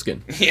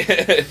 Rumpelstiltskin. Yeah,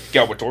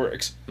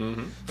 Galbatorix.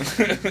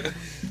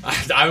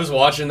 I was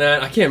watching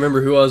that. I can't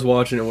remember who I was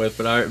watching it with,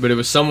 but it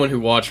was someone who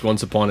watched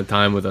Once Upon a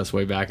Time with us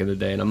way back in the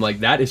day, and I'm like,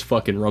 that is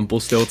fucking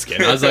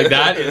Rumpelstiltskin. I was like,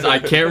 I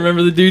can't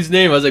remember the dude's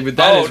name. I was like, but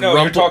that is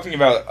you're talking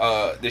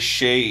about the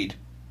Shade.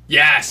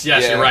 Yes, Yeah.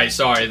 you're right.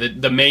 Sorry,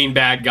 the main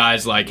bad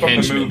guy's like From the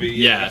henchman. movie,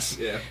 Yes,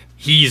 yeah.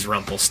 He's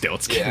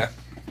Rumpelstiltskin. Yeah.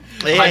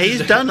 Yeah,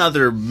 he's done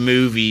other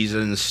movies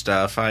and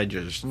stuff.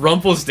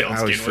 Rumpelstiltskin I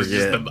always was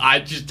just forget.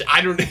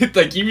 I don't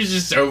like he was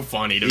just so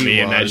funny to He me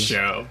in that was.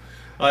 show.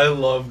 I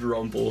loved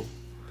Rumpel.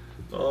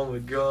 Oh my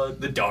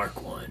god, the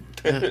dark one.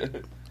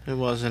 It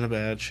wasn't a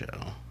bad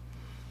show.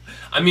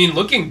 I mean,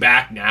 looking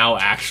back now,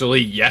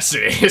 actually, yes,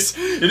 it is.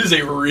 It is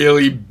a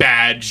really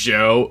bad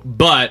show,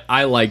 but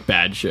I like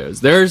bad shows.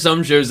 There are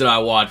some shows that I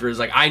watch where it's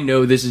like, I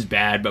know this is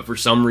bad, but for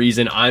some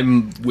reason,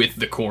 I'm with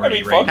the corny I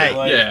mean, right fuck now. it,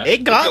 like- Yeah.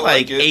 It got I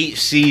like like it. 8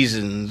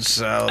 seasons,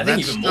 so I think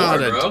that's even more, not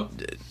bro.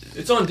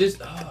 It's on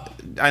Disney.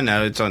 I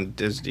know it's on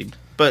Disney,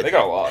 but They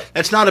got a lot.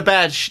 it's not a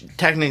bad,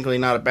 technically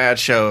not a bad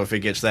show if it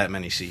gets that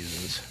many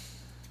seasons.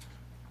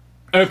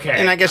 Okay.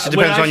 And I guess it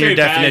When depends I on your say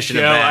bad definition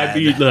of show, bad. I'd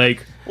be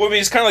like, Well, I mean,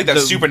 it's kind of like that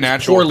The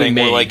supernatural poorly thing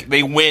made. where like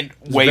they went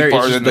way very- it's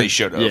farther just than the- they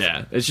should have.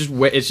 Yeah, it's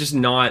just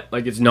not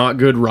like it's not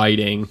good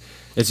writing.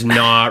 It's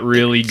not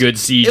really good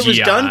CGI. It was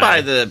done by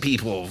the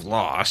people of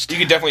Lost. You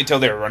could definitely tell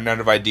they were running out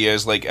of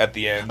ideas like at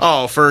the end.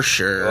 Oh, for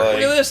sure. Like-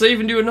 Look at this. They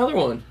even do another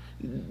one.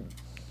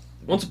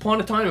 Once Upon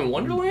a Time in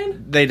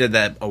Wonderland. They did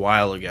that a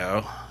while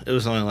ago. It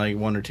was only like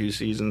 1 or 2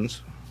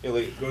 seasons. Yeah,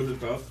 like, go to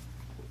the top.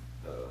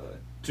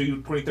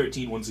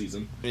 2013, one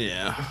season.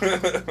 Yeah.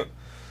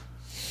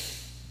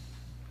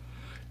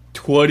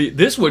 20.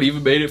 This one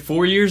even made it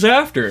 4 years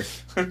after.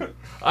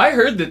 I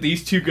heard that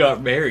these two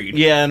got married,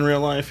 Yeah, in real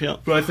life, yeah.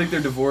 but I think they're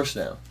divorced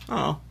now.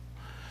 Oh.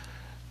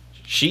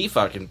 She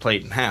fucking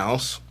played in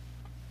House.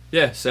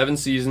 Yeah, 7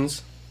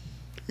 seasons.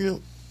 Yep.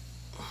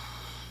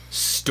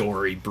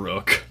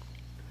 Storybrooke.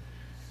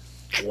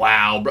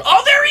 Wow, bro.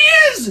 Oh, there he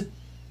is!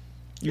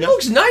 He Yep.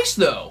 looks nice,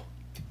 though.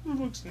 It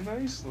looks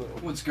nice though.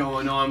 What's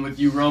going on with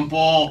you,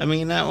 Rumpel? I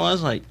mean, that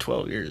was like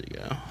 12 years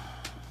ago.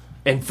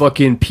 And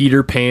fucking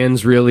Peter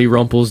Pan's really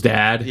Rumpel's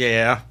dad.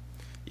 Yeah.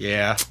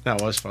 Yeah,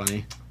 that was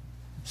funny.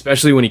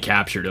 Especially when he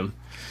captured him.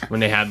 When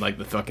they had, like,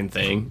 the fucking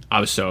thing. I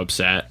was so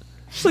upset.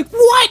 It's like,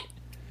 what?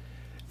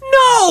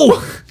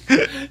 No!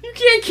 You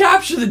can't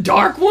capture the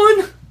Dark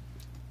One?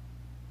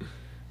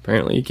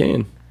 Apparently you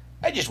can.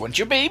 I just want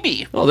your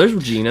baby. Oh, there's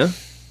Regina.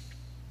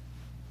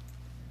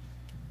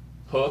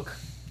 Hook.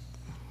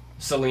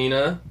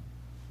 Selena.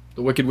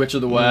 The Wicked Witch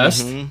of the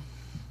West. Mhm.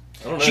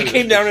 I don't know She who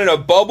came this down in a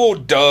bubble,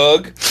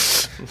 Doug.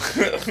 is.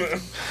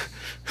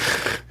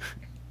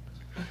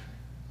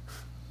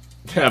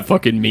 That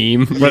fucking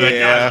meme. Where the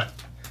Yeah.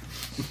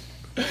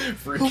 guy-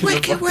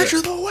 Freaking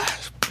of the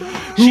West.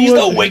 She's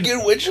the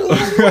Wicked Witch of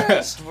the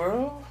West,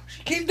 bro.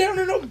 She came down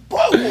in a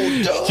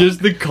bubble, Doug.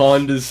 Just the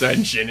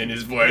condescension in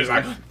his voice.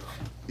 Like,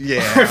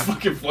 Yeah.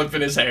 fucking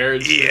flipping his hair.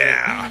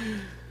 Yeah.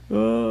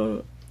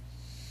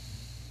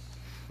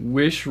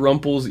 Wish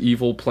Rumpel's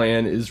evil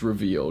plan is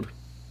revealed.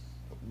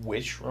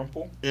 Which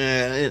Rumple?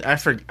 Yeah,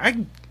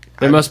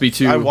 There must be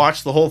two. I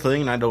watched the whole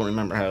thing and I don't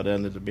remember how it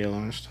ended, to be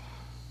honest.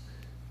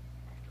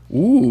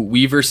 Ooh,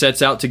 Weaver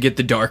sets out to get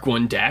the Dark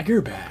One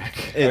dagger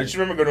back. I just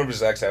remember going over to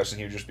Zach's house and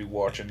he would just be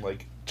watching,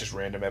 like, just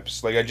random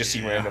episodes. Like, I just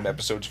see random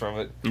episodes from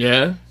it.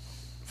 Yeah?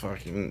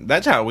 Fucking,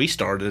 that's how we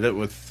started it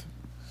with.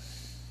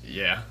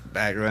 Yeah.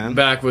 Back then.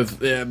 Back with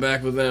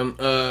them.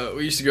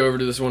 We used to go over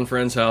to this one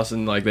friend's house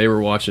and, like, they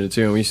were watching it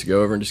too, and we used to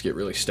go over and just get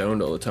really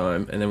stoned all the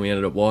time, and then we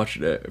ended up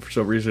watching it. For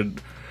some reason,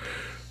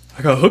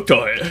 I got hooked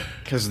on it.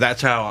 Because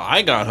that's how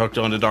I got hooked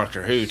onto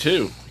Doctor Who,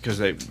 too.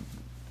 Because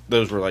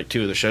those were, like,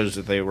 two of the shows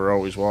that they were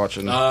always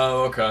watching.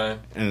 Oh, okay.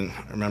 And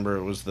I remember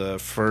it was the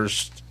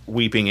first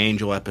Weeping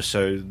Angel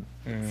episode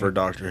for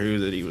Doctor Who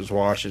that he was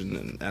watching,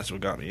 and that's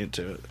what got me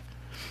into it.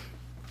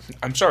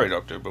 I'm sorry,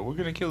 Doctor, but we're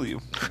gonna kill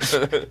you.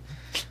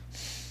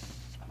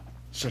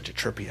 Such a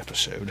trippy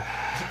episode.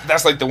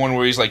 That's like the one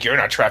where he's like, "You're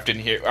not trapped in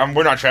here.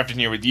 We're not trapped in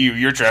here with you.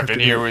 You're trapped in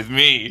here with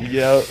me.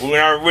 Yeah.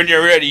 When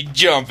you're ready,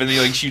 jump." And he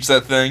like shoots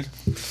that thing.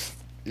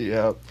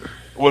 Yep.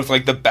 With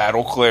like the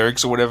battle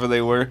clerics or whatever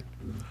they were.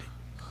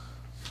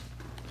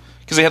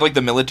 Because they had like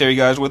the military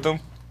guys with them.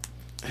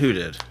 Who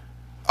did?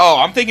 Oh,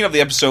 I'm thinking of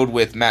the episode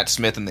with Matt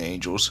Smith and the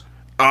Angels.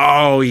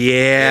 Oh,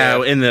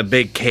 yeah. In the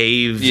big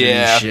caves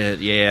and shit.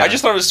 Yeah. I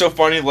just thought it was so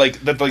funny, like,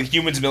 that the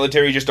humans'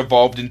 military just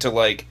evolved into,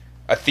 like,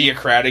 a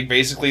theocratic,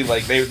 basically.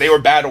 Like, they were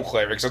battle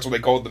clerics. That's what they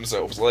called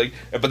themselves. Like,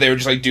 but they were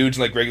just, like, dudes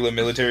in, like, regular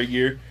military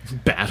gear.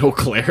 Battle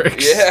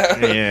clerics?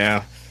 Yeah.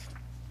 Yeah.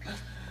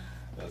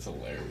 That's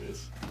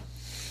hilarious.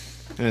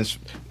 And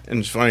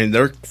it's funny,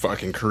 their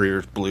fucking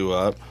careers blew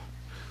up.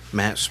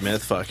 Matt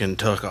Smith fucking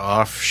took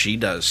off. She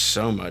does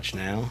so much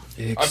now.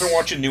 I've been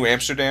watching New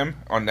Amsterdam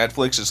on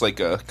Netflix. It's like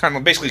a kind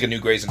of basically like a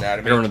new Grey's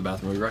Anatomy. You're in the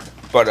bathroom, right?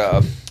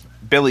 But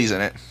Billy's in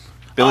it.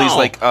 Billy's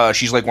like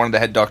she's like one of the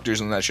head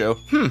doctors in that show.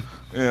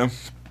 Yeah.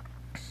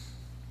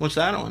 What's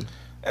that on?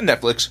 And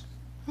Netflix.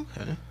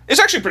 Okay. It's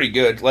actually pretty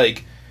good.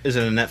 Like, is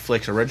it a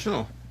Netflix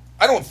original?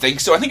 I don't think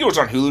so. I think it was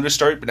on Hulu to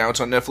start, but now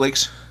it's on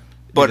Netflix.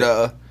 But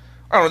I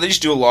don't know. They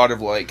just do a lot of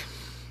like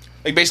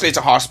basically it's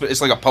a hospital. It's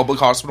like a public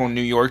hospital in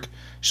New York.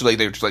 So like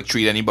they just like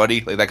treat anybody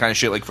like that kind of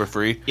shit like for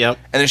free. Yep.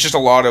 And it's just a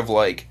lot of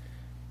like,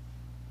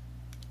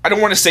 I don't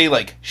want to say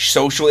like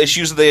social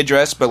issues that they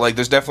address, but like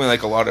there's definitely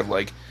like a lot of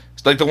like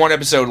the one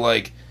episode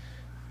like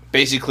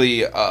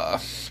basically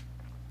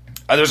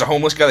there's a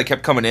homeless guy that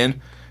kept coming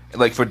in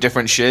like for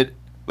different shit,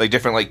 like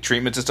different like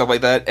treatments and stuff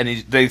like that, and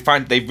they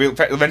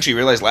eventually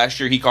realized last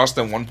year he cost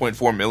them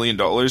 $1.4 million.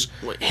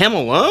 Wait, him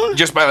alone?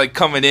 Just by like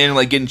coming in,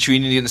 like getting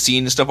treated, getting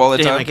seen and stuff all the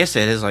time. I guess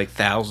it is like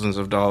thousands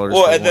of dollars.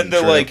 Well, and then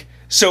they're like,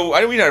 so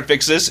I don't know how to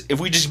fix this. If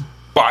we just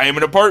buy him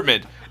an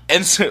apartment,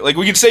 and so, like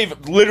we can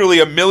save literally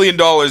 $1 million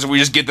if we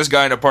just get this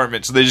guy an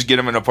apartment. So they just get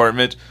him an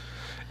apartment,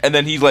 and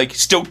then he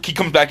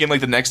comes back in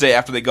like the next day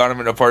after they got him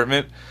an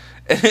apartment.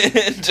 And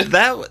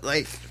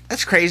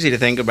that's crazy to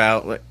think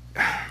about. Like,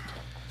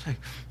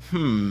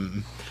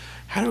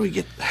 how do we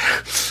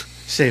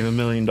save $1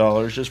 million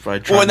just by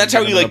trying? Well, and that's to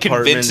how get he him like an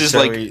apartment,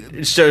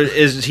 convinces so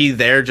is he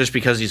there just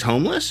because he's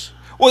homeless?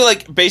 Well,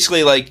 like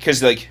basically like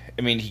because like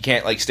I mean he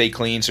can't like stay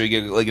clean, so he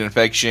get like an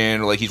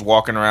infection or like he's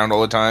walking around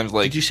all the time.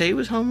 Like, did you say he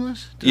was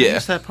homeless? Did I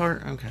miss that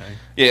part? Okay.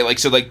 Yeah, like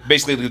so like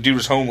basically the dude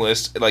was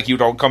homeless. Like he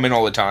would all come in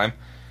all the time.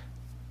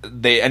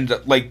 They end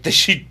up like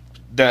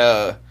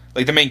the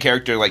main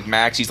character, like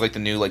Max, he's like the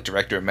new like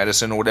director of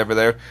medicine or whatever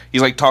there.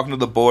 He's like talking to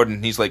the board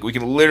and he's like, we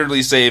can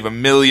literally save $1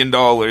 million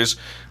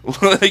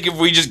like if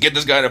we just get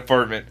this guy an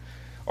apartment.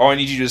 Oh, I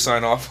need you to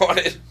sign off on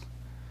it.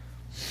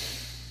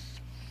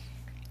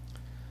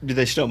 Do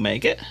they still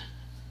make it?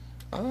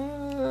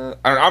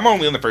 I'm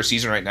only on the first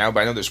season right now,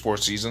 but I know there's 4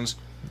 seasons.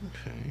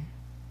 Okay.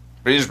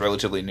 But it is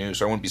relatively new,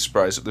 so I wouldn't be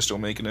surprised if they're still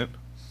making it.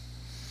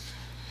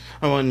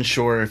 I wasn't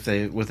sure if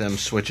with them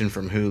switching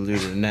from Hulu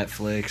to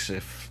Netflix,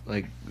 if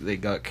like they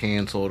got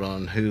canceled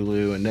on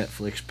Hulu and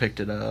Netflix picked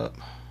it up.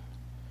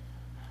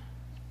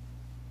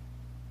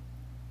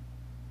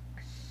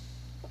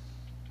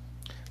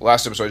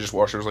 Last episode I just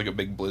watched, there was like a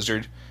big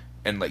blizzard,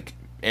 and like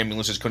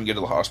ambulances couldn't get to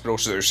the hospital,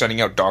 so they were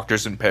sending out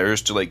doctors in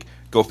pairs to like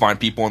go find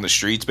people on the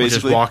streets,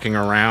 basically just walking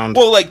around.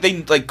 Well,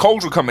 like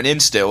calls were coming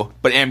in still,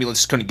 but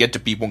ambulances couldn't get to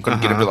people and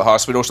couldn't get them to the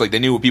hospital, so like they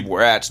knew where people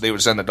were at, so they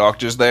would send the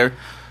doctors there.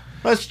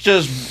 Let's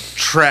just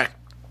trek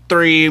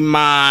 3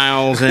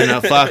 miles in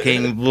a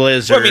fucking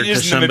blizzard. Well, I mean,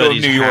 it's in the middle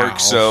of New York,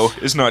 so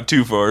it's not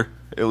too far,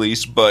 at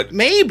least. But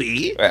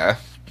maybe, yeah.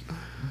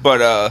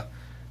 But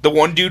the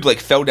one dude like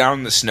fell down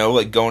in the snow,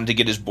 like going to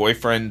get his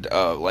boyfriend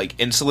like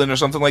insulin or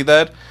something like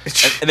that,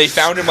 and they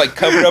found him like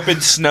covered up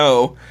in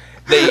snow.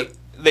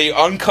 They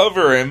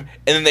uncover him,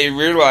 and then they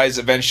realize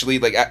eventually,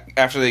 like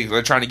after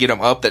they're trying to get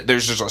him up, that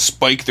there's just a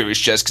spike through his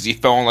chest because he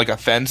fell on like a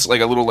fence,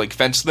 like a little like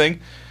fence thing.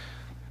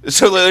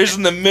 So there's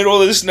in the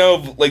middle of the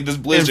snow, like this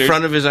blizzard, in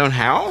front of his own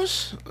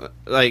house,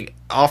 like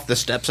off the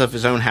steps of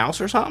his own house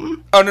or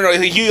something. Oh no,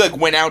 he like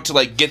went out to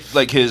like get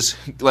like his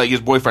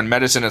boyfriend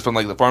medicine from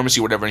like the pharmacy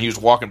or whatever, and he was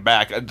walking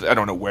back. I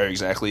don't know where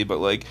exactly, but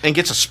like, and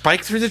gets a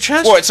spike through the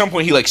chest. Well, at some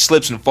point he like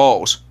slips and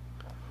falls,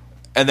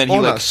 and then he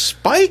a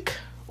spike.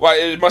 Well,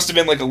 it must have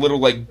been like a little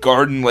like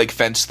garden like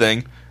fence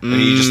thing, and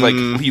he just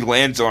like he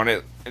lands on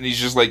it, and he's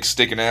just like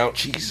sticking out.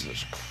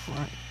 Jesus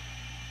Christ.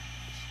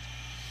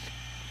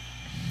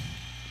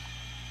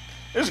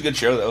 It was a good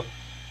show though.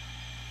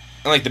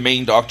 And like the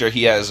main doctor,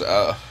 he has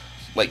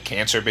like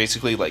cancer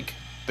basically, like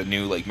the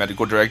new like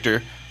medical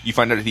director. You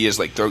find out that he has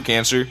like throat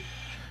cancer,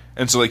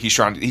 and so like he's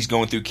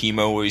going through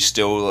chemo where he's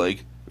still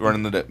like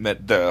running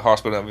the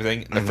hospital and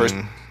everything. And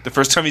the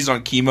first time he's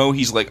on chemo,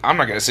 he's like, I'm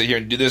not gonna sit here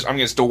and do this. I'm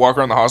gonna still walk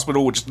around the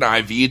hospital with just an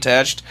IV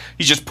attached.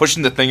 He's just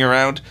pushing the thing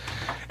around,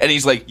 and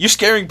he's like, "You're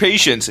scaring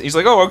patients." And he's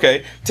like, "Oh,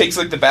 okay." Takes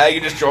like the bag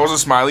and just draws a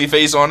smiley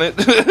face on it.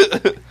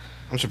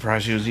 I'm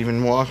surprised he was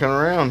even walking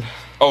around.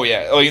 Oh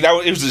yeah,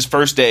 it was his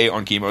first day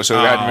on chemo, so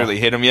it hadn't really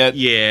hit him yet.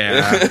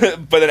 Yeah.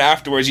 But then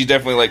afterwards, he's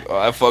definitely like, "Oh,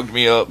 that fucked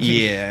me up."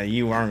 Yeah,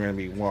 you aren't going to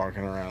be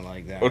walking around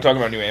like that. We're talking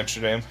about New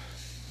Amsterdam.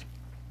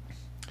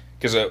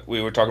 Because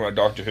we were talking about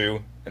Doctor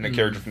Who, and the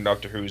character from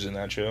Doctor Who's in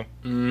that show.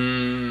 I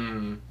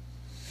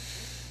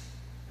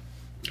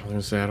was going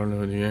to say, I don't know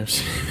who New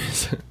Amsterdam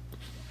is.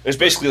 It's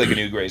basically like a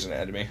new Grey's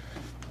Anatomy.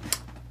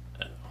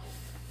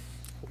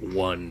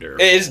 Wonderful.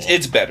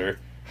 It's better.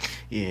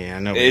 Yeah, I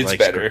know. It's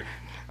better.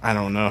 I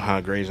don't know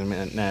how Grey's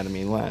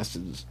Anatomy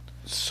lasted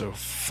so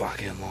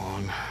fucking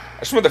long. I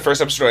just remember the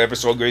first episode I ever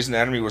saw Grey's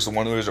Anatomy was the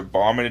one where there's a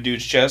bomb in a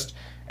dude's chest,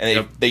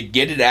 and they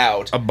get it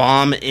out. A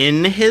bomb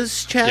in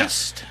his chest?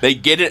 Yes. They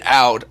get it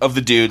out of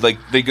the dude. Like,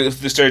 they go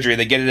through the surgery,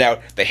 they get it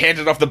out, they hand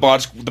it off the bomb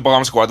squad. The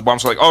bomb squad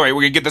like, alright,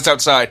 we're gonna get this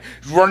outside.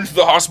 Run into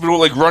the hospital,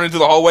 like, run into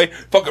the hallway.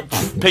 Fucking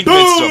pink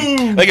mist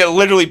him. Like, it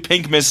literally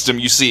pink mist him.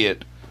 You see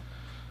it.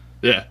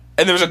 Yeah.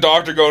 And there was a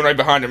doctor going right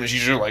behind him, and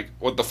she's just like,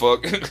 what the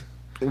fuck?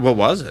 What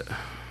was it?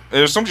 It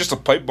was just a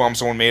pipe bomb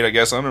someone made, I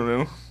guess. I don't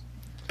know.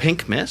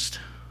 Pink mist?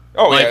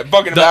 Oh, like, yeah,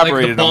 fucking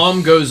evaporated the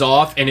bomb goes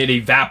off and it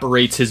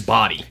evaporates his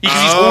body. He's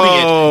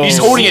holding it. He's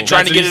holding it,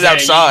 trying to get it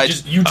outside.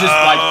 You just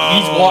like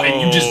he's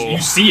walking. You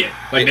see it.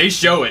 Like they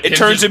show it. It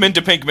turns him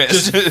into pink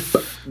mist.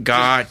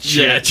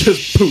 Gotcha. Yeah,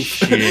 just poof.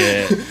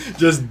 Shit.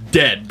 Just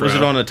dead, bro. Was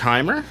it on a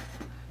timer?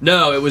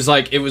 No, it was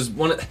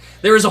one.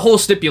 There was a whole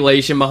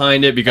stipulation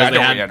behind it because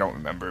I don't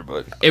remember,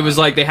 but it was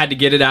like they had to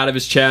get it out of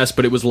his chest,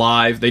 but it was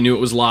live. They knew it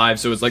was live,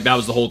 so it's like that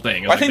was the whole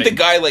thing. I think the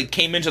guy like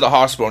came into the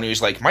hospital and he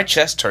was like, "My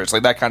chest hurts,"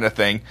 like that kind of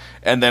thing,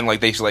 and then like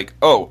they like,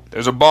 "Oh,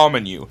 there's a bomb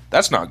in you.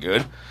 That's not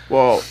good."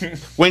 Well,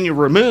 when you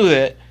remove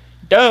it,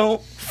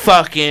 don't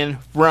fucking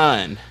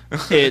run.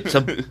 It's a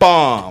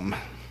bomb.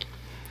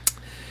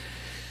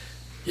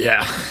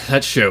 Yeah,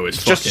 that show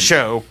is just a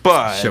show,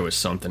 but that show is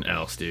something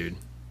else, dude.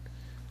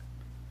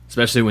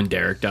 Especially when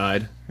Derek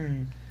died.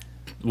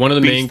 One of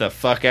the beats the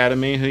fuck out of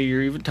me. Who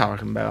you're even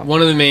talking about?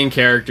 One of the main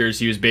characters.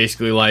 He was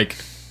basically like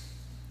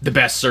the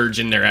best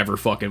surgeon there ever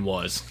fucking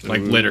was. Like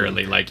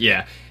literally, like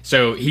yeah.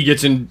 So he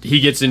gets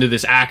into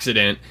this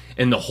accident,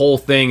 and the whole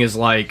thing is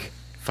like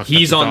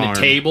he's on the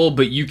table,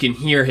 but you can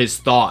hear his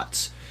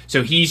thoughts.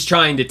 So he's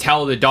trying to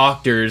tell the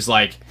doctors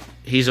like.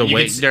 He's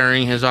awake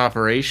during his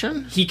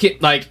operation? He can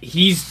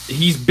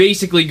he's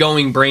basically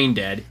going brain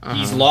dead.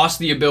 He's lost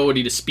the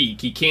ability to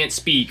speak. He can't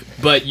speak,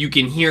 but you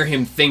can hear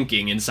him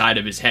thinking inside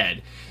of his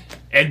head.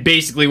 And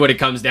basically what it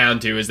comes down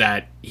to is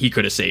that he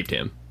could have saved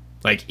him.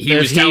 Like he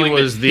was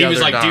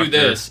like doctor. Do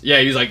this. Yeah,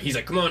 he's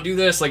like come on, do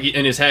this. Like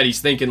in his head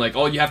he's thinking like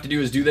all you have to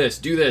do is do this,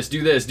 do this,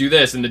 do this, do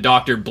this, and the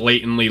doctor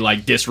blatantly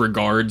like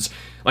disregards.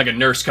 Like a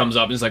nurse comes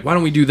up and is like, "Why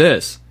don't we do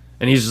this?"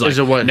 And he's just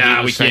like,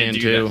 "Nah, we can't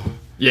do that."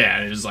 Yeah,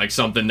 and it was like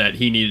something that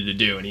he needed to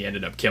do, and he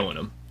ended up killing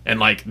him. And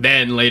like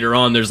then later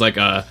on, there's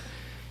an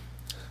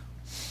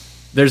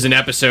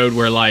episode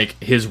where like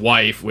his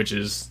wife, which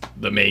is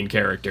the main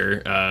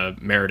character,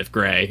 Meredith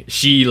Grey,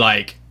 she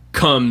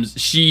comes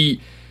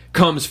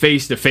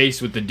face to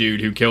face with the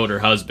dude who killed her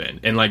husband,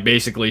 and like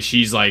basically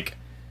she's like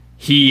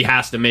he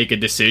has to make a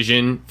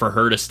decision for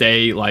her to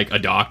stay like a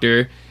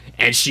doctor.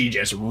 And she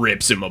just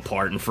rips him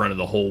apart in front of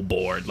the whole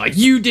board. Like,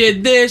 you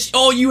did this,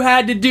 all you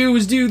had to do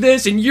was do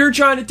this, and you're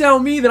trying to tell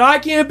me that I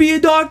can't be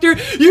a doctor?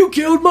 You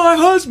killed my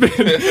husband!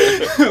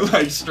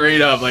 Like,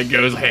 straight up, like,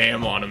 goes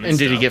ham on him and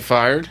did he get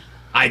fired?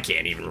 I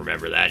can't even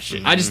remember that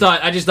shit. I just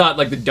thought,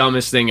 like, the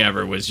dumbest thing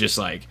ever was just,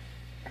 like...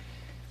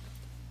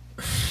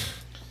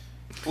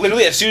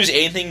 Literally, as soon as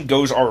anything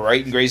goes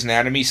alright in Grey's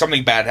Anatomy,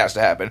 something bad has to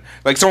happen.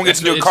 Like, someone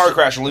gets into a car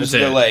crash and loses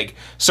their leg.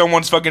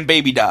 Someone's fucking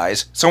baby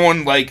dies.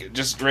 Someone, like,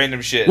 just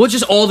random shit. Well,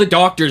 just all the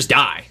doctors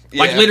die.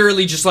 Yeah. Like,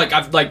 literally, just, like,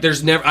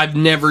 I've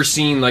never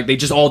seen, like, they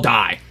just all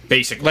die,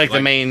 basically. Like the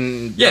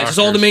main Yeah, just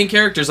all the main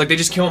characters. Like, they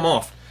just kill them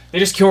off. They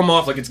just kill them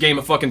off like it's Game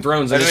of fucking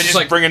Thrones. And they just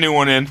like bring a new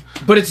one in.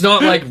 But it's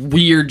not like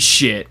weird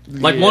shit.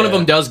 Like one of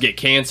them does get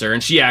cancer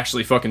and she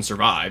actually fucking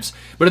survives.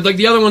 But like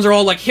the other ones are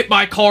all like hit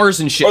by cars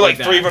and shit. Or like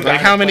that. three of them.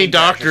 Like how many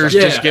doctors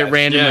just get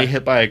randomly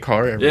hit by a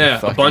car every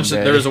a bunch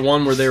day? There was a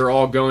one where they were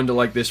all going to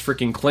like this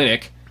freaking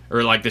clinic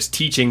or like this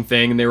teaching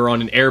thing and they were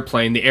on an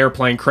airplane. The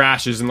airplane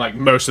crashes and like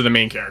most of the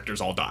main characters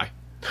all die.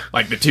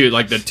 Like the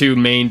two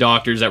main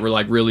doctors that were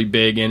like really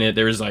big in it.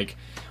 There was like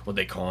what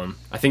they call him.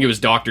 I think it was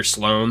Dr.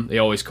 Sloan. They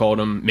always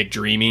called him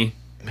McDreamy.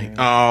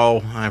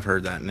 Oh, I've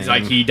heard that name. It's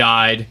like he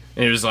died,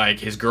 and it was like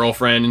his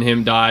girlfriend and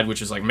him died,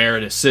 which is like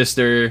Meredith's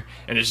sister,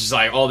 and it's just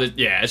like all this.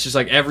 Yeah, it's just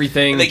like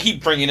everything. And they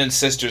keep bringing in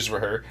sisters for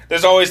her.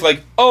 There's always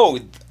like, oh,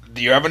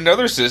 do you have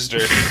another sister?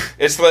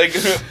 It's like,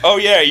 oh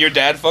yeah, your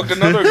dad fucked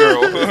another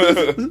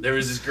girl. There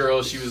was this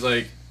girl. She was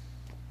like,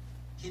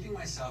 keeping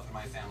myself and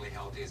my family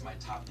healthy is my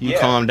top. You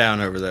calm down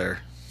over there.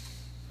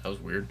 that was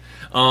weird.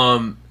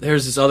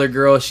 There's this other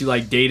girl. She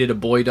like dated a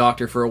boy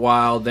doctor for a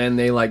while. Then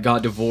they like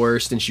got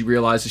divorced, and she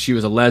realized that she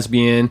was a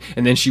lesbian.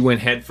 And then she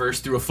went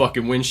headfirst through a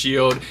fucking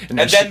windshield. And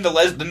then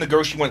the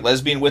girl she went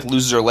lesbian with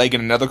loses her leg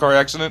in another car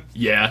accident.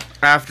 yeah,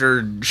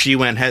 After she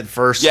went head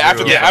first. Yeah,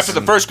 after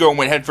the first girl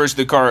went head first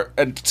to the car,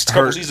 and a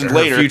couple seasons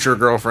later, future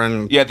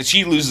girlfriend. yeah, that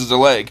she loses a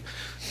leg.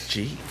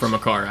 from a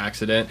car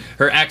accident.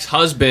 Her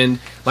ex-husband,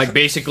 like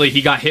basically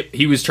he got hit.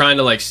 He was trying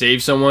to like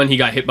save someone. He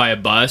got hit by a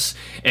bus,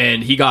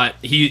 and he got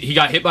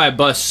hit by a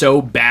bus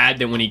so bad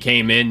that when he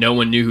came in, no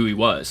one knew who he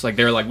was. Like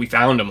they were like, we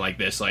found him like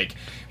this. Like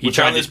We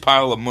found this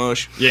pile of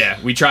mush. Yeah,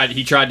 he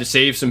tried to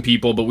save some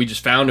people, but we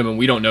just found him and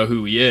we don't know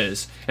who he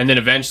is. And then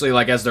eventually,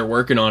 like as they're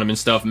working on him and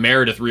stuff,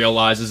 Meredith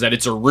realizes that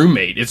it's a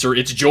roommate. It's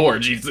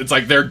George. It's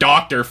like their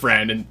doctor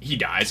friend, and he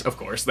dies. Of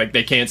course, like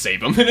they can't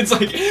save him. And it's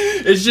like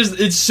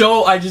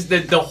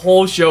the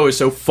whole show is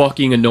so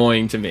fucking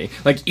annoying to me.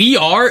 Like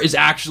ER is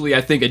actually,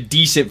 I think, a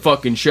decent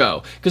fucking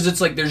show because it's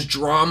like there's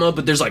drama,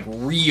 but there's like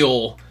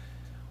real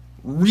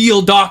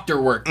doctor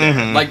work there.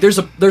 Mm-hmm. Like there's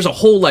a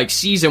whole like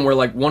season where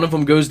like one of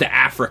them goes to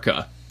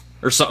Africa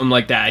or something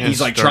like that. And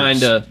he's like trying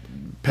to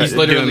he's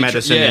literally doing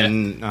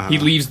medicine. He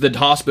leaves the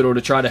hospital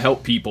to try to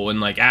help people in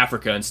like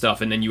Africa and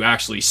stuff, and then you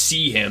actually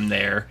see him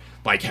there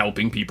like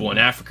helping people in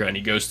Africa, and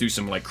he goes through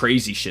some like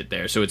crazy shit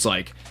there. So it's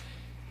like,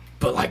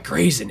 but like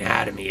Grey's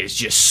Anatomy is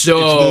just so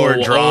it's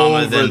more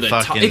drama than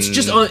fucking. It's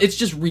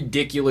just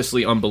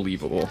ridiculously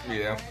unbelievable.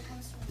 Yeah.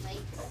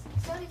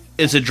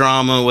 It's a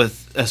drama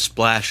with a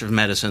splash of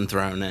medicine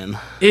thrown in.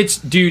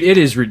 It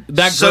is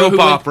that soap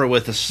opera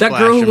with a splash. That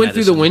girl who of went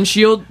through the medicine.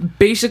 windshield,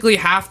 basically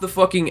half the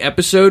fucking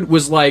episode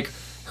was like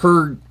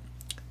her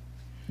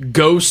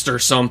ghost or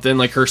something,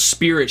 like her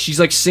spirit. She's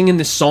like singing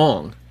this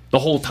song the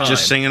whole time,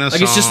 just singing a like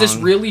song. It's just this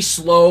really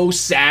slow,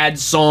 sad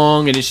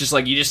song, and it's just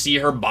like you just see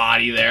her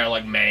body there,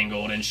 like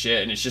mangled and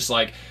shit, and it's just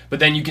like. But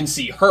then you can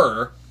see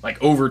her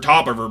like over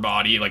top of her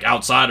body, like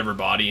outside of her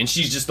body, and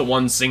she's just the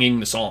one singing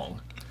the song,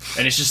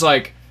 and it's just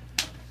like.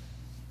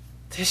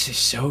 This is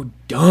so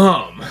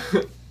dumb.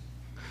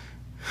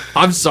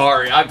 I'm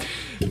sorry.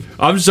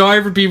 I'm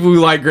sorry for people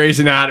who like Grey's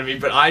Anatomy,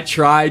 but I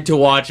tried to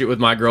watch it with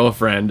my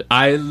girlfriend.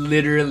 I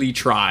literally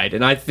tried,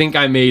 and I think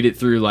I made it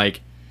through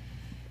like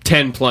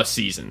 10 plus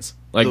seasons.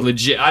 Like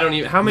legit. I don't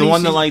even how many. The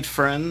one that seasons? liked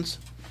Friends.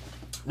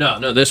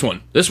 No, this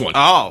one.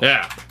 Oh,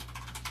 yeah.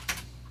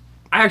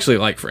 I actually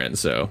like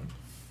Friends, so.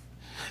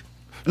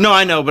 No,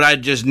 I know, but I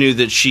just knew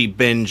that she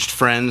binged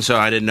Friends, so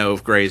I didn't know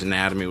if Grey's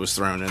Anatomy was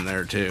thrown in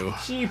there too.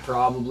 She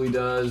probably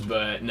does,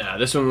 but nah,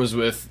 this one was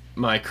with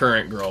my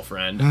current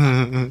girlfriend.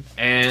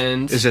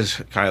 And is this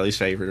Kylie's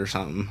favorite or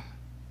something?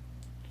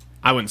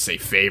 I wouldn't say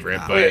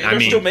favorite, but They're I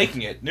mean, still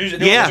making it. New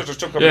Yeah. episodes are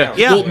still coming out.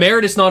 Yeah. Well,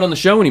 Meredith's not on the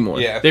show anymore.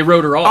 Yeah. They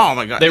wrote her off. Oh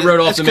my god, They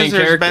wrote off That's the main 'cause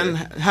there's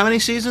character. been how many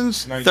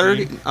seasons? 19.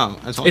 30. Oh,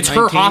 it's only It's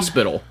her 19?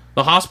 hospital.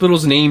 The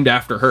hospital's named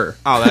after her.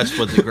 Oh, that's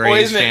what the Well,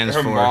 Grey isn't it stands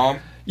her for. mom?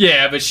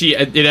 Yeah, but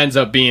it ends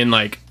up being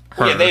like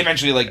her. Yeah, they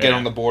eventually like get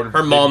on the board.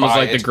 Her mom was buy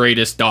like it. the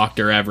greatest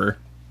doctor ever.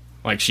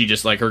 Like she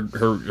just like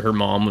her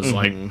mom was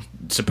like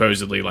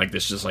supposedly like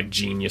this just like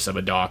genius of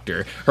a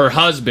doctor. Her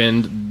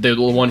husband, the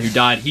one who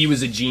died, he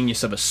was a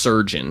genius of a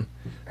surgeon.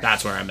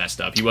 That's where I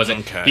messed up. He wasn't.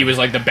 Okay. He was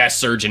like the best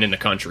surgeon in the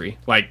country.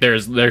 Like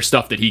there's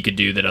stuff that he could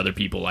do that other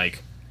people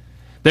like.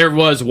 There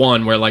was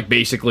one where like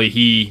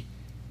basically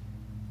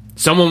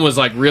someone was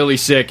like really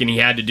sick and he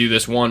had to do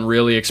this one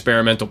really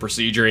experimental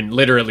procedure and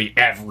literally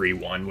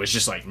everyone was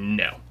just like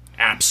no.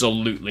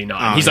 Absolutely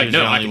not. Oh, He's like, he's no,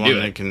 the I only can one do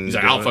that it. can He's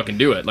like, do I'll it. fucking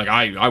do it. Like,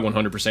 I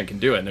 100% can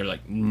do it. And they're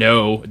like,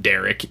 no,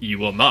 Derek, you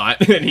will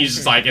not. And he's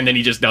just like, and then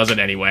he just does it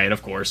anyway. And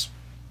of course,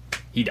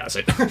 he does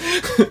it.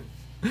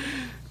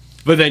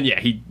 But then, yeah,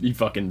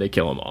 they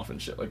kill him off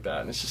and shit like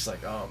that. And it's just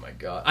like, oh my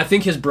god. I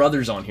think his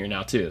brother's on here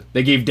now too.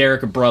 They gave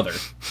Derek a brother.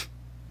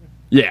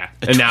 Yeah,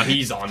 and now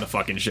he's on the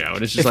fucking show.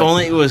 And it's just If like,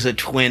 only it was a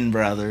twin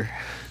brother.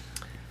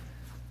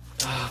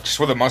 Just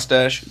with a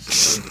mustache.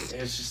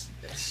 it's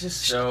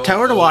just so. Tell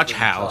her to watch over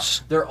the House.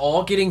 top. They're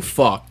all getting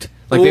fucked.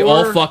 Like they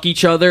all Or- fuck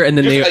each other, and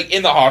then Just they like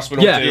in the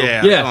hospital Yeah,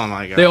 too. Yeah. Oh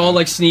my god. They all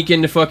like sneak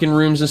into fucking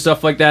rooms and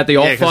stuff like that. They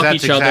all Yeah, 'cause fuck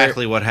that's each other.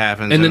 exactly what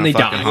happens. And in then a they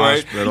fucking die.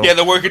 Right? hospital. Yeah,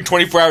 they're working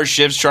 24-hour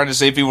shifts trying to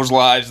save people's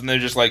lives, and they're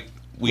just like,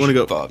 we Want should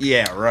to go? fuck.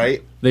 Yeah,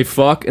 right. They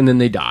fuck and then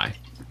they die.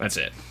 That's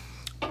it.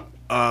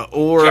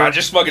 Or God,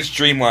 just fucking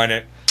streamline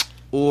it.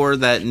 or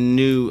that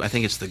new. I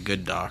think it's the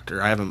Good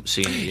Doctor. I haven't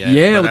seen it yet.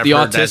 Yeah, but with I've the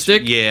heard that's-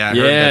 autistic? Yeah, I heard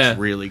Yeah. that's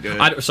really good.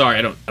 I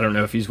don't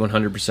know if he's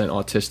 100%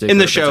 autistic. In or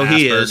the if it's show,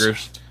 he is.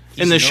 Asperger's.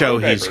 In the show,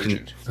 he's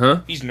neurodivergent. Huh?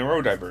 He's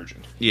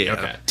neurodivergent. yeah.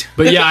 Okay.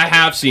 But yeah, I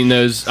have seen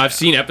those. I've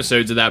seen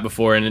episodes of that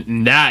before,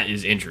 and that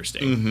is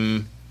interesting. Mm-hmm.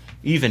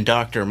 Even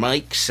Dr.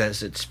 Mike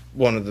says it's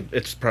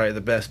probably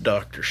the best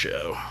Doctor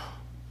show.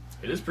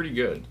 It is pretty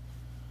good,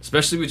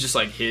 especially with just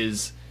like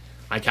his,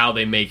 like how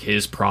they make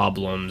his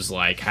problems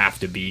like have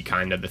to be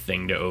kind of the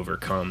thing to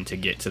overcome to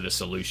get to the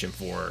solution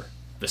for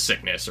the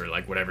sickness or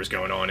like whatever's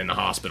going on in the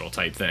hospital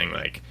type thing.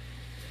 Like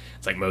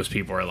it's like most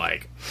people are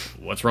like,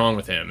 "What's wrong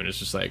with him?" And it's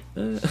just like,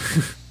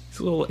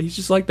 he's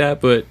just like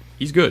that, but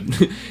he's good.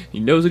 He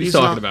knows what he's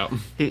talking about.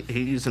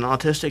 He's an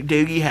autistic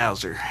Doogie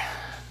Howser.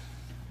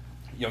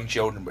 Young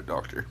children, but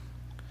doctor.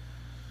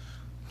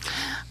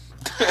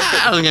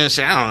 I was gonna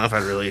say, I don't know if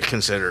I'd really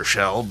consider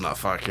Sheldon a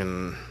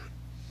fucking...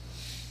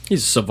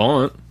 He's a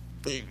savant.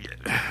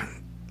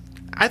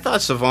 I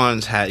thought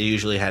savants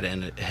usually had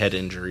head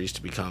injuries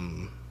to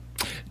become...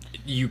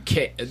 You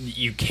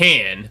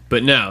can,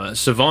 but no,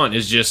 savant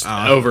is just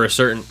over a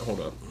certain...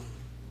 Hold up.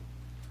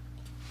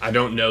 I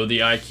don't know the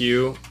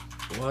IQ.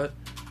 What?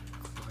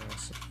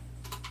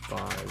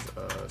 Classifies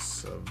a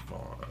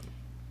savant.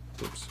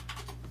 Oops.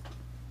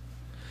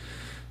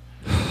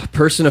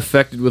 Person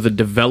affected with a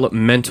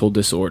developmental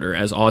disorder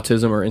as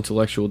autism or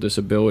intellectual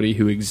disability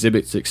who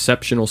exhibits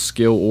exceptional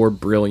skill or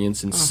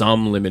brilliance in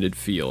some limited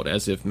field,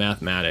 as if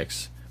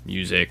mathematics,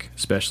 music,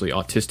 especially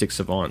autistic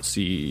savant,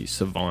 see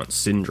savant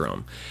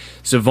syndrome.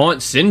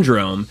 Savant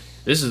syndrome,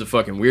 this is a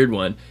fucking weird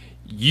one.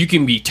 You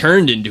can be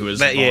turned into a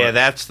savant. Yeah,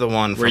 that's the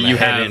one where from you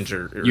head have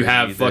injury. you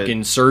have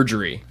fucking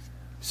surgery.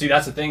 See,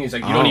 that's the thing. Is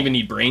like you don't even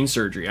need brain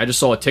surgery. I just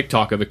saw a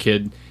TikTok of a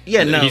kid.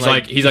 Yeah, no, he's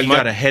like he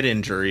got a head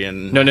injury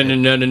and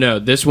no.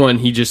 This one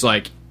he just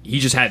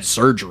had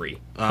surgery.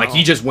 Like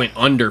he just went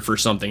under for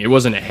something. It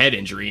wasn't a head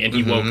injury, and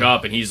he woke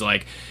up and he's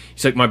like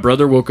my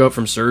brother woke up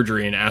from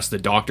surgery and asked the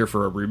doctor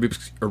for a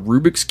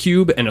Rubik's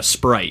cube and a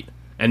Sprite.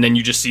 And then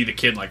you just see the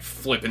kid like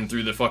flipping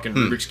through the fucking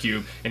Rubik's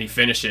cube, and he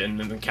finished it, and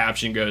then the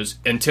caption goes,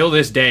 "Until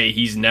this day,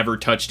 he's never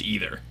touched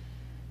either."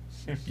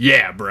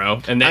 Yeah, bro.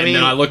 And then,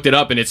 then I looked it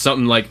up, and it's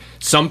something like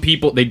some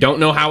people they don't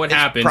know how it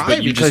happens, probably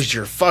but because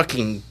you're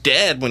fucking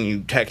dead when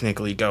you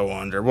technically go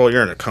under. Well,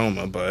 you're in a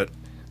coma, but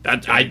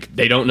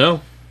they don't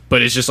know.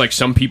 But it's just like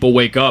some people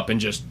wake up and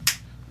just.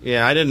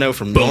 Yeah, I didn't know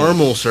from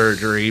normal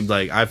surgery.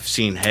 Like I've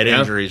seen head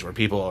injuries where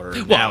people are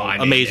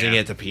amazing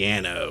at the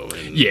piano.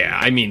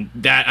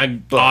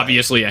 And,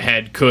 obviously a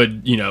head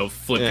could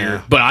flip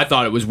your. But I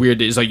thought it was weird.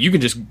 That it's like you can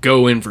just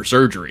go in for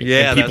surgery.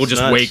 Yeah, and people that's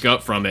just nuts. wake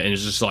up from it and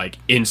it's just like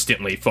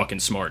instantly fucking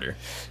smarter.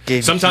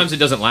 Sometimes it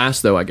doesn't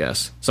last though. I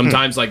guess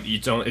sometimes like you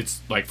don't. It's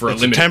like for a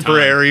limited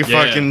temporary time.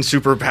 fucking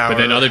superpower. But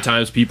then other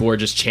times people are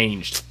just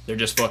changed. They're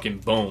just fucking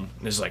boom.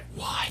 And it's like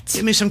what?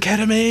 Give me some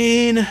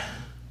ketamine.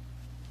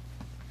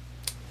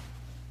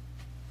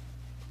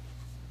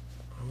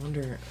 I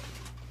wonder.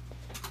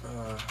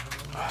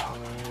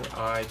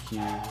 IQ.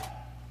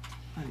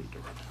 I need to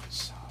run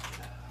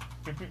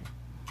outside.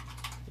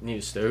 You need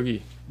a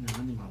stogie. No,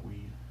 I need my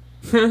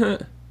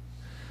weed.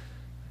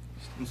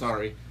 I'm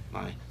sorry.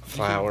 My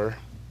flower.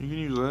 You can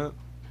use that.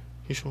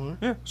 You sure?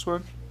 Yeah, it's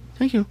fine.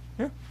 Thank you.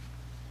 Yeah.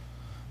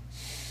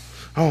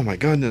 Oh my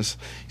goodness.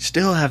 You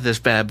still have this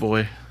bad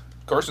boy.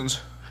 Carson's.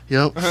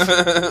 Yep.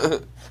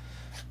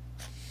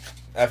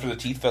 After the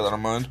teeth fell out of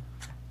mine.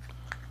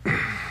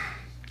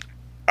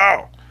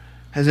 Oh.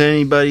 Has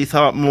anybody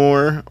thought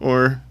more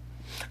or...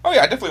 Oh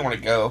yeah, I definitely want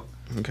to go.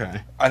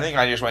 Okay. I think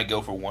I just might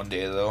go for one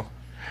day though.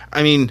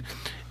 I mean,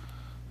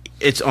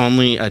 it's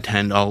only a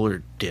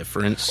 $10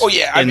 difference. Oh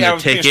yeah, I mean, I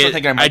was still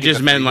thinking I might I get just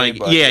the meant 3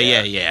 like,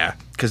 day, yeah.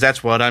 Because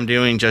that's what I'm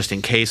doing, just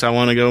in case I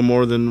want to go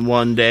more than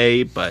one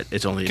day. But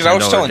it's only a $10 because I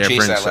was telling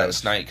difference. Chase that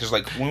last night. Because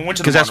like when we went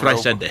to the because that's what I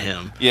Monroeville- said to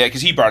him. Yeah,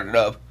 because he brought it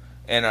up,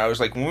 and I was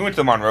like, when we went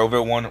to the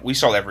Monroeville one, we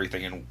saw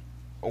everything in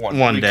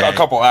One day. a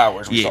couple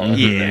hours. We saw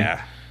everything.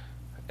 Yeah.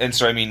 And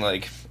so I mean,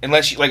 like,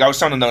 unless you, like I was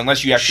telling them though,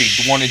 unless you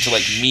actually wanted to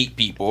like meet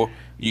people,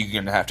 you're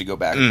gonna have to go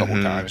back a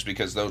couple times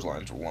because those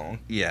lines were long.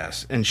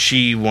 Yes, and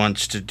she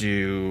wants to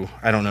do.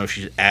 I don't know if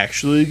she's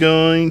actually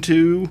going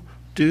to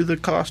do the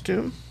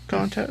costume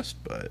contest,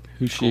 but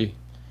Who's she?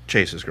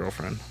 Chase's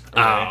girlfriend.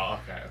 Oh,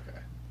 okay.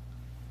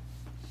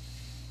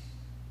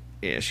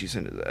 Yeah, she's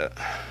into that.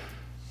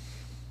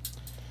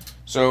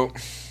 So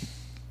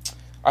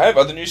I have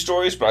other news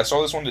stories, but I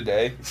saw this one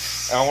today,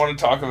 and I want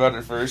to talk about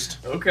it first.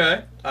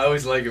 Okay. I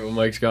always like it when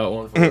Mike's got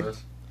one for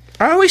us.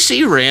 I always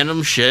see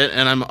random shit,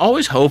 and I'm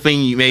always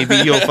hoping maybe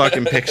you'll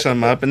fucking pick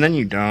some up, and then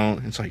you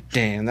don't. It's like,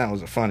 damn, that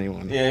was a funny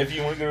one. Yeah, if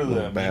you want to go to the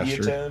Little media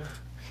bastard. tab.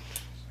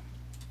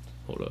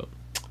 Hold up.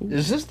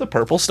 Is this the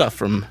purple stuff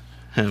from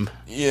him?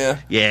 Yeah.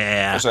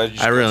 Yeah, Besides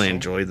just I really this one.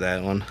 enjoyed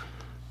that one.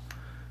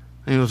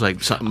 I think it was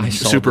like something I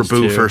saw super this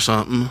boof too. or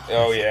something.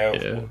 Oh yeah.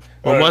 Yeah.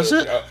 What was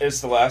it?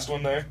 It's the last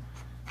one there.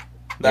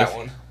 That This?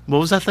 one. What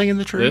was that thing in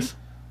the tree? This?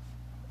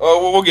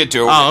 Oh, well, we'll get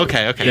to it. Oh,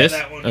 okay. This?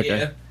 that one, Okay.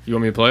 yeah. You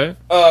want me to play it?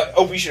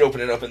 Oh, we should open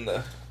it up in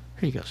the.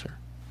 Here you go, sir.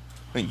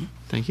 Thank you.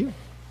 Thank you.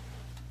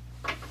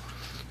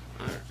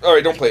 All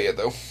right, don't play it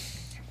though.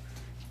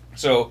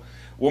 So,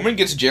 woman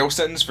gets jail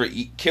sentence for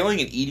killing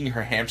and eating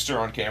her hamster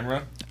on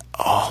camera.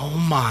 Oh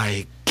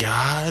my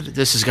God!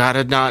 This has got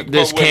to not.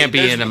 This But wait, can't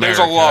be in America.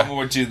 There's a lot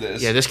more to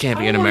this. Yeah, this can't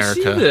be I in wanna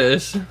see America.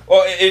 this.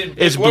 Well,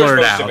 It's blurs blurred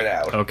most out. of it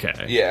out.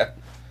 Okay. Yeah.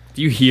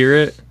 Do you hear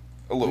it?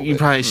 A little You bit.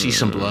 probably see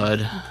some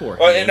blood. Poor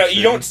No,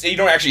 you hamster.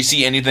 don't actually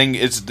see anything.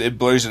 It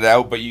blurs it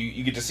out, but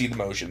you get to see the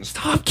motions.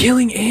 Stop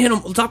killing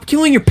animals. Stop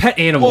killing your pet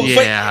animals.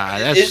 Well,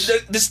 Yeah,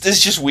 but this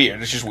is just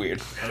weird. It's just weird.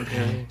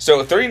 Okay.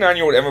 So,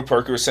 39-year-old Emma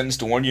Parker was sentenced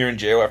to 1 year in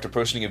jail after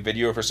posting a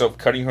video of herself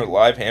cutting her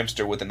live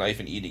hamster with a knife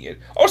and eating it.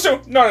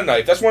 Also, not a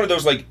knife. That's one of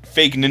those like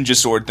fake ninja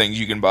sword things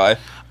you can buy.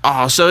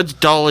 Oh, so it's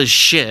dull as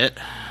shit.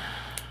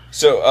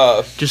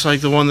 So, Just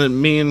like the one that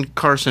me and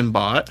Carson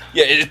bought.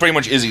 yeah, it pretty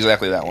much is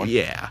exactly that one.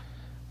 Yeah.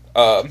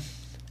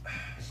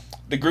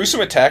 The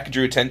gruesome attack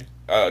drew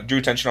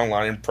attention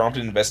online and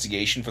prompted an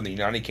investigation from the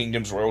United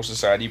Kingdom's Royal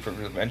Society for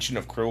the Prevention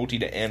of Cruelty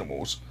to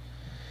Animals.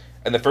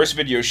 And the first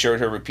video showed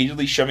her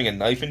repeatedly shoving a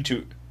knife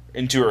into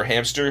her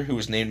hamster, who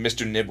was named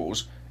Mr.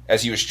 Nibbles,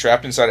 as he was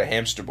trapped inside a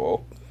hamster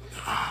ball.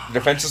 The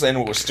defenseless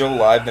animal was still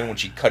alive then when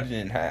she cut it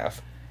in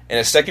half. And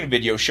a second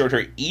video showed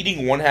her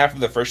eating one half of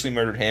the freshly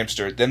murdered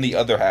hamster, then the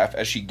other half,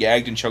 as she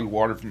gagged and chugged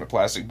water from a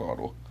plastic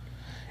bottle.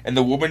 And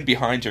the woman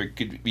behind her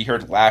could be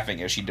heard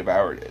laughing as she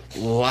devoured it.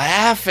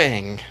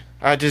 Laughing.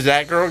 Does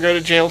that girl go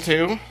to jail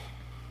too?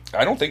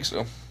 I don't think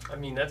so. I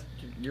mean,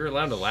 you're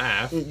allowed to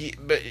laugh.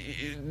 But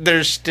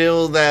there's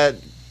still that.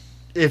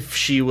 If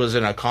she was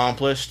an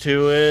accomplice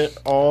to it,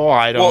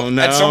 I don't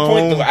know. At some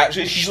point, though,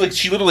 actually,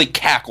 she literally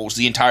cackles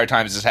the entire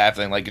time this is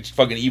happening, like it's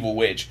fucking evil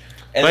witch.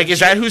 And Like, is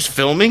that who's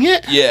filming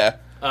it? Yeah.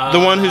 The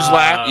one who's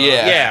laughing?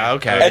 Yeah. Yeah,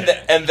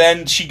 okay. And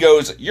then she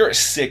goes, "You're a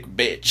sick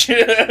bitch."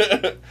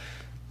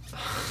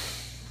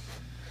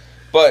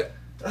 But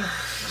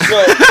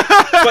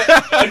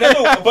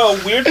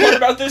a weird part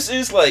about this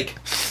is like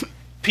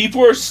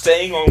people are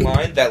saying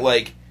online that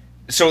like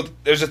so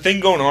there's a thing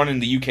going on in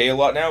the UK a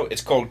lot now.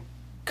 It's called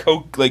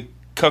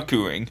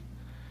cuckooing.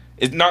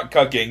 It's not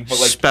cucking, but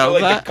like Spell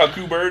like that? the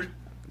cuckoo bird.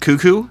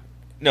 Cuckoo?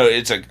 No,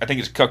 I think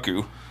it's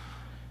cuckoo.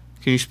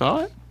 Can you spell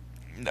it?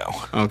 No.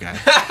 Okay.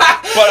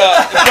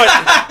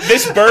 But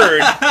this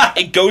bird,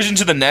 it goes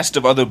into the nest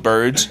of other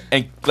birds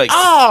and like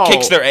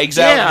kicks their eggs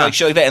out and like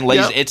shit like that and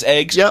lays its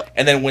eggs. Yep.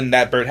 And then when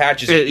that bird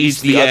hatches, It it eats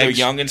eats the the other eggs.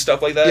 young and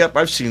stuff like that. Yep,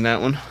 I've seen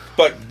that one.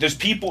 But there's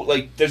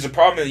a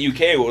problem in the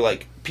UK where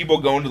like people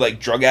go into like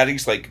drug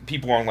addicts, like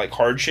people on like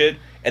hard shit,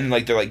 and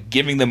like they're like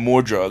giving them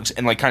more drugs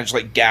and like kind of just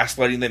like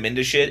gaslighting them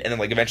into shit, and then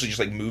like eventually just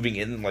like moving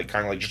in and like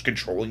kind of like just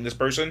controlling this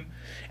person.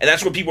 And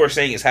that's what people are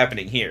saying is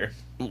happening here.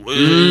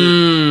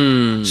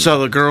 So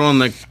the girl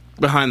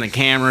behind the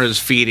camera is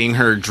feeding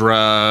her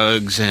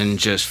drugs and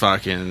just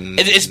fucking.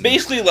 It's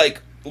basically like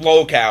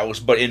locals,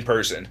 but in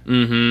person.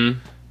 Mm-hmm.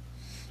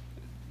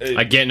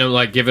 Like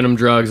giving them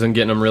drugs and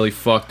getting them really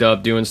fucked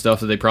up, doing stuff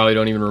that they probably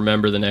don't even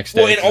remember the next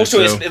day. Well, and also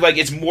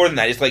it's more than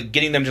that. It's like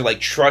getting them to like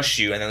trust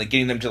you, and then like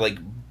getting them to like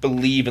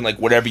believe in like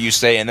whatever you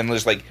say, and then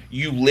there's like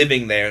you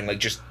living there and like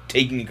just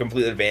taking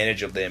complete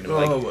advantage of them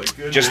and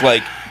like just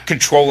like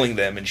controlling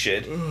them and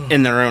shit.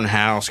 in their own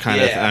house,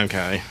 kind Yeah. of.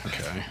 Okay.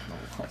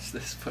 Watch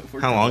this, but we're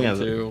How long going is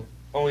it? to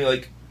Only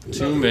like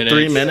 2 minutes.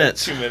 3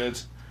 minutes. 2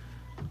 minutes.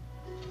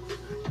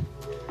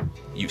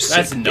 You sick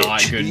That's not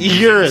bitch. good.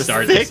 You're a to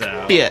start thick this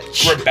out.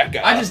 bitch.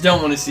 Rebecca. I just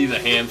don't want to see the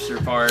hamster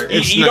part.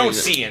 you not don't good.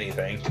 see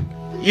anything.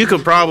 You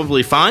could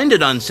probably find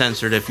it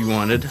uncensored if you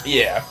wanted.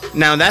 Yeah.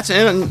 Now that's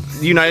in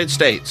the United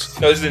States.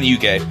 No, this is in the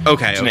UK.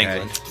 Okay, It's in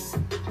okay. England.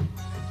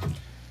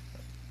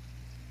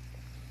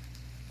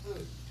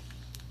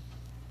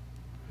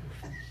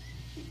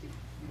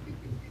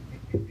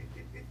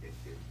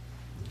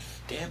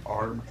 Damn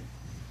arm.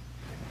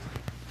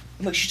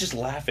 Look, she's just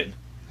laughing.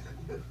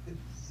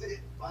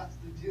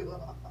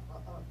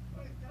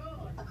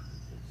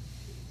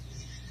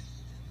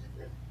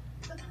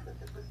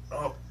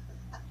 Oh.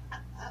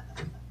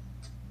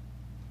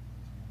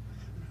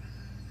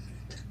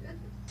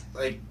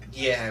 Like,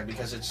 yeah,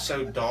 because it's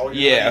so dull.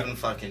 Yeah. not even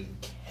fucking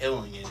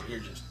killing it. You're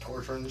just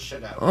torturing the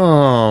shit out of it.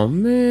 Oh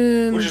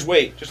man. Well, just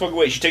wait. Just look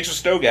away. She takes her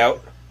stove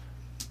out,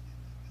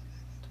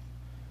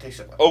 Takes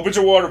it. opens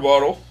her water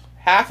bottle,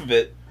 half of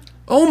it,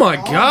 Oh my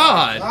Oh my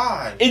god.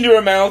 God. into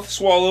her mouth,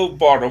 swallow,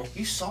 bottle,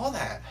 You saw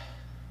that.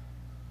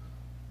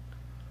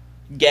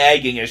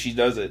 gagging as she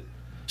does it.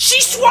 She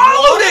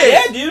swallowed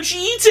Yeah, dude, she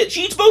eats it.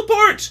 She eats both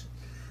parts.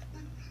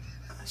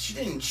 She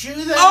didn't chew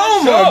that.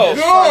 Oh my No.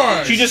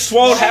 god. She just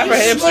swallowed half a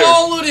hamster.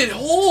 swallowed it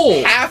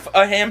whole. Half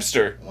a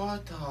hamster.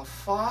 What the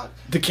fuck?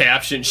 The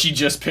caption, she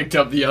just picked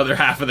up the other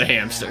half of the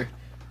hamster.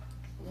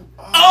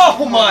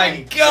 Oh,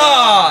 my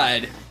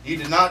god. You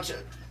did not.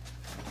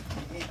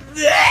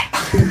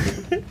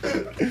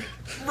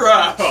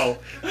 Bro.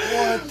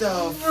 What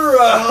the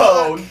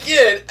Bro,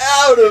 get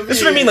out of This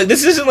is what I mean. Like,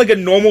 this isn't like a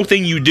normal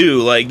thing you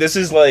do. Like, this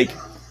is like.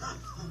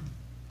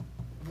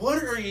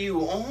 What are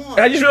you on?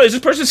 I just realized this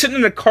person's sitting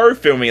in a car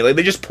filming it. Like,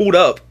 they just pulled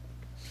up.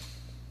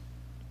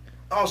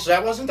 Oh, so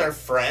that wasn't their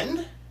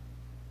friend?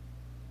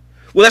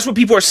 Well, that's what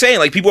people are saying.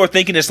 Like, people are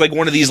thinking it's like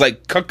one of these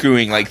like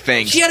cuckooing like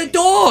things. She had a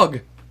dog.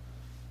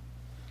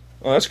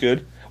 Oh, that's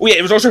good. Oh yeah,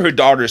 it was also her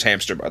daughter's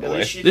hamster, by the way.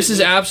 This is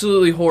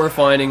absolutely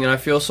horrifying, and I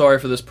feel sorry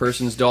for this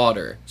person's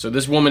daughter. So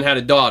this woman had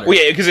a daughter. Well,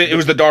 yeah, because it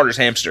was the daughter's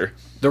hamster.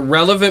 The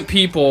relevant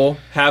people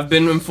have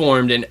been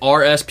informed, and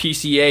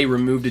RSPCA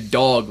removed a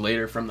dog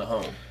later from the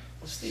home.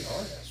 What's the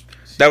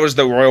RSPCA? That was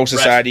the Royal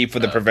Society for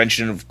the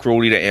Prevention of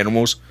Cruelty to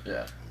Animals.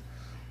 Yeah.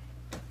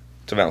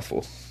 It's a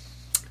mouthful.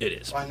 It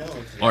is. I know what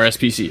the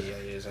RSPCA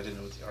is. I didn't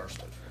know what the R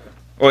stood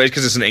for. Oh, it's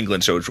because it's in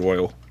England, so it's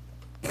royal.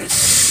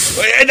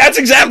 And that's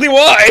exactly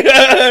why.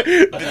 I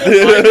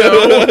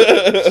know.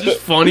 It's just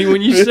funny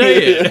when you say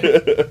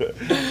it.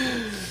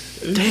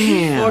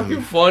 Damn.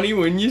 Fucking funny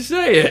when you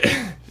say it.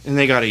 And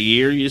they got a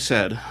year, you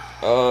said.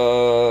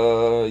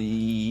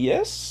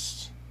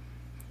 Yes.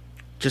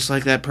 Just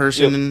like that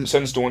person. Yep.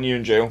 Sentenced to 1 year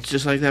in jail.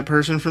 Just like that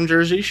person from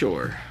Jersey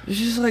Shore, It's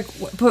just like,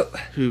 what, but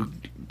who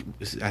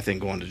is, I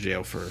think, going to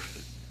jail for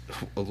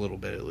a little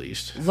bit at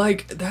least.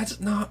 like that's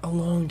not a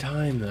long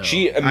time though.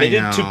 She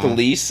admitted to know.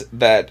 police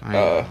that I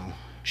know.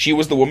 she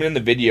was the woman in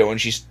the video,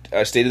 and she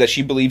stated that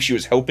she believed she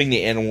was helping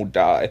the animal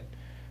die.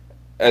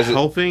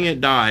 Helping it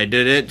die.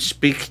 Did it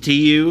speak to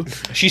you?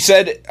 She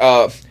said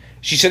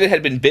it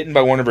had been bitten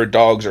by one of her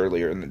dogs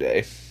earlier in the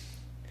day.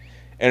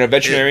 And a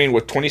veterinarian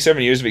with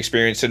 27 years of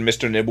experience said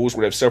Mr. Nibbles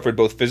would have suffered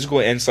both physical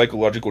and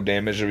psychological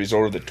damage as a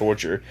result of the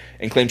torture,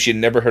 and claimed she had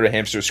never heard a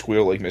hamster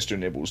squeal like Mr.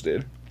 Nibbles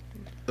did.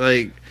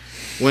 Like,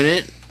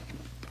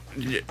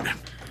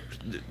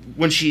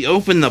 when she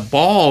opened the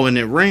ball and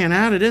it ran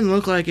out, it didn't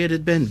look like it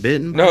had been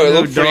bitten. No, it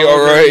looked pretty dog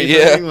or alright,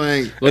 anything. yeah.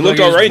 Like, It looked like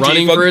alright was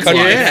until you running for fucking its cut it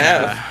in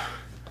life. half.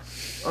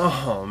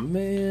 Oh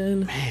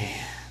man.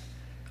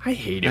 I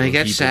hate it. I when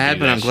get people sad, do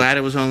but that I'm shit. glad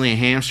it was only a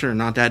hamster and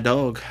not that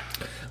dog.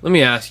 Let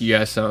me ask you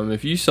guys something.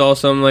 If you saw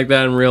something like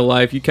that in real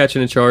life, you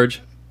catching a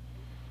charge?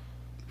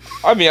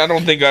 I mean, I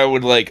don't think I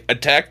would, like,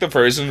 attack the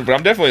person, but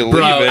I'm definitely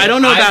leaving. I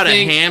don't know I about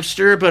think- a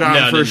hamster, but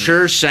I'm No.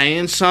 sure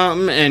saying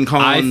something and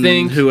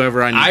calling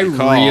whoever I need to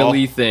call. I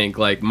really think,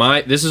 like,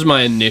 this is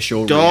my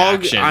initial Dog,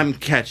 reaction. I'm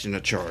catching a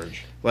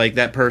charge. Like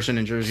that person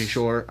in Jersey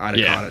Shore, I'd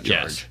have caught a charge.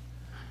 Yes.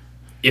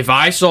 If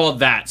I saw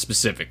that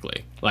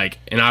specifically, like,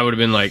 and I would have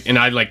been like, and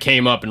I like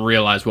came up and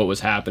realized what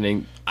was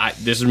happening,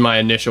 this is my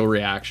initial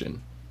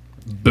reaction: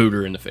 boot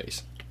her in the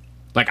face.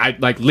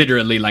 Like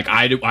literally, like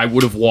I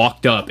would have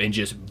walked up and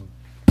just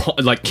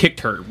like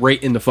kicked her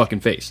right in the fucking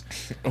face.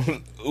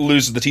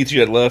 Lose the teeth you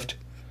had left.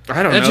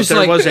 I don't That's know if just there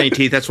like- was any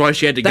teeth. That's why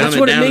she had to That's gum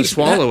what it it down and makes-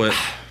 swallow it.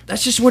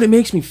 That's just what it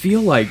makes me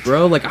feel like,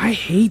 bro. Like I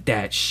hate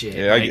that shit.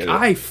 Yeah, I like get it.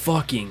 I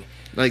fucking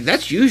Like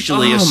that's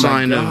usually Oh a my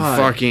sign of God.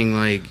 fucking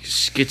like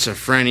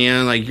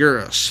schizophrenia. Like you're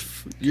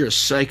a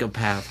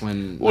psychopath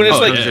when Well, it's it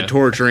like- comes to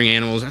torturing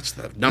animals. That's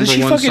the number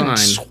She one fucking sign.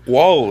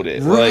 swallowed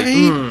it. Right?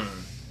 Like,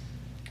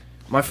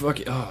 my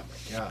fucking oh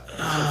my god,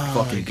 Oh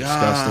fucking my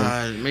disgusting.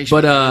 God. It makes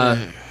But me-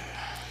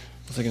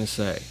 what was I gonna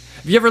say?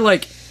 Have you ever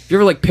like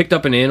picked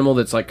up an animal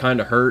that's like kind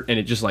of hurt and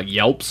it just like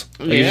yelps?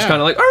 Like, It's just Yeah.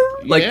 kind of like,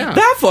 "Arr!" Like Yeah.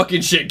 that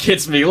fucking shit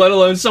gets me. Let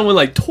alone someone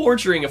like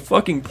torturing a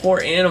fucking poor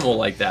animal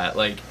like that.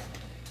 Like,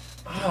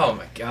 oh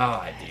my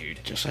god,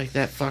 dude. just like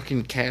that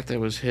fucking cat that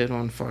was hit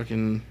on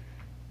fucking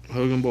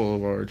Hogan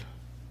Boulevard.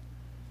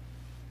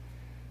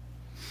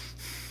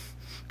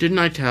 Didn't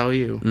I tell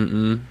you?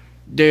 Mm-mm.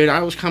 Dude,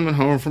 I was coming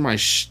home from my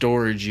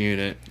storage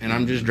unit, and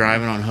I'm just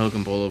driving on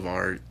Hogan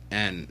Boulevard,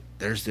 and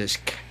there's this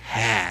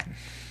cat,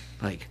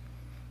 like,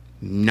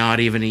 not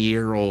even a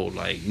year old,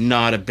 like,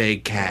 not a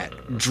big cat,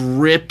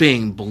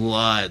 dripping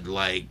blood,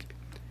 like,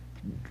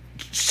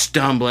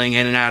 stumbling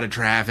in and out of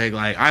traffic.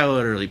 Like, I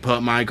literally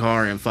put my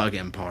car in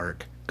fucking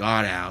park,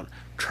 got out,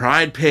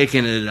 tried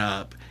picking it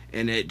up,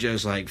 and it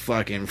just, like,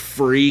 fucking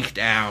freaked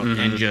out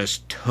and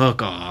just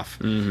took off.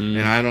 And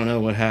I don't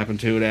know what happened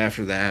to it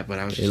after that, but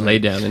I was It just like, lay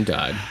down and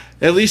died.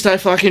 at least I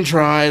fucking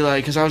tried,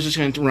 like, because I was just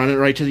going to run it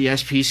right to the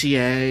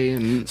SPCA,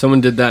 and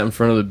Someone did that in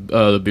front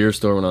of the beer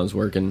store when I was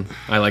working.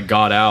 I like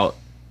got out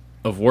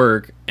of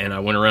work and I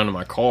went around to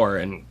my car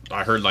and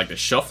I heard like the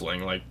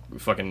shuffling, like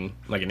fucking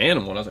like an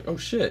animal, and I was like, oh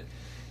shit.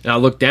 And I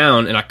looked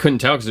down and I couldn't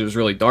tell because it was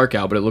really dark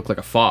out, but it looked like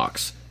a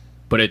fox.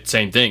 But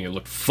same thing, it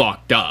looked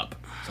fucked up.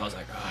 So I was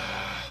like,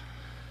 ah.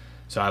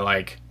 So I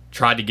like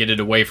tried to get it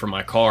away from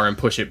my car and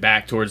push it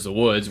back towards the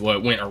woods. Well,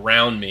 it went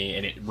around me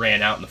and it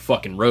ran out in the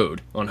fucking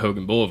road on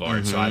Hogan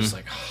Boulevard. So I was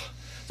like,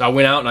 so I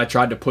went out and I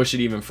tried to push it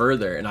even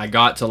further, and I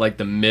got to like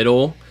the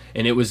middle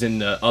and it was in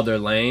the other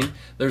lane.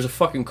 There's a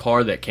fucking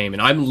car that came,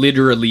 and I'm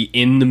literally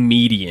in the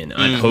median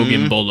on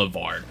Hogan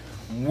Boulevard,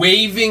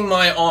 waving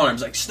my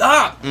arms like,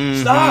 stop,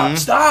 stop,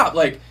 stop.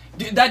 Like,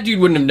 dude, that dude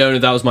wouldn't have known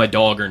if that was my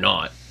dog or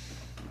not.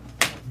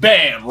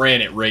 Bam,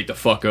 ran it right the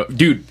fuck up.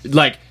 Dude,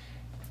 like,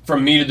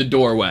 from me to the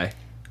doorway.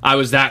 I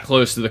was that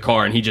close to the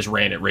car, and he just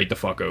ran it right the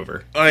fuck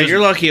over. you're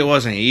lucky it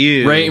wasn't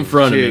you. Right in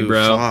front of me, too.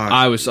 bro. Fuck.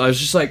 I was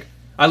just like,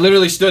 I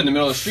literally stood in the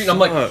middle of the street, and I'm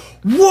like,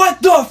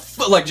 what the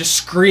fuck? Like, just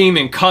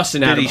screaming,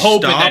 cussing at Did him, he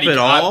hoping stop that he at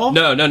all?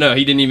 No,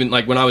 he didn't even,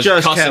 like, when I was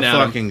just cussing kept at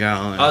him. fucking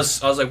going. I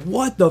was like,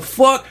 what the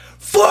fuck?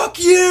 Fuck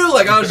you!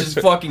 Like, I was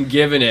just fucking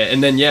giving it.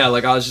 And then, yeah,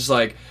 like, I was just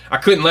like, I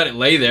couldn't let it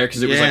lay there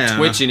because it was, like, Yeah.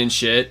 twitching and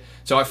shit.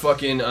 So I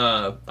fucking,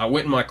 I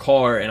went in my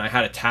car and I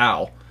had a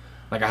towel.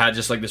 Like, I had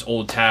just, like, this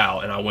old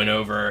towel, and I went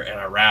over and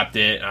I wrapped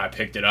it and I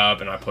picked it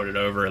up and I put it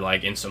over,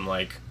 like, in some,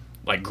 like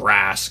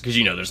grass, because,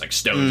 you know, there's, like,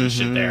 stones and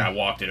shit there. I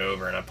walked it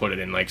over and I put it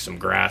in, like, some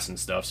grass and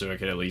stuff so I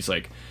could at least,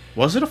 like,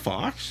 Was it a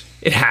fox?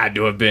 it had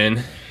to have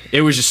been.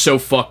 it was just so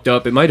fucked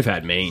up. It might have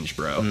had mange,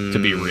 bro, to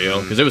be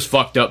real, because it was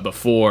fucked up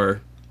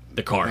before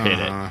the car hit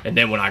it, and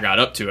then when I got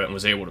up to it and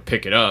was able to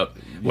pick it up,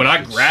 when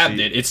I grabbed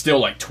it, it still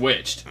like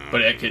twitched,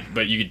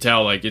 but you could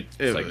tell like it's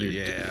like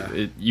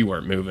you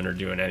weren't moving or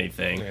doing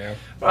anything. Yeah.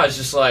 But I was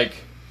just like,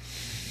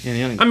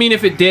 I mean,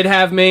 if it did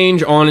have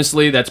mange,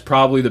 honestly, that's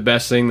probably the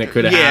best thing that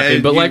could have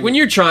happened. But like when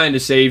you're trying to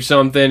save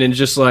something and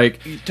just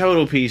like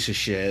total piece of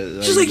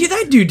shit, just like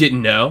that dude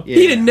didn't know.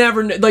 He didn't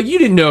never like you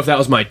didn't know if that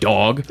was my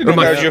dog or that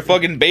was your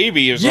fucking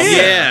baby or something.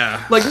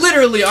 Yeah, like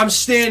literally, I'm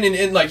standing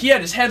and like he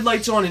had his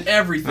headlights on and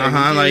everything.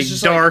 Like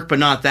dark, but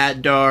not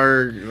that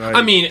dark. Like,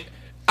 I mean,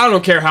 I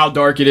don't care how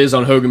dark it is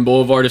on Hogan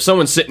Boulevard. If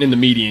someone's sitting in the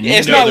median,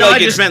 it's not like I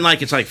just meant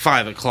like it's like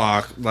 5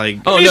 o'clock. Like,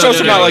 it's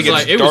also not like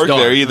it's dark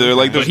there either.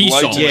 Like there's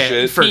lights and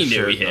shit. He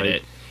knew he hit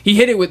it. He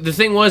hit it with the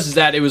thing is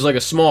that it was like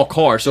a small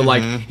car, so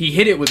like he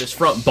hit it with his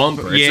front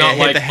bumper. It's not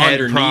like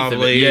underneath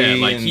probably, of it.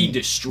 Yeah, like he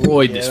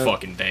destroyed this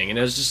fucking thing, and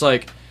it was just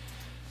like.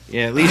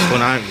 Yeah, at least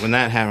when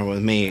that happened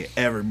with me,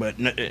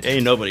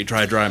 ain't nobody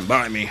tried driving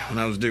by me when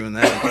I was doing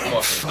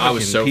that. I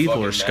was so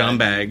people are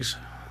scumbags.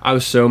 I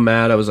was so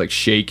mad. I was like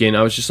shaking.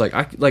 I was just like,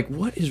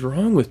 what is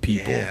wrong with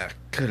people? Yeah,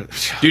 dude.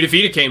 If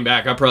he'd have came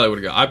back, I probably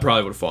would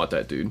have fought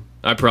that dude.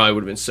 I probably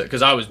would have been sick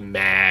because I was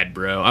mad,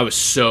 bro. I was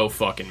so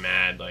fucking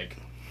mad, like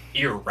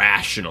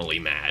irrationally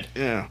mad.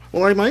 Yeah.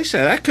 Well, like Mike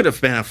said, that could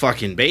have been a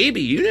fucking baby.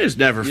 You just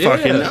never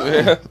fucking know.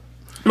 Yeah.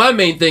 My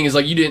main thing is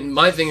like you didn't.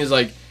 My thing is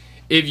like.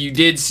 If you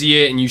did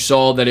see it and you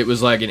saw that it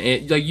was like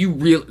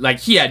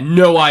he had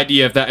no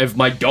idea if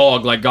my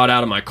dog like got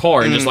out of my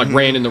car and just like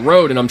ran in the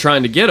road and I'm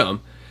trying to get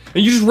him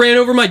and you just ran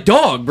over my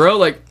dog, bro.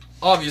 Like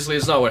obviously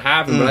it's not what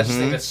happened, but I just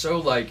think that's so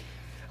like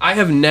I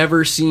have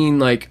never seen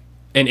like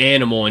an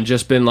animal and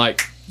just been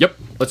like, yep,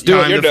 let's do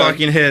it. Time to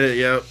fucking hit it.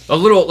 Yep. A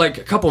little like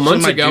a couple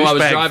months ago, I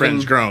was driving.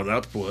 Friends growing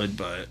up would,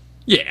 but.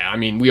 Yeah, I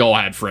mean, we all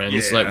had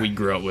friends that we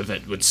grew up with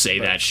that would say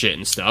that shit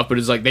and stuff, but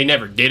it's like they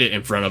never did it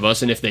in front of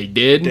us, and if they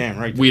did,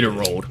 we'd have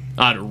rolled.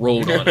 I'd have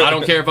rolled on. I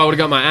don't care if I would have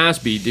got my ass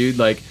beat, dude.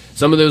 Like,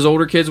 some of those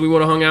older kids we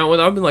would have hung out with,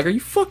 I've been like, are you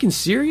fucking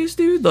serious,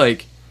 dude?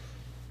 Like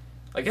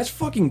that's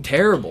fucking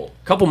terrible.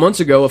 A couple months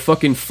ago, a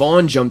fucking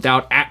fawn jumped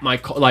out at my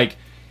car. Like,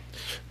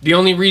 the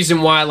only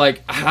reason why,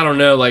 like, I don't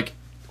know, like,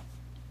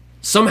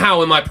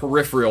 somehow in my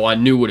peripheral, I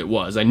knew what it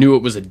was. I knew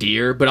it was a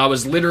deer, but I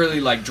was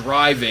literally, like,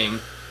 driving,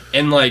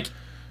 and, like,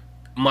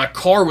 my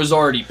car was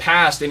already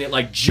passed, and it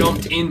like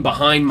jumped in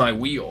behind my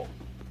wheel.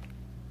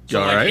 So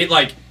like it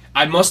like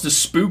I must have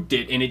spooked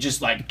it, and it just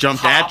like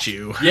jumped at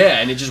you. Yeah,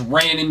 and it just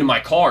ran into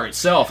my car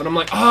itself, and I'm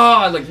like,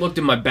 I like looked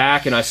in my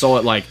back, and I saw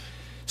it like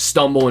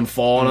stumble and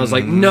fall, and I was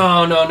like, no.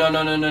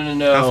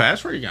 How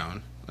fast were you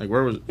going? Like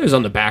where was it? It was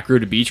on the back road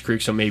to Beach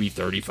Creek, so maybe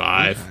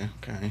 35.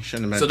 Okay.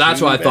 Shouldn't have been. So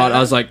that's why I thought I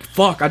was like,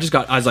 fuck. I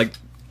was like,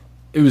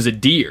 it was a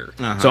deer,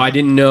 so I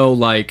didn't know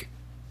like.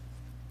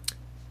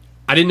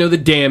 I didn't know the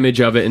damage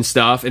of it and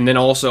stuff, and then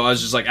also I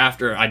was just like,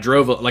 after I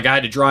drove, like I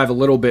had to drive a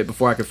little bit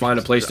before I could find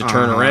a place to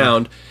turn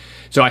around.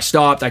 So I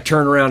stopped, I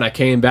turned around, I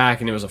came back,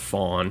 and it was a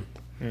fawn.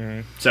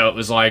 So it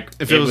was like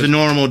if it was a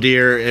normal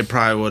deer, it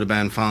probably would have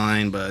been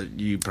fine, but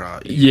you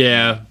probably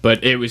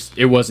but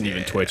it wasn't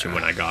even twitching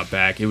when I got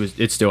back.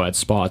 It still had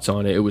spots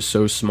on it. It was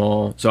so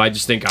small. So I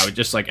just think I would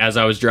just like as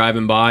I was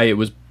driving by, it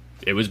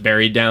was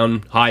buried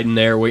down, hiding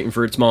there, waiting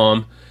for its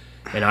mom.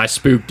 And I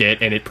spooked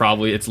it, and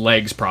its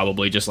legs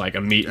probably just like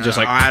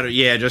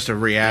just a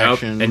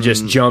reaction, and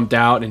just jumped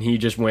out, and he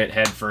just went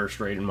head first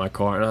right in my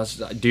car. And I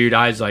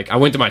was like, I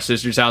went to my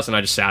sister's house, and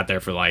I just sat there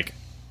for like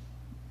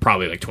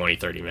probably like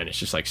 20-30 minutes,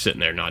 just like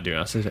sitting there not doing.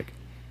 I was like,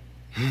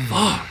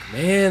 fuck,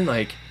 man,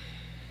 like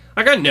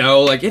I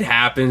know, like it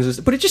happens,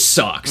 but it just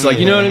sucks. Like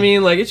you know what I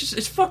mean? Like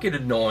it's fucking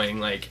annoying.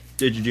 Like,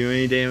 did you do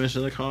any damage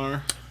to the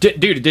car?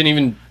 Dude, it didn't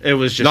even... It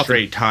was just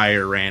straight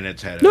tire ran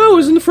its head No, over. It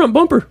was in the front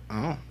bumper.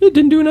 Oh. It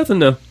didn't do nothing,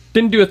 though.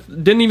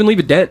 Didn't even leave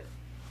a dent.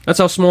 That's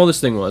how small this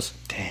thing was.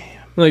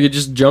 Damn. Like, it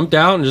just jumped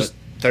out and just...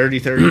 30,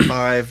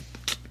 35.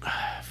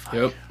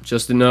 Yep,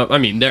 just enough. I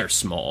mean, they're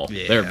small.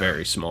 Yeah. They're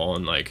very small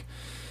and, like...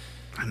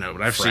 I know,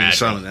 but I've seen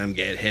some of them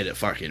get hit at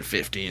fucking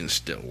 50 and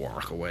still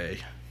walk away.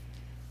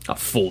 A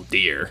full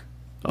deer.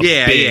 A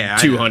big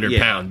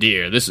 200-pound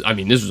deer. This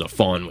was a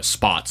fawn with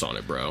spots on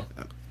it, bro.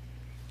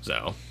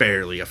 So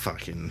barely a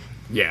fucking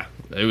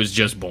it was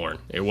just born.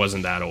 It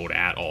wasn't that old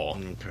at all.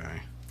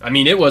 Okay. I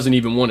mean, it wasn't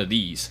even one of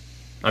these.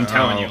 I'm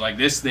telling you, like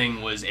this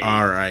thing was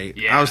all right.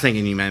 Yeah. I was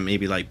thinking you meant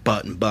maybe like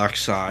butt and buck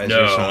size.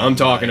 No, or something. I'm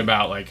talking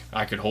about like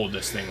I could hold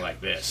this thing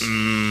like this.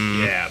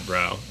 Yeah,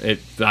 bro.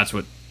 That's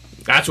what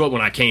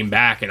when I came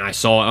back and I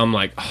saw it, I'm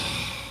like,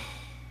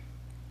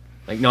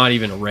 like not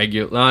even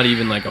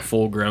like a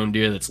full grown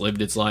deer that's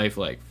lived its life.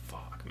 Like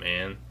fuck,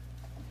 man,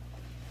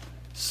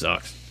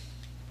 sucks.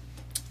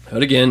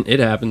 But again, it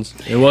happens.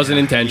 It wasn't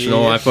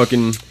intentional. I felt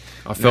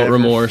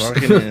remorse.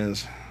 Fucking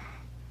is.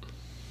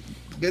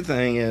 Good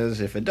thing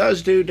is, if it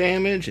does do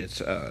damage,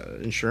 its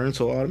insurance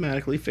will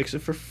automatically fix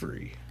it for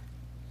free.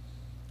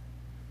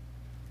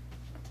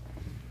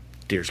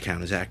 Deers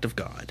count as act of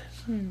God.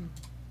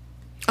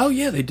 Oh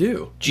yeah, they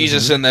do.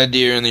 Jesus sent that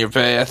deer in your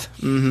path.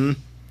 Mm-hmm.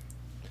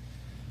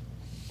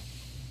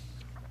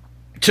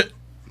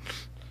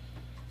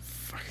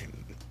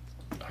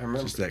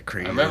 Just that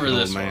crazy. I remember old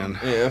this man. one.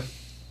 Yeah.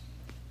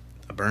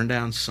 A burned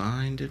down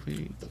sign, did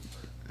we?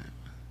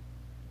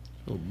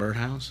 Little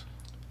birdhouse?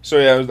 So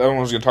yeah, that one I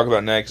was going to talk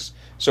about next.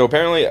 So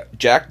apparently,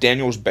 Jack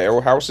Daniel's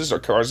barrel houses are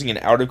causing an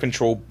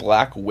out-of-control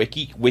black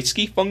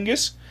whiskey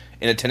fungus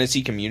in a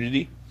Tennessee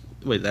community.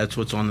 Wait, that's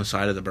what's on the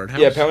side of the birdhouse?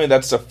 Yeah, apparently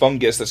that's a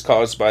fungus that's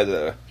caused by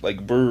the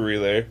brewery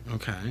there.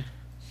 Okay.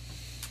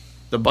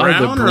 The By the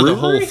brown or the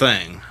whole brewery?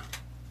 thing?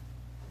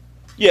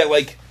 Yeah,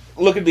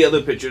 look at the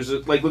other pictures.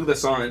 Look at the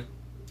sign.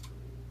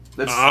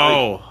 That's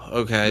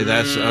Okay,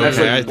 that's okay. that's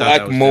I thought black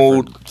that was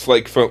mold,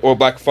 different. or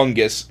black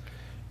fungus.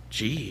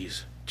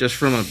 Jeez, just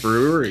from a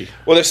brewery.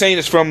 Well, they're saying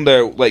it's from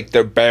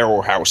their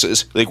barrel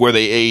houses, where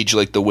they age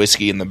the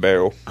whiskey in the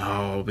barrel.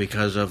 Oh,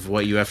 because of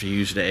what you have to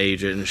use to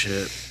age it and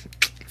shit.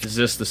 Is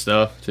this the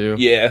stuff too?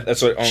 Yeah,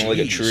 that's on a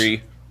Jeez.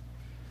 tree.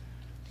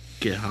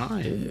 Get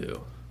high.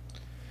 Ew.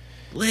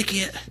 Lick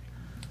it.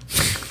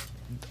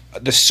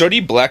 The sooty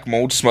black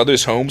mold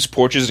smothers homes,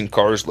 porches, and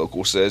cars.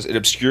 Local says it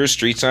obscures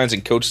street signs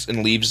and coats the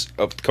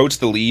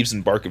leaves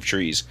and bark of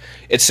trees.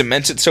 It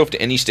cements itself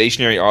to any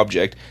stationary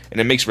object, and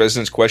it makes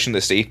residents question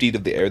the safety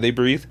of the air they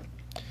breathe.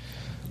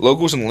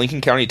 Locals in Lincoln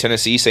County,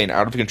 Tennessee, say an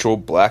out-of-control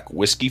black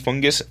whiskey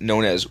fungus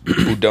known as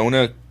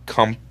Budona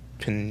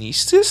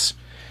campanensis,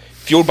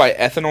 fueled by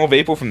ethanol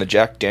vapor from the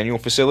Jack Daniel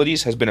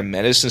facilities, has been a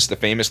menace since the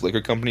famous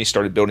liquor company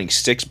started building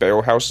 6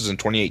 barrel houses in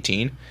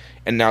 2018,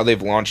 and now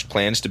they've launched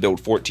plans to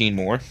build 14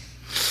 more.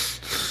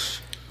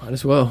 Might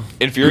as well.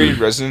 Infuriated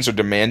residents are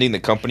demanding the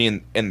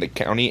company and the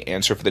county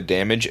answer for the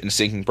damage and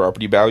sinking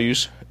property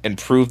values and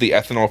prove the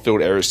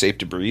ethanol-filled air is safe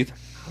to breathe.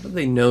 How do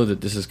they know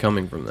that this is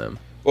coming from them?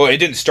 Well, it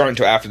didn't start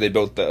until after they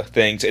built the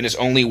things, and it's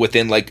only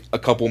within a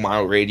couple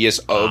mile radius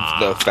of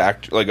the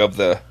of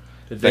the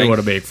They thing.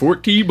 want to make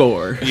 14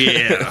 more.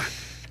 Yeah.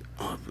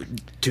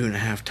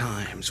 2.5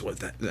 times what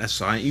that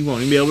sign. You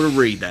won't even be able to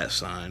read that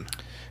sign.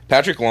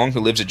 Patrick Long,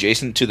 who lives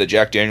adjacent to the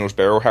Jack Daniel's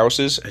barrel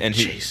houses, and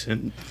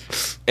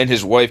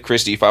his wife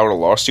Christy filed a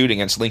lawsuit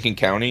against Lincoln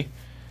County.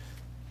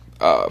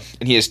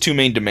 And he has 2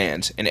 main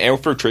demands: an air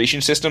filtration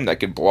system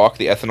that could block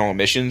the ethanol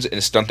emissions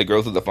and stunt the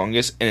growth of the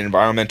fungus, and an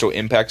environmental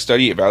impact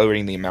study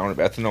evaluating the amount of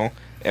ethanol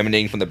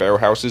emanating from the barrel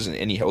houses and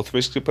any health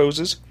risks it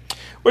poses.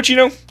 Which,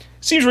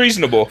 seems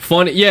reasonable.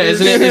 Funny, yeah,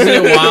 isn't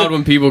it wild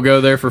when people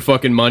go there for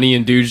fucking money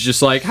and dudes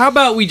just like, how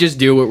about we just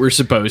do what we're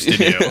supposed to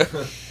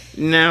do?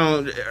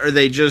 Now, are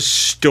they just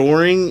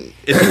storing?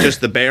 Is it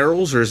just the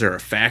barrels, or is there a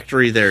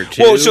factory there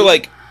too? Well, so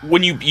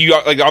when you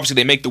obviously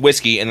they make the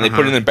whiskey and they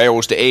put it in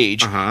barrels to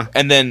age,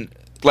 and then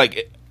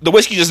the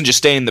whiskey doesn't just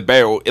stay in the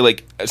barrel.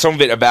 Some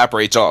of it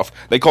evaporates off.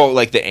 They call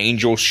it the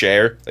angel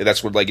share.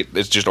 That's what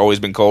it's just always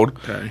been called.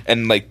 Okay.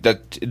 And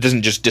that it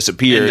doesn't just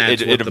disappear.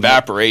 It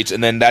evaporates,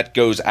 and then that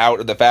goes out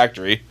of the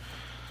factory.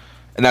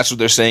 And that's what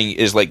they're saying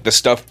is the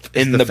stuff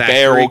in the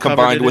barrel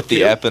combined with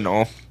the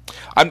ethanol.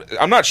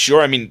 I'm not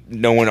sure. I mean,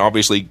 no one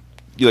obviously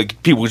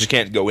people just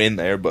can't go in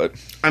there, but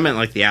I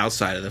meant the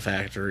outside of the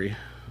factory.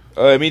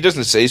 it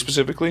doesn't say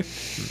specifically.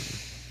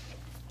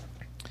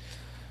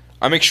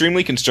 I'm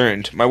extremely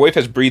concerned. My wife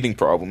has breathing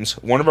problems.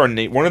 One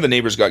of the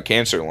neighbors got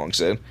cancer, Long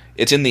said.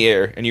 It's in the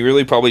air, and you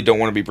really probably don't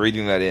want to be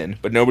breathing that in,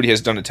 but nobody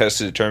has done a test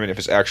to determine if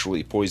it's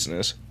actually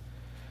poisonous.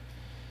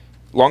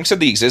 Long said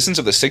the existence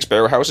of the 6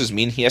 barrel houses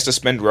mean he has to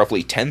spend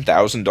roughly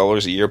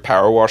 $10,000 a year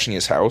power washing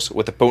his house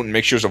with the potent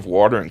mixtures of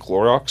water and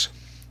Clorox.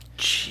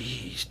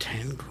 Jeez,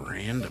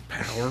 $10,000 a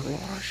power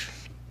wash?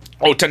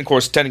 Oh, 10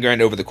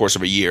 grand over the course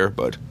of a year,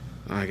 but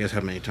I guess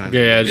how many times?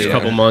 Yeah, just a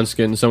couple months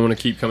getting someone to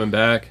keep coming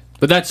back.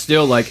 But that's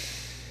still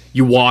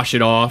you wash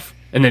it off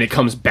and then it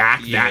comes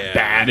back that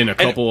bad in a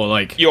couple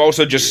of you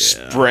also just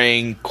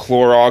spraying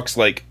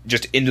Clorox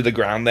just into the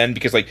ground then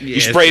because you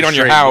it's spray it on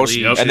your straight house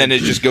bleach and then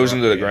it just goes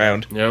into the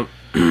ground. Yep.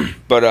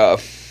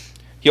 But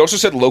he also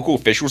said local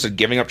officials are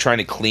giving up trying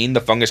to clean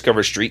the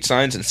fungus-covered street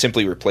signs and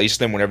simply replace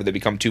them whenever they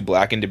become too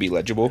blackened to be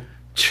legible.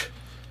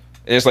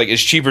 And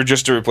it's cheaper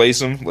just to replace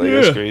them.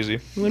 That's crazy.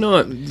 Why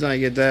not? I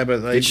get that,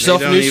 but Get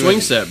yourself a new swing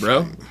set,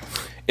 bro.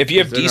 If you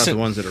have they're decent, not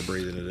the ones that are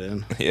breathing it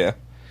in. yeah.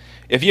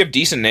 If you have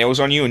decent nails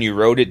on you and you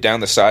rode it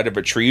down the side of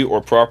a tree or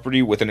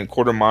property within a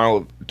quarter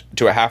mile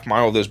to a half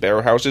mile of those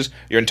barrel houses,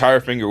 your entire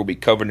finger will be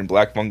covered in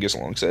black fungus,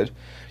 Long said.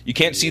 You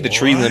can't see the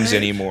tree limbs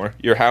anymore.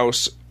 Your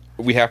house,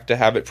 we have to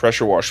have it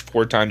pressure washed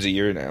 4 times a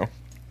year now.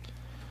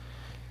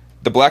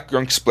 The black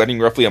gunk spreading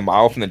roughly a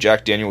mile from the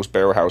Jack Daniel's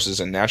barrel houses,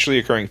 a naturally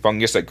occurring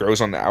fungus that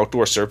grows on the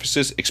outdoor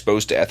surfaces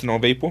exposed to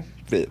ethanol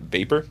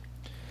vapor.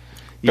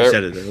 You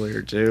said it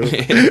earlier,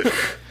 too.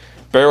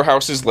 Barrel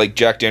houses like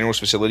Jack Daniel's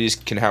facilities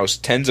can house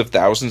tens of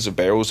thousands of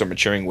barrels of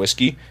maturing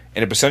whiskey,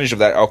 and a percentage of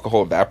that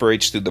alcohol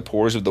evaporates through the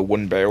pores of the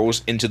wooden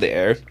barrels into the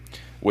air,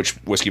 which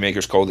whiskey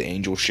makers call the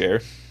angel share.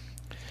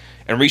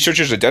 And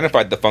researchers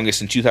identified the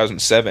fungus in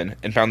 2007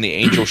 and found the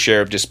angel share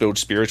of distilled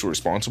spirits were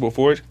responsible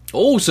for it.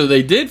 Oh, so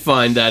they did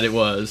find that it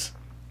was.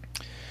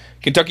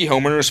 Kentucky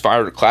homeowners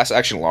filed class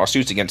action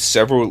lawsuits against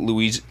several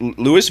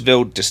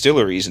Louisville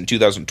distilleries in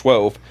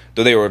 2012,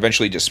 though they were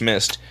eventually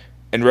dismissed.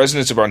 And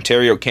residents of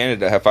Ontario,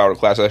 Canada have filed a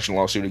class action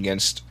lawsuit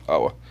against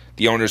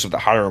the owners of the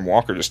Hiram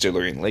Walker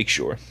Distillery in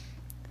Lakeshore.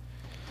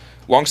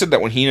 Wong said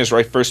that when he and his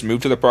wife first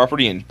moved to the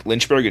property in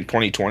Lynchburg in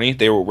 2020,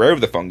 they were aware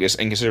of the fungus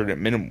and considered it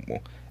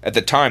minimal. At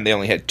the time, they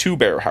only had 2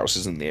 bear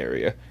houses in the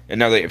area, and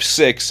now they have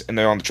 6, and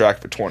they're on the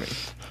track for 20.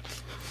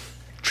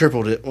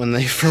 Tripled it when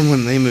they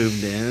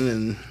moved in,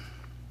 and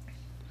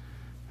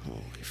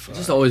holy fuck. It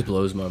just always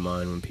blows my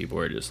mind when people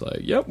are just like,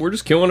 "Yep, we're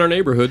just killing our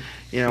neighborhood."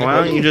 Yeah,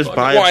 why don't you just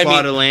buy a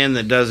plot of land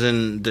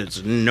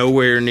that's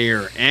nowhere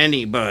near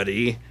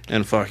anybody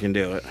and fucking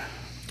do it?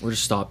 Or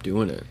just stop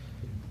doing it.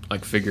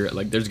 Like, figure it.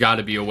 Like, there's got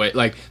to be a way.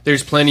 Like,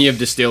 there's plenty of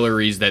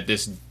distilleries that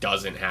this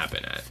doesn't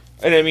happen at.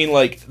 And I mean,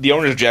 like, the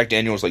owners of Jack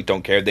Daniels, like,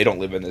 don't care. They don't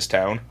live in this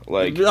town.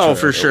 Like, oh,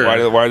 for sure.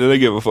 Why do they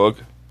give a fuck?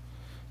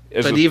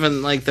 But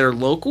even, like, their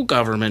local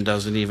government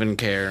doesn't even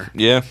care.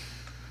 Yeah.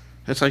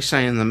 It's like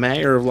saying the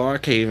mayor of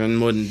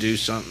Lockhaven wouldn't do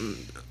something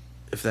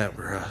if that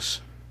were us.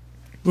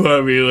 Well,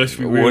 I mean, let's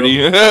be real. Would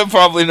he?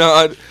 Probably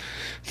not.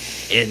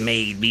 It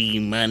made me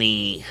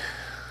money.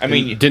 I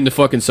mean, didn't the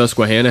fucking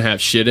Susquehanna have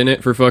shit in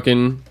it for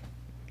fucking...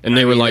 And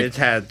they were like... It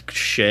had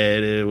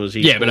shit. It was...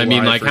 Yeah, but I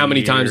mean, like, how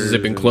many times has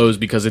it been closed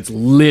because it's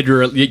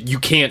literally... You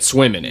can't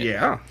swim in it.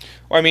 Yeah.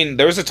 Well, I mean,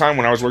 there was a time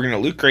when I was working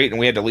at Loot Crate and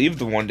we had to leave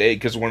the one day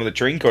because one of the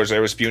train cars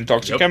there was spewing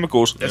toxic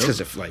chemicals. That's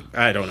because,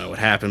 I don't know what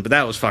happened, but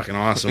that was fucking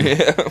awesome. Yeah.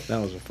 That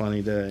was a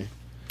funny day.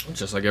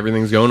 Just like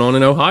everything's going on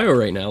in Ohio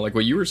right now, like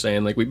what you were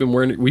saying. Like, we've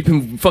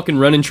been fucking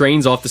running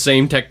trains off the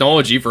same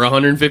technology for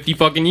 150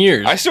 fucking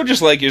years. I still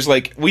just like, it's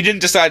like, we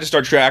didn't decide to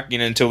start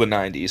tracking it until the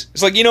 90s.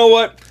 It's like, you know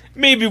what?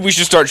 Maybe we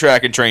should start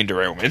tracking train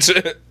derailments.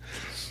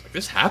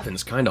 This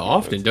happens kind of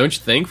often, don't you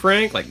think,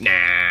 Frank? Like,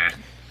 nah.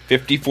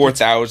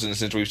 54,000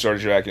 since we've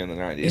started tracking in the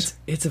 90s.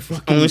 It's a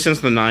fucking... Only since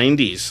the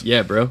 90s.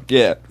 Yeah, bro.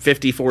 Yeah.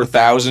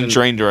 54,000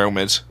 train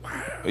derailments.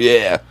 Wow.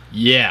 Yeah.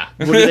 Yeah.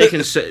 What do they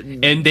consider?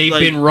 And they've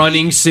been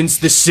running since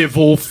the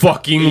Civil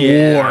fucking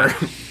War.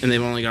 And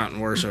they've only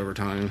gotten worse over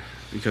time.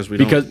 Because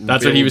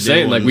that's what he was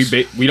saying. Like,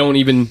 we don't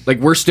even... Like,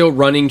 we're still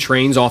running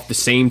trains off the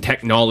same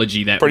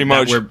technology that... Pretty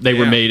much. They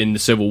were made in the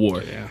Civil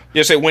War. Yeah.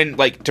 Yeah, so when,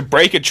 like, to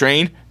break a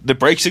train, the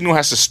brake signal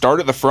has to start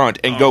at the front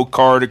and go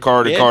car to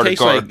car to car to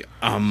car. It takes,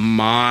 a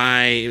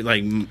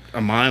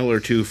mile or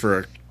two for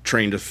a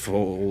train to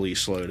fully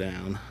slow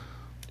down.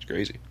 It's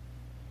crazy.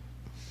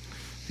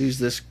 Who's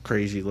this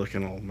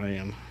crazy-looking old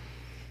man?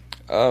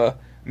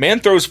 Man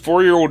throws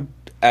 4-year-old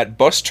at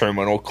bus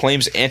terminal,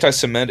 claims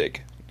anti-Semitism.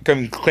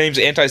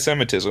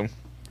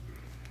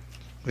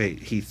 Wait,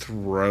 he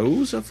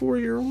throws a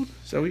 4-year-old?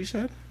 Is that what you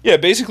said? Yeah,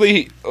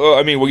 basically,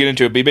 I mean, we'll get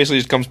into it, but he basically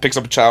just comes, picks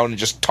up a child, and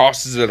just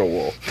tosses it at a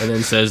wall. And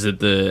then says that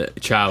the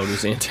child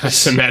was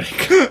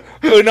anti-Semitic.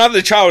 Not that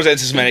the child was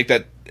anti-Semitic,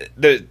 that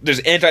there's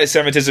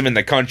anti-Semitism in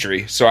the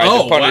country, so I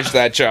had to punish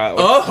that child.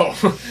 Oh!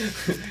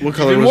 What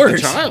color was the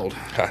child?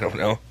 I don't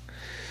know.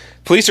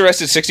 Police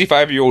arrested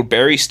 65-year-old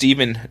Barry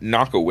Stephen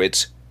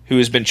Knockowitz, who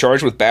has been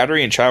charged with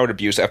battery and child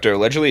abuse after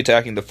allegedly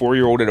attacking the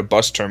 4-year-old at a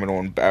bus terminal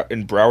in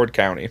Broward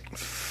County.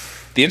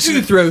 The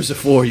incident throws a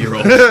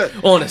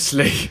 4-year-old.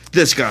 Honestly,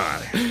 this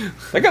guy.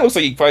 That guy looks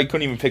like he probably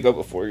couldn't even pick up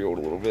a 4-year-old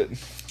a little bit.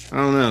 I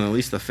don't know. At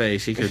least the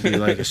face. He could be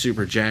like a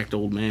super jacked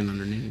old man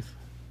underneath.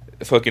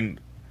 Fucking,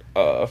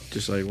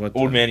 just like what?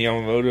 Old man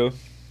Yamamoto.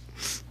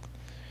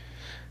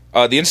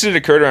 The incident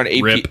occurred around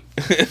 8 p.m.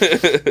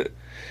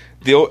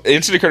 The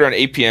incident occurred around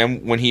 8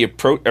 p.m. when he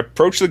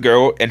approached the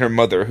girl and her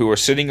mother, who were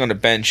sitting on a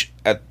bench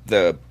at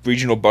the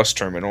regional bus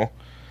terminal.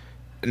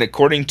 And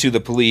according to the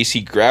police, he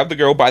grabbed the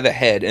girl by the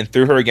head and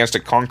threw her against a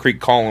concrete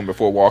column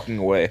before walking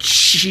away.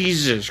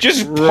 Jesus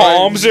Just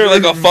palms her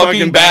like a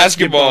fucking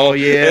basketball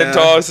and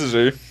tosses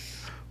her.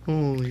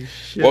 Holy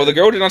shit. While the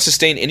girl did not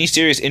sustain any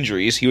serious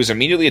injuries, he was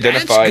immediately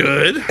identified.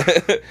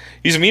 That's good.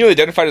 He was immediately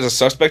identified as a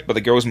suspect by the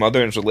girl's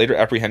mother and was later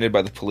apprehended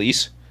by the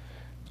police.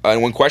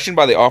 And when questioned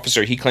by the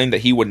officer, he claimed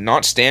that he would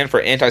not stand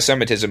for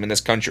anti-Semitism in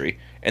this country,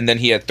 and then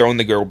he had thrown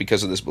the girl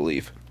because of this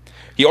belief.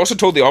 He also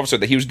told the officer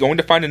that he was going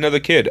to find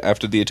another kid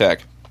after the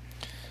attack.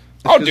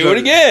 I'll do it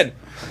again!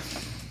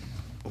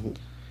 It's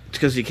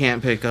because he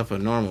can't pick up a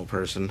normal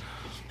person.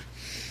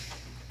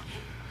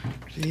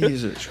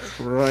 Jesus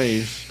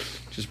Christ.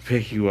 Just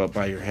pick you up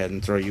by your head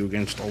and throw you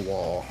against a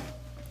wall.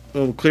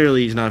 Well,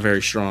 clearly he's not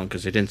very strong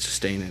because he didn't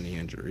sustain any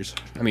injuries.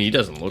 I mean, he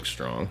doesn't look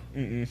strong.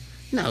 Mm-mm.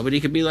 No, but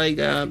he could be like...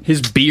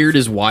 his beard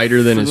is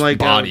wider than his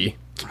body.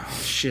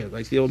 Shit,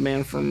 like the old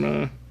man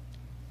from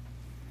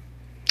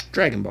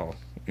Dragon Ball.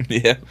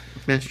 Yeah.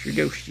 Master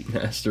Yoshi.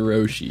 Master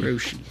Roshi.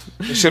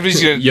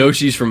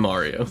 Yoshi's from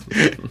Mario.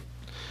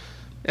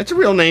 That's a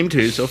real name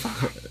too, so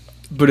far.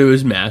 But it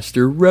was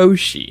Master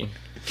Roshi.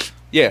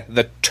 Yeah,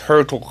 the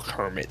Turtle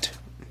Hermit.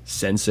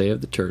 Sensei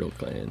of the Turtle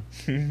Clan.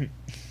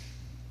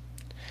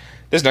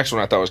 This next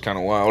one I thought was kind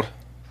of wild.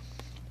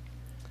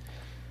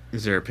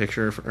 Is there a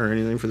picture or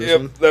anything for this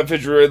one? Yep, that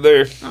picture right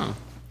there. Oh.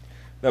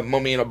 That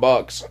mummy in a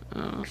box.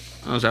 Oh,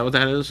 is that what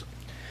that is?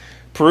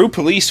 Peru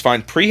police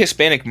find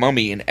pre-Hispanic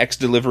mummy in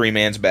ex-delivery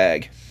man's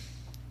bag.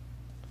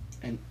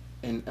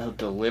 In a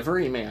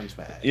delivery man's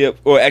bag? Yep,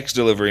 or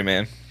ex-delivery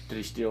man. Did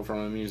he steal from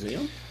a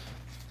museum?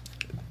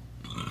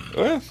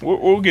 Well,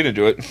 we'll get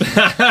into it.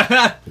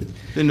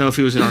 Didn't know if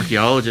he was an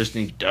archaeologist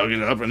and he dug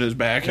it up in his No,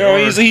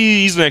 backyard.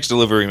 he's the next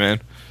delivery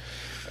man.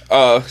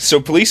 So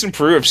police in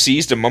Peru have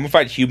seized a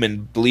mummified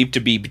human believed to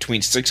be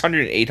between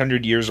 600 and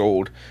 800 years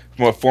old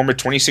from a former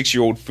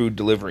 26-year-old food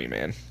delivery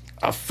man.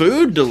 A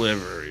food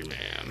delivery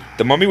man.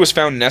 The mummy was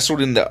found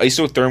nestled in the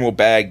isothermal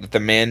bag that the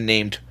man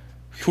named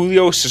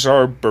Julio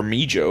Cesar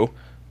Bermejo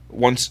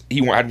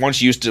had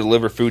once used to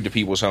deliver food to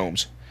people's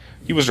homes.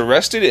 He was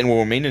arrested and will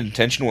remain in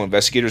detention while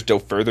investigators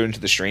delve further into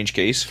the strange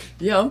case.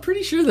 Yeah, I'm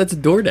pretty sure that's a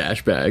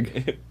DoorDash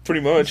bag.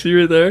 Pretty much. See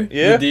right there?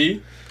 Yeah. The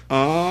D?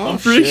 Oh, I'm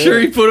pretty sure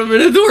he put him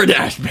in a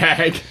DoorDash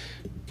bag.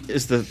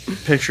 Is the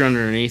picture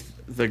underneath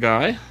the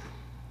guy?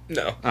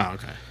 No. Oh,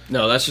 okay.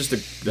 No, that's just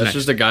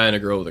a guy and a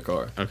girl with a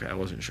car. Okay, I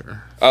wasn't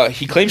sure.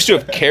 He claims to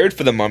have cared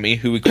for the mummy,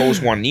 who he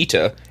calls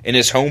Juanita, in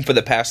his home for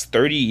the past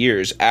 30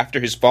 years after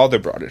his father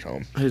brought it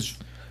home.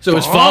 So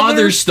his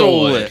father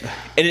stole it.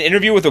 In an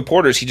interview with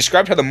reporters, he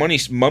described how the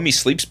mummy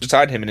sleeps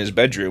beside him in his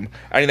bedroom,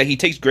 adding that he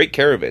takes great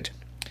care of it.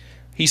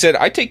 He said,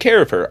 "I take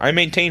care of her. I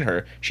maintain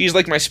her. She is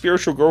like my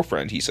spiritual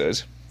girlfriend," he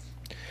says.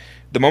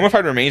 The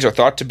mummified remains are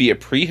thought to be a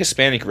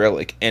pre-Hispanic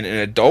relic and an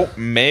adult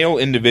male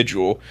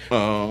individual,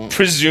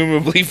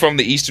 presumably from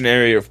the eastern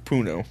area of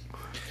Puno,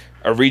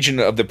 a region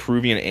of the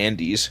Peruvian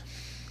Andes.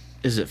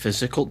 Is it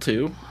physical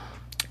too?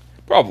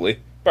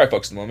 Probably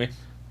fucks the mummy.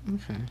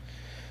 Okay.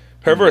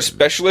 However, a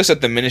specialist at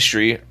the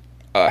ministry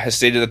has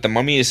stated that the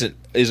mummy is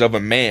of a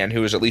man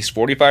who is at least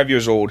 45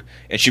 years old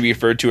and should be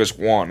referred to as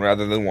Juan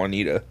rather than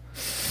Juanita.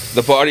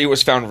 The body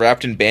was found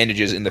wrapped in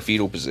bandages in the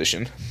fetal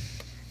position.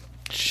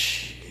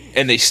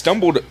 And the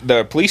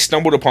police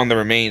stumbled upon the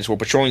remains while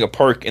patrolling a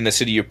park in the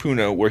city of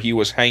Puno where he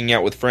was hanging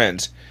out with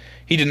friends.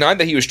 He denied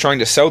that he was trying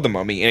to sell the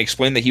mummy and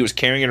explained that he was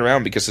carrying it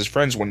around because his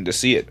friends wanted to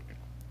see it.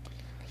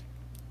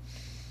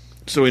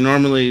 So he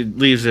normally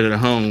leaves it at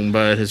home,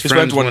 but his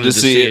friends wanted to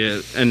see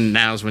it, and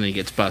now's when he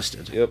gets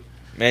busted. Yep.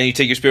 Man, you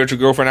take your spiritual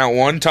girlfriend out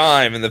one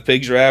time and the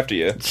pigs are after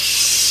you.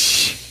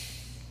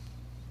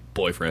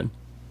 Boyfriend.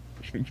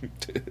 You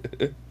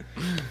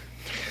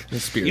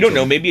don't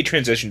know, maybe it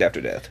transitioned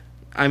after death.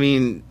 I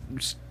mean,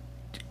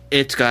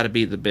 it's got to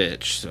be the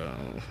bitch, so...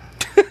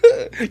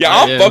 Yeah,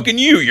 I'm fucking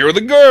you. You're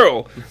the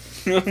girl.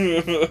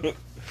 Oh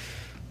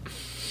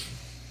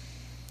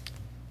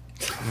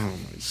my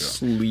god.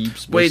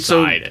 Sleeps Wait,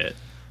 so beside it.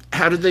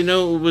 how did they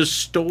know it was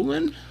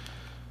stolen?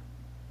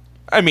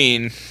 I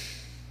mean,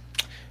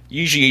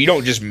 usually you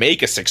don't just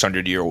make a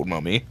 600-year-old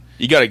mummy.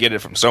 You got to get it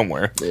from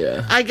somewhere.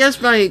 Yeah. I guess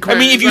my question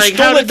I mean, if you is, like,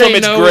 stole how it did they from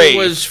its know grave- it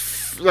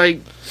was, like...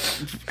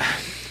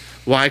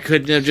 Why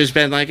couldn't it have just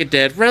been, like, a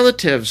dead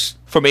relative's?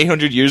 From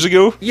 800 years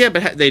ago? Yeah,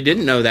 but they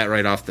didn't know that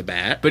right off the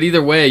bat. But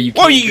either way, you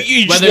Well, can't,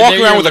 you just whether walk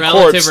they're around your with a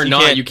relative corpse, or you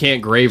not, can't- you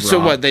can't grave rob. So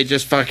what, they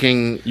just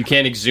fucking... You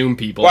can't exhume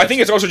people. Well, I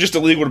think it's also just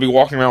illegal to be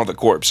walking around with a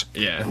corpse.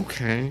 Yeah.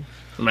 Okay.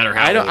 No matter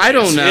how I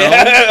don't old it is. know.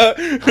 Yeah.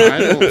 I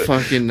don't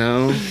fucking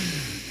know.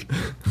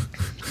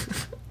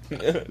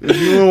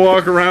 If you want to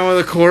walk around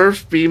with a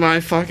corpse, be my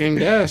fucking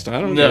guest.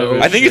 I don't know.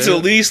 I think it's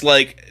at least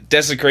like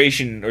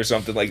desecration or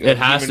something like that. It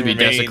has to be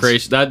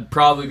desecration. That'd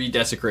probably be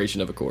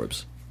desecration of a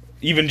corpse.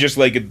 Even just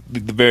like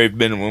the very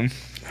minimum.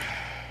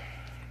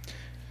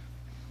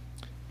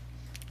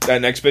 That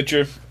next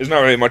picture is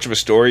not really much of a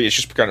story. It's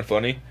just kind of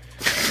funny.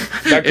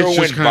 That girl It's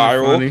went just kinda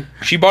viral. funny.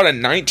 She bought a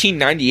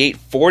 1998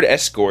 Ford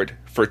Escort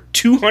for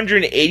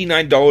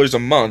 $289 a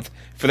month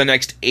for the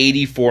next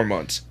 84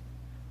 months.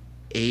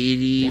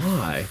 80.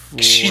 Why? I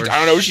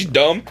don't know. She's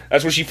dumb.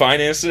 That's what she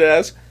financed it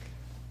as.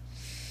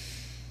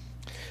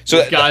 So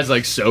This guy's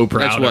like so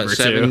proud That's of what, her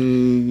 7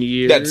 too.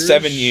 years? that's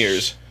 7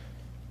 years.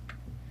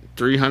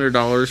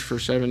 $300 for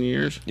 7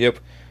 years? Yep.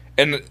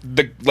 And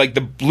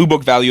the blue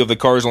book value of the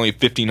car is only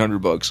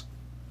 $1,500.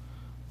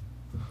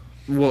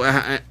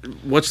 Well,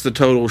 what's the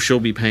total she'll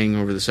be paying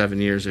over the 7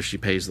 years if she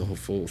pays the whole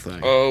full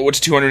thing? What's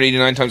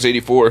 289 times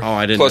 84? Oh,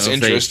 I didn't plus know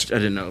if interest. I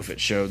didn't know if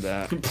it showed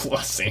that.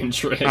 Plus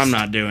interest. I'm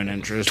not doing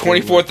interest.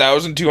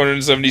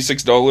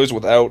 $24,276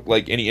 without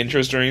like any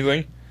interest or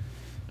anything.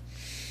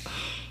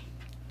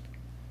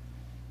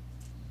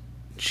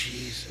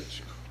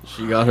 Jesus.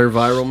 She got her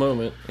viral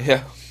moment.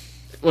 Yeah.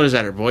 What is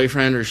that, her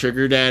boyfriend or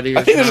sugar daddy? Or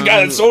I think there's a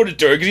guy that sold it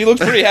to her because he looks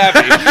pretty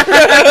happy.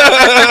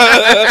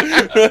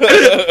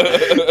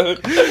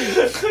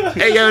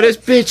 Hey, yo, this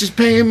bitch is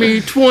paying me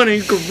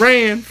 20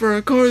 grand for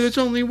a car that's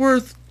only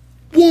worth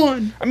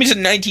 1. I mean, it's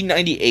in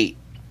 1998.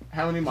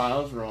 How many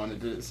miles were on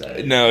it, did it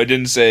say? No, it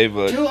didn't say,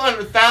 but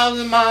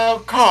 200,000 mile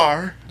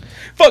car.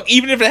 fuck,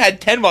 even if it had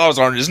 10 miles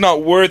on it, it's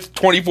not worth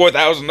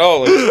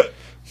 $24,000.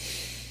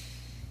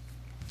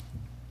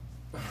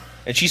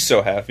 And she's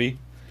so happy.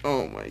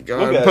 Oh my Look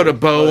god. at Put a it.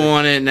 bow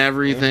on it and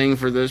everything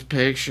for this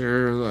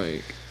picture.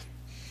 Like,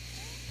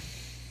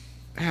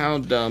 how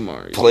dumb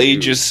are you?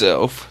 Played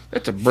yourself.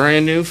 That's a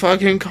brand new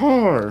fucking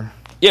car.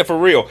 Yeah, for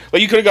real.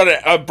 Like, you could have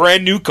got a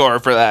brand new car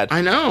for that. I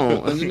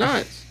know. It's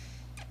nuts.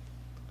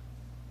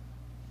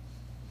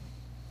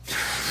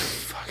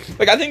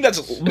 Like, I think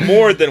that's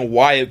more than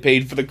Wyatt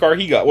paid for the car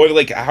he got. Or,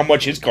 like, how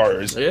much his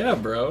car is. Yeah,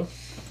 bro.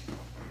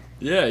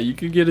 Yeah, you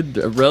could get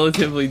a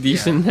relatively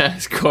decent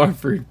NASCAR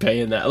for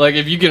paying that. Like,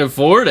 if you can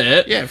afford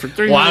it, Yeah, for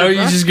 $300. why don't you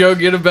just go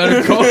get a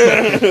better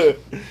car?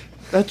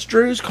 That's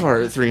Drew's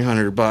car at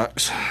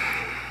 $300.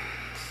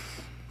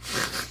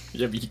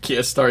 Yeah, but you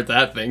can't start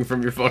that thing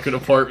from your fucking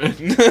apartment.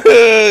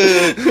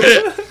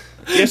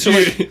 Yeah, so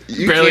like,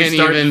 You barely can't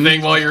start even- the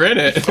thing while you're in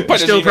it. but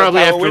Still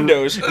probably have to-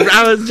 windows.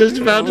 I was just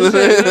about to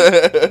say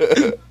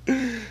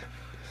that.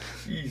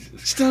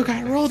 Still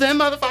gotta roll them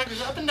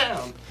motherfuckers up and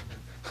down.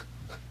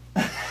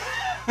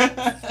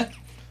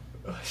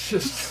 It's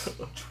just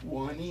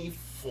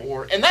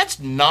 24, and that's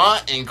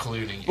not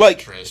including Like-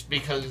 interest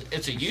because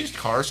it's a used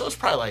car, so it's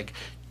probably like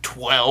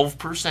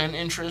 12%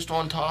 interest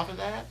on top of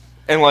that.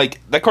 And like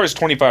that car is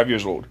 25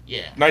 years old.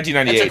 Yeah,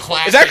 1998. It's a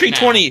classic. It's actually now.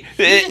 20. You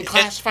can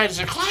classify it as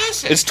a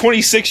classic. It's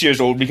 26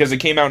 years old because it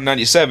came out in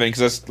 97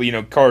 because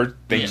that's, car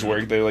things Yeah.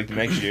 work. They're like the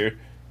next year.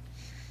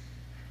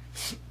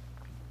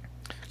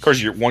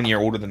 Car's 1 year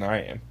older than I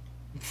am.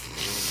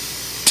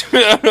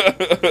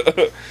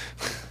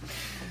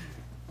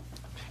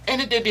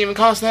 And it didn't even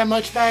cost that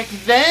much back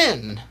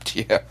then.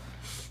 Yeah.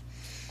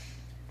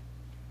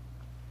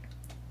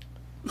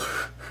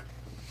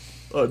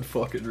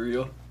 Unfucking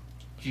real.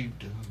 You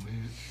dumb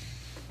man.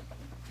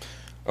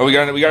 Oh, we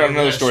got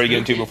another that's story to get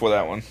into spooky. before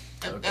that one.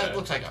 That Okay.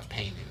 looks like a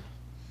painting.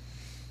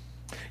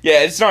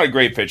 Yeah, it's not a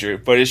great picture,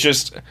 but it's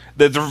just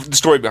the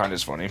story behind it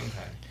is funny. Okay.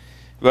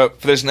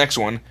 But for this next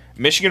one,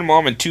 Michigan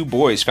mom and 2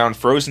 boys found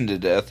frozen to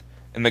death,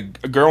 and a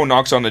girl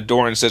knocks on the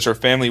door and says her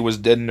family was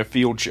dead in a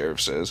field. Sheriff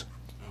says.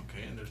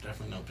 Okay, and there's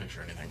definitely no picture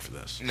or anything for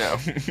this. No.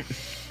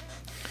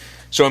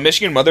 So a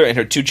Michigan mother and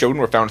her 2 children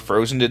were found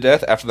frozen to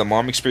death after the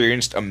mom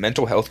experienced a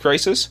mental health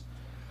crisis.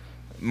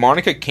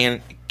 Monica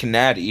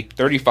Canady,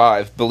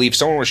 35, believes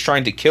someone was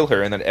trying to kill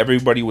her and that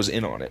everybody was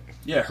in on it.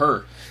 Yeah,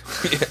 her.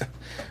 Yeah.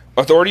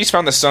 Authorities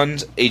found the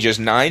sons, ages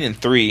 9 and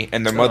 3,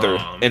 and their mother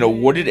Aw, in a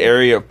wooded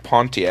area of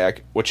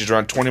Pontiac, which is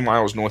around 20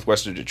 miles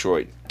northwest of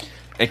Detroit,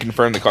 and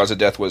confirmed the cause of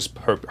death was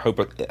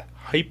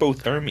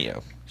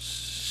hypothermia.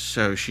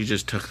 So she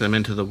just took them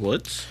into the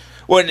woods?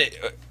 Well,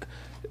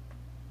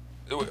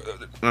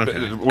 Okay.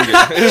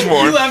 there's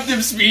more. You left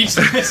him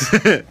speechless.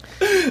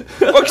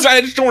 Well, because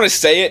I just don't want to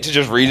say it to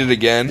just read it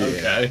again.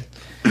 Okay.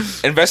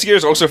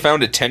 Investigators also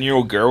found a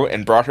 10-year-old girl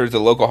and brought her to the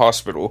local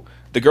hospital.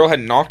 The girl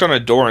had knocked on a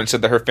door and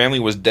said that her family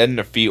was dead in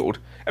a field.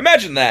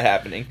 Imagine that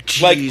happening.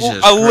 Like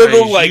Jesus a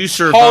little, Christ, like you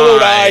survived.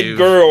 hollowed-eyed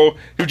girl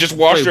who just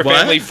watched Wait, her what?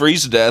 family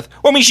freeze to death.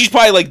 Well, I mean, she's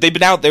probably like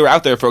they were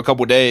out there for a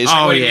couple days.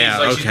 Oh, What he means yeah, is,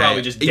 like, she's okay.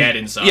 probably just dead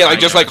inside. Yeah, like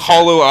just like Gotcha.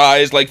 hollow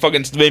eyes, like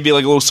fucking maybe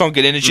like a little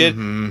sunken in and shit.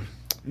 Mm-hmm.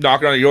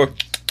 Knocking on the door.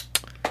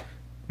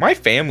 My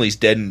family's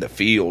dead in the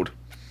field.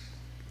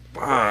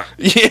 Ah,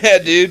 Yeah,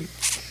 dude.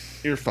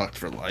 you're fucked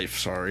for life,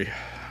 sorry.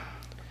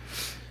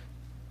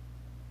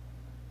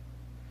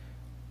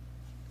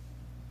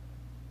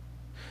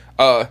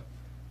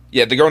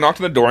 Yeah, the girl knocked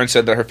on the door and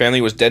said that her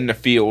family was dead in a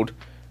field.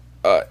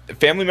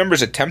 Family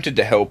members attempted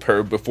to help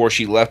her before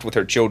she left with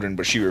her children,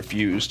 but she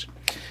refused.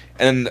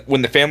 And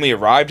when the family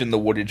arrived in the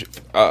wooded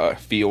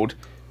field,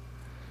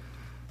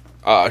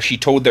 she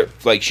told her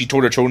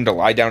children to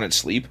lie down and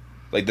sleep.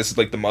 Like this is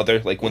like the mother,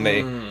 like when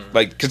they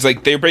because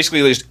they're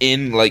basically just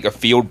in like a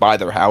field by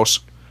their house.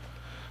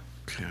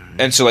 Okay.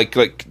 And so like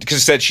because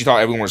it said she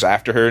thought everyone was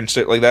after her and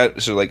shit like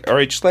that. So like, all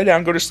right, just lay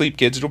down, go to sleep,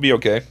 kids. It'll be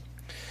okay.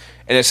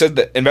 And it said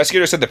that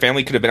investigators said the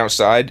family could have been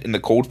outside in the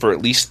cold for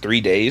at least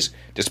 3 days,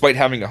 despite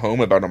having a home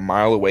about a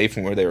mile away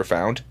from where they were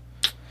found.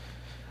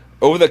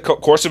 Over the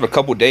course of a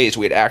couple days,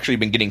 we had actually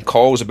been getting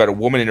calls about a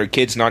woman and her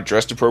kids not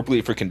dressed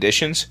appropriately for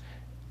conditions.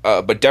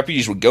 But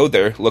deputies would go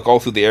there, look all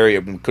through the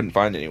area, but couldn't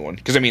find anyone.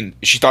 Because, I mean,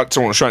 she thought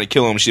someone was trying to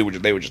kill them,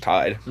 they would just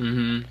hide.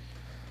 Mm-hmm.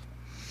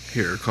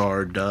 Here,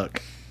 car,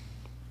 duck.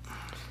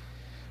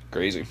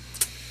 Crazy.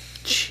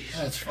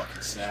 That's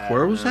fucking sad.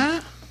 Where was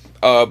man.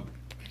 that?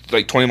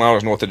 Like 20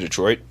 miles north of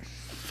Detroit.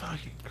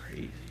 Fucking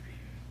crazy.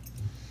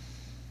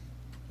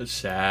 That's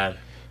sad.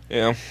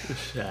 Yeah. That's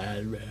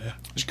sad, man.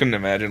 Just couldn't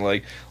imagine,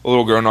 like, a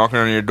little girl knocking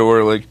on your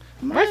door, like,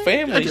 my I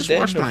family's just dead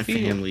watched in the my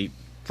field. family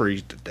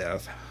freeze to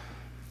death.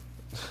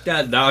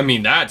 I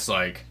mean, that's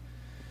like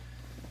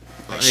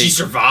she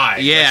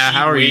survived. Yeah, Like, she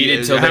how are you-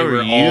 waited till how they are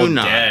were you all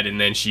not? dead, and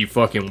then she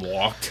fucking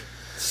walked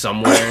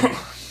somewhere.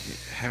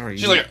 How are you?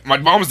 She's like, my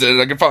mom's dead,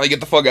 I can finally get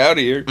the fuck out of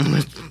here.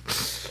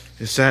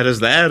 as sad as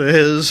that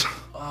is.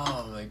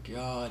 Oh my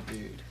god,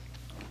 dude.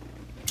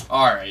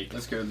 Alright,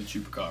 let's go to the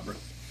chupacabra.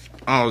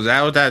 Oh, is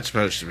that what that's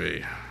supposed to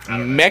be?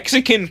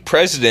 Mexican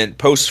president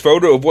posts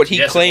photo of what he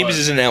Yes, it claims was.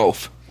 is an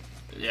elf.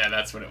 Yeah,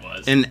 that's what it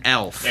was. An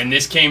elf. And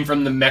this came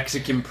from the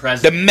Mexican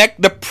president.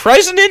 The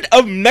president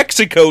of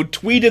Mexico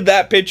tweeted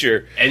that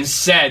picture. And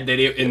said that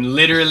and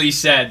literally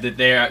said that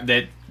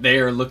they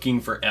are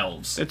looking for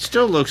elves. It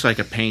still looks like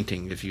a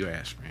painting, if you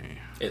ask me.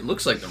 It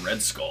looks like the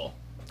Red Skull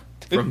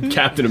from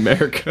Captain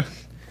America.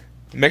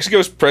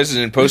 Mexico's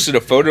president posted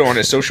a photo on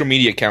his social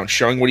media account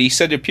showing what he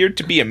said appeared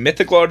to be a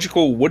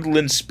mythological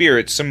woodland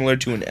spirit similar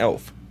to an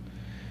elf.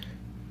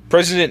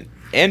 President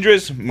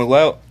Andres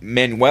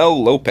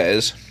Manuel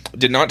Lopez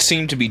did not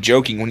seem to be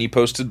joking when he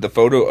posted the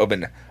photo of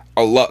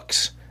a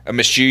lux, a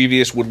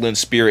mischievous woodland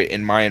spirit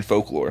in Mayan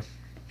folklore.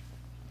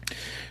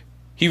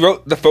 He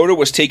wrote the photo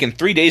was taken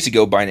 3 days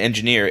ago by an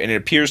engineer, and it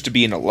appears to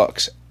be in a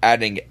lux,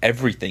 adding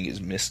everything is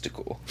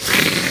mystical.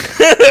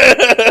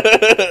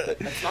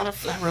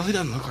 That really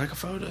doesn't look like a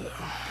photo, though.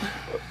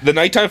 The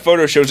nighttime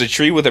photo shows a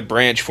tree with a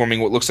branch forming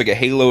what looks like a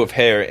halo of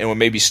hair and what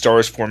may be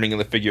stars forming in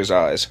the figure's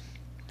eyes.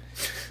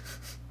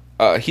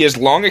 He has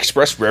long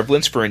expressed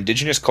reverence for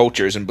indigenous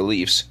cultures and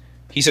beliefs.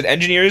 He said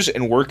engineers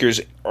and workers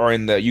are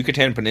in the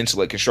Yucatan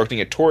Peninsula constructing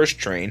a tourist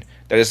train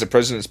that is the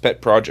president's pet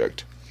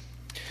project.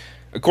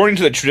 According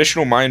to the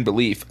traditional Mayan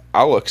belief,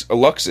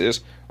 aluxes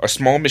are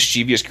small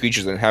mischievous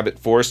creatures that inhabit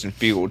forests and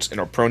fields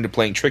and are prone to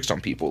playing tricks on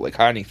people, like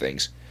hiding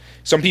things.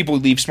 Some people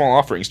leave small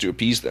offerings to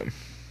appease them.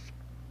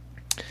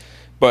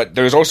 But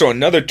there was also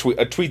another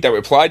tweet that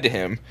replied to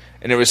him,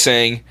 and it was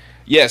saying,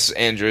 "Yes,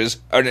 Andres,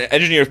 an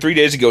engineer 3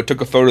 days ago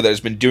took a photo that has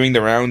been doing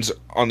the rounds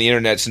on the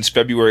internet since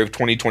February of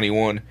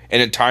 2021,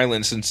 and in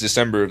Thailand since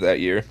December of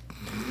that year.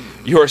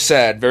 You are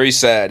sad, very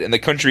sad, and the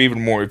country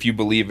even more if you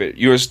believe it.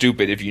 You are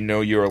stupid if you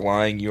know you are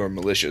lying, you are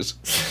malicious."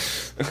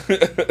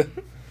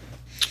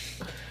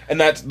 And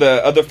that's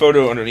the other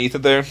photo underneath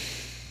it there.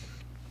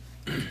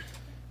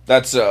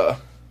 That's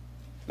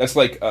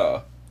like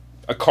a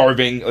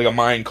carving, like a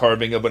Mayan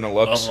carving of an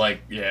alux. Of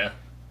like, yeah.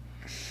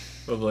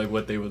 Of like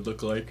what they would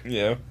look like.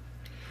 Yeah.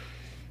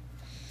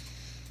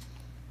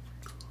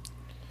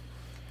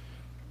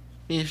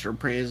 Mr.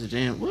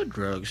 President, what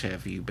drugs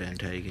have you been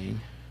taking?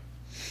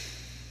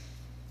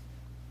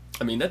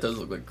 I mean, that does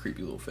look like a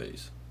creepy little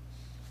face.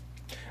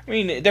 I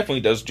mean, it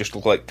definitely does just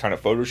look like kind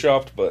of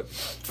photoshopped, but...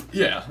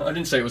 Yeah, I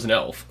didn't say it was an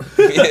elf.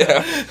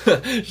 Yeah.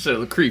 Just said it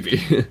looked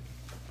creepy.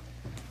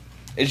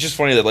 It's just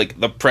funny that, like,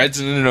 the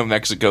president of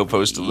Mexico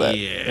posted that.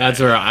 Yeah. That's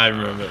where I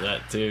remember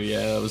that, too.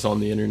 Yeah, it was on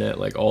the internet,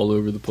 like, all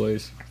over the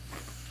place.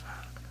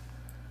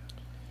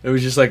 It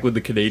was just, like, with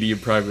the Canadian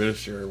Prime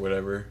Minister or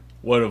whatever.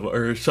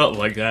 Or something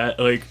like that.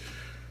 Like,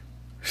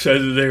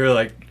 said that they were,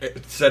 like,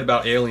 said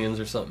about aliens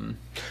or something.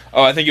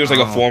 Oh, I think it was, like,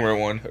 a former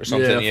one or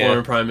something, Yeah,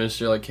 former Prime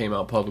Minister, like, came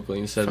out publicly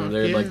and said that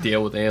they'd, like,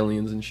 deal with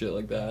aliens and shit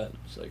like that.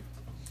 It's like,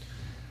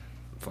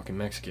 fucking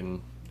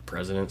Mexican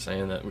president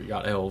saying that we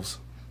got elves.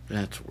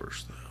 That's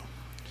worse, though.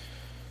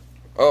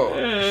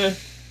 Oh.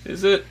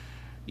 Is it?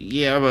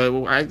 Yeah,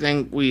 but I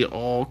think we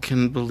all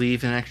can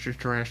believe in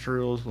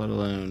extraterrestrials, let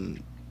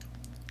alone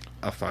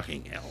a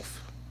fucking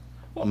elf.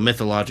 A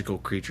mythological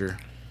creature.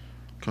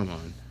 Come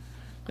on.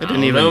 I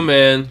don't know,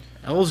 man.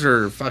 Elves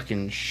are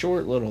fucking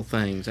short little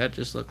things. That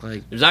just look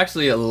like... There's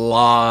actually a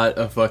lot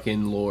of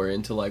fucking lore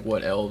into, like,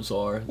 what elves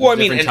are. There's Well, I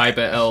mean, different type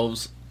of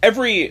elves. I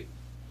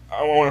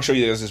want to show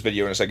you guys this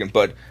video in a second,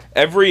 but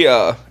every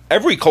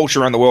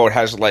culture around the world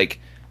has, like,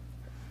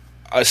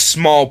 a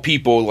small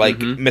people, like,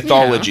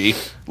 mythology. Yeah.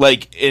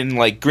 Like, in,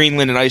 like,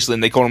 Greenland and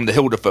Iceland, they call them the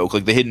Hildefolk,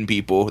 like, the hidden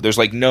people. There's,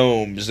 like,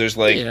 gnomes. There's,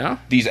 like,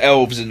 these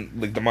elves in,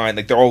 like, the mine.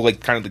 Like, they're all,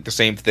 like, kind of, like, the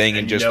same thing.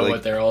 And just, you know like...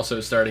 what they're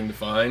also starting to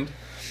find?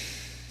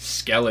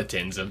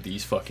 Skeletons of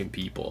these fucking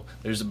people.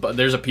 There's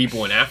a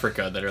people in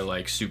Africa that are,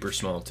 like, super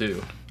small,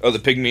 too. Oh, the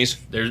pygmies?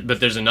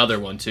 But there's another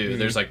one, too.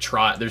 There's, like,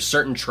 there's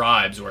certain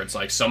tribes where it's,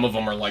 like, some of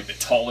them are, like, the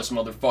tallest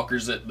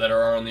motherfuckers that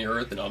are on the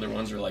earth, and other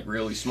ones are, like,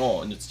 really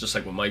small. And it's just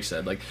like what Mike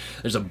said. Like,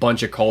 there's a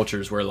bunch of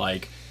cultures where,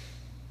 like,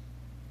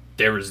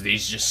 there was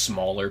these just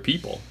smaller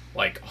people,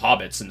 like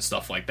hobbits and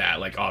stuff like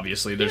that. Like,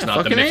 obviously, there's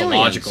not the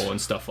mythological aliens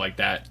and stuff like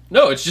that.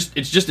 No, it's just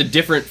a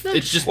different.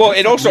 It's just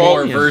it also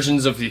more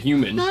versions of the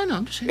human. No,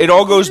 I'm just saying it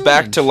all goes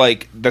back to,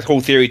 like, the whole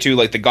theory too,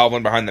 like the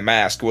goblin behind the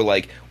mask, where,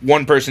 like,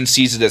 one person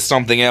sees it as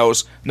something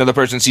else, another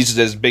person sees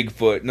it as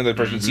Bigfoot, another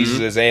person sees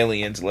it as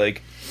aliens.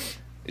 Like,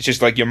 it's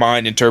just like your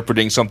mind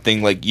interpreting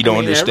something like you don't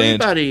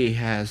understand. Everybody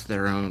has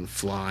their own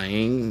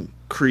flying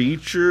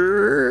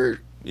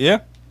creature. Yeah.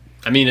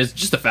 I mean, it's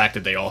just the fact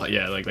that they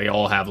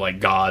all have, like,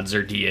 gods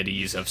or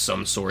deities of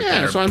some sort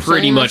that are I'm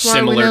pretty saying much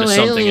similar to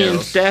something aliens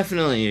else.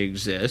 Definitely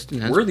exist.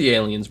 And We're the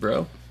aliens,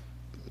 bro.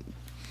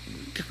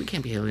 we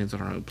can't be aliens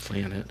on our own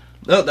planet.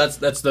 No, that's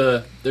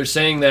the. They're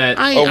saying that.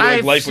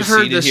 I've life was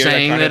heard seeded the here, that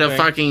saying kind that of a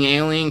thing? fucking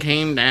alien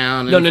came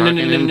down. No. And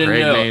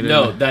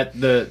That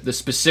the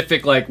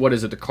specific, like, what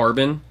is it? The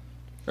carbon,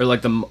 or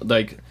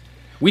like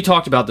we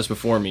talked about this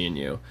before, me and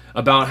you,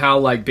 about how,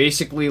 like,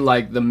 basically,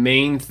 like, the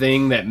main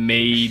thing that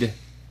made.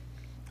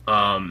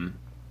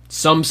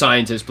 Some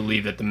scientists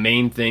believe that the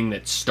main thing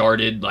that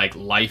started, like,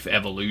 life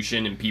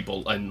evolution and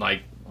people and,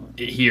 like,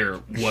 here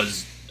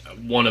was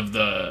one of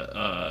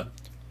the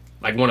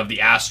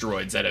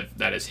asteroids that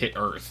has hit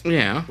Earth.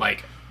 Yeah.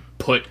 Like,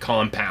 put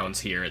compounds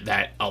here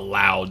that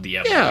allowed the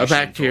evolution. Yeah,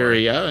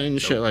 bacteria and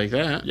shit like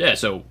that. Yeah,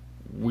 so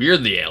we're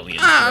the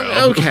aliens,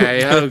 bro.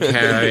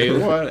 Okay,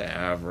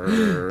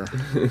 whatever.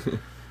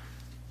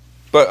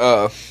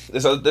 But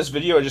this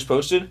video I just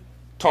posted,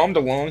 Tom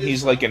DeLonge,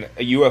 he's like a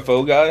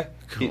UFO guy.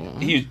 Cool.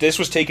 This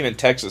was taken in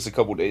Texas a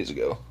couple days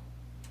ago.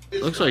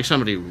 Looks like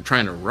somebody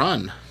trying to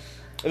run.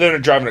 And they're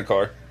driving a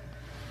car.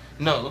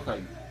 No, it looked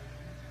like...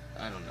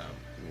 I don't know.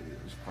 Maybe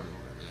it was part of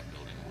whatever that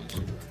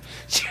building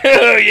was.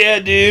 Oh, yeah,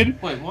 dude.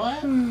 Wait,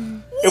 what?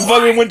 It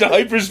fucking went to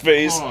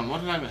hyperspace. Hold on,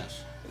 what did I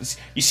miss?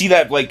 You see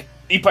that, like,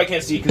 you probably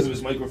can't see it because of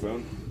his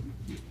microphone.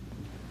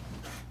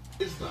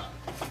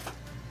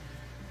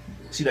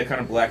 See that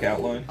kind of black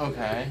outline?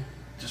 Okay.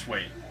 Just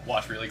wait.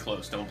 Watch really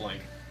close. Don't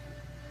blink.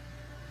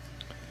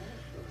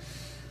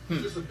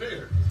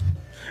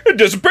 It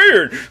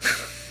disappeared!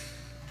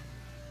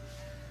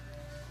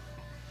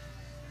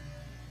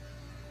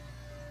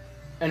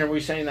 And are we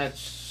saying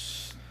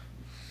that's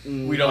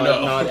We don't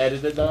know. Not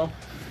edited though?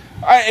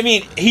 I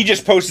mean, he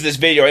just posted this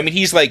video. I mean,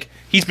 he's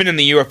been in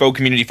the UFO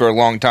community for a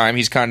long time.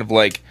 He's kind of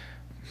like,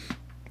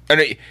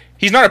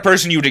 he's not a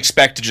person you would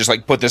expect to just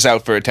like put this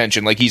out for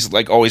attention. Like he's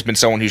like always been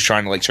someone who's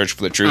trying to like search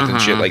for the truth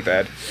and shit like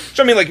that.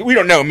 So I mean, like we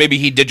don't know. Maybe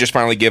he did just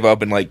finally give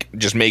up and like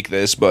just make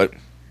this, but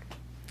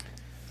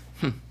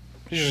it's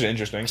just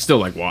interesting. I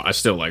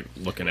still like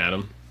looking at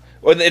him.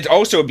 Well, it's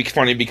also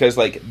funny because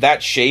like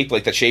that shape,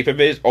 like the shape of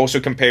it, also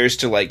compares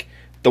to like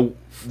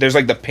there's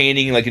like the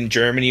painting like in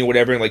Germany or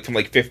whatever, like from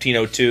like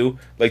 1502,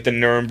 like the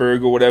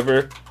Nuremberg or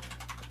whatever,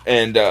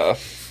 and yeah,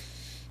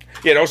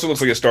 it also looks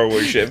like a Star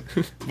Wars ship,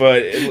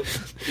 but it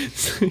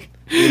looks like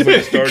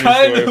a Star Wars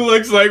Kind of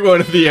looks like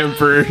one of the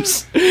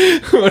Emperor's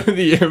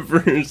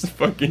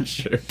fucking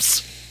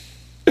ships,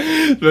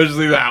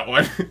 especially that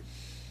one.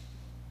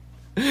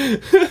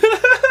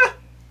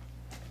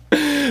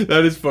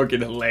 That is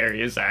fucking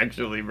hilarious,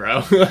 actually,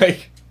 bro.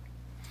 Like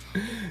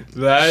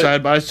that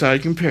Side by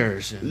side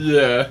comparison.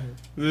 Yeah,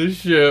 this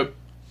ship.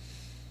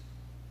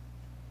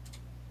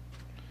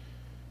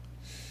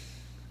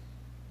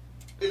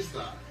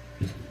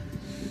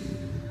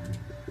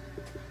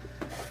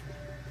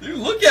 Dude,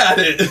 look at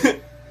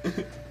it.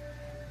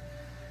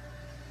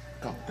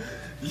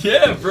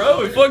 Yeah,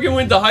 bro, it fucking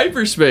went to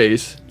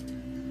hyperspace.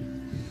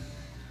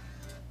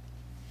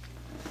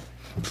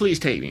 Please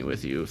take me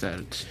with you if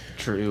that's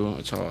true.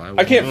 That's all I want.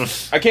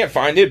 I can't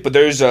find it, but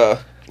there's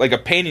like a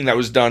painting that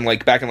was done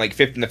like back in like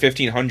in the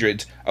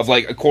 1500s of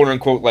like a quote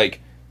unquote like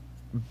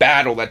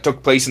battle that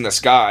took place in the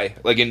sky,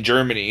 like in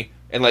Germany,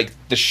 and like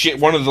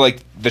one of the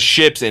like the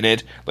ships in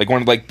it, like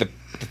one of like the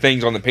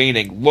things on the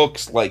painting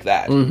looks like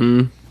that.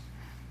 Mm-hmm.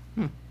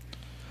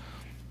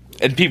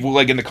 And people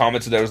like in the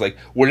comments of that was like,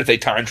 what if they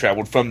time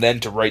traveled from then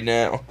to right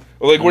now?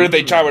 Or like, what if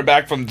they traveled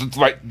back from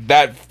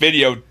that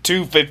video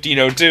to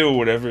 1502 or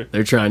whatever?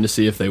 They're trying to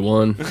see if they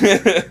won.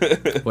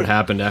 What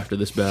happened after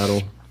this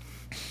battle?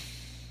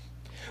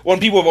 Well,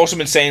 and people have also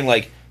been saying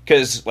like,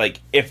 because like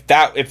if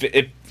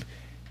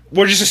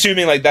we're just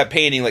assuming like that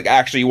painting like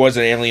actually was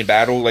an alien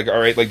battle, like all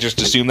right, like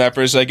just assume that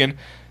for a second.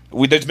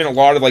 There's been a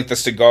lot of like the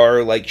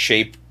cigar like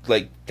shape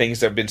like things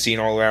that have been seen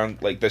all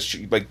around like this,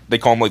 like they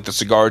call them like the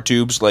cigar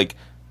tubes, like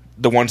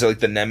the ones that like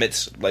the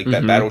Nemitz like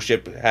that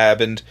battleship have,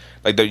 and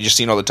like that you just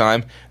seen all the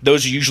time.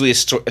 Those are usually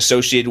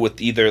associated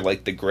with either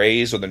like the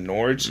Greys or the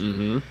Nords.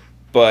 Mm-hmm.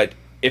 But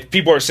if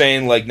people are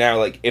saying like now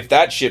like if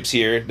that ship's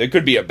here, there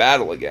could be a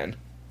battle again.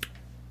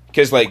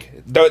 Because like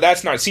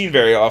that's not seen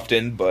very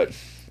often, but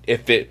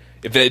if it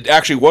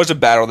actually was a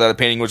battle that a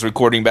painting was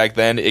recording back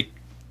then, it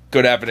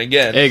could happen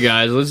again. Hey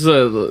guys, let's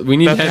we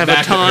need to have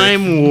back a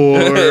time war.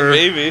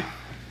 Maybe.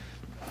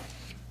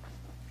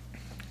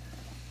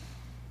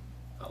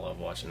 I love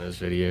watching those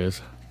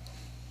videos,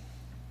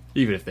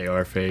 even if they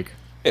are fake.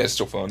 Yeah, it's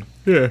still fun.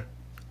 Yeah.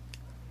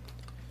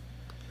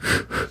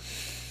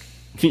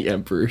 The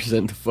Emperor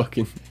sent the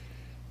fucking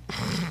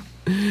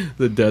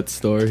the Death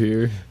Star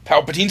here.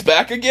 Palpatine's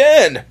back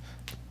again.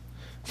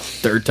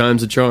 Third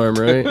time's a charm,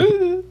 right?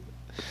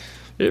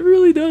 It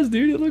really does,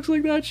 dude. It looks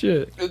like that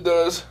shit. It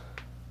does.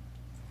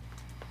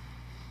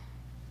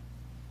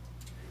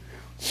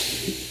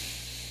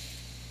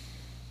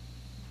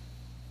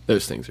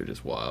 Those things are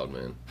just wild,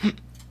 man.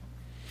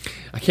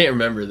 I can't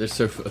remember. This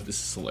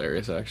is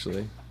hilarious,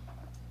 actually.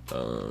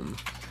 How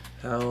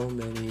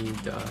many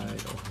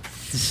died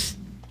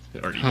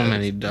on... How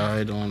many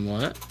died on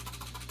what?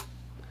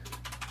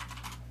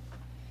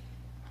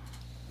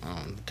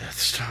 On Death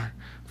Star.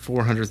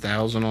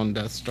 400,000 on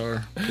Death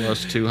Star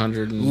plus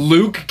 200.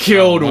 Luke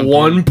killed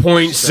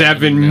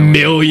 1.7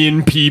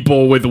 million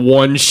people with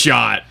one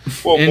shot.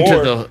 Well, Into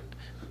more. the.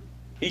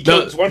 He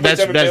killed 1.7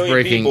 that's million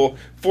breaking. people,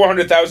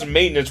 400,000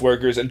 maintenance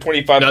workers, and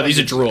 25. No, these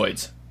are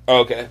droids. Oh,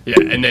 okay. Yeah,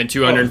 and then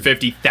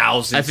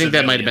 250,000 I think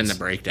that might have been civilians. the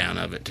breakdown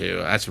of it too.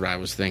 That's what I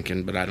was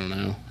thinking, but I don't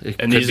know. It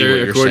And could these be are what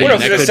you're according- saying. What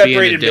else? That It could be in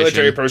separated addition.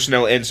 military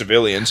personnel and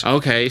civilians.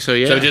 Okay, so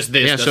yeah. So just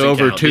this yeah, doesn't so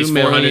over count. 2 These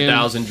million.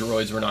 400,000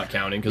 droids we're not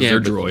counting because Yeah, they're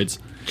but- droids.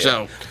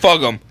 So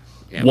Fuck them.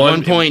 yeah,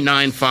 One-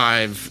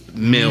 1.95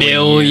 million.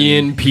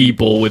 Million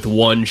people with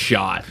one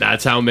shot.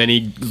 That's how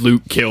many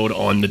Luke killed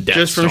on the Death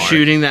Just from Star.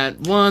 shooting that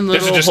one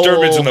There's little a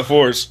disturbance hole. in the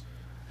force.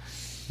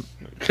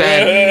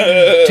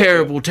 Bad,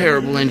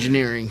 terrible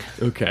engineering.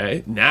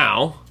 Okay,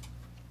 now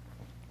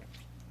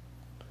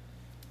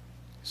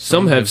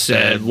some have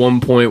said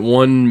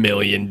 1.1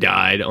 million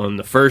died on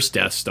the first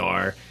Death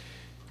Star.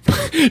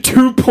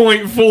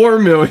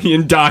 2.4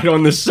 million died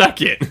on the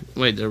second.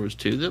 Wait, there was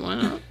 2 that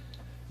went up?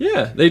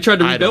 Yeah, they tried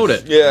to rebuild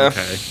it. Yeah.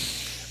 Okay.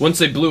 Once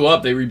they blew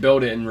up, they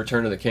rebuilt it in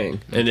Return of the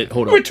King. And it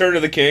hold on. Return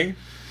of the King.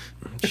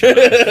 Return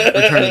of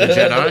the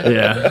Jedi.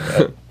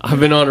 Yeah. I've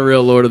been on a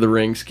real Lord of the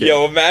Rings kick.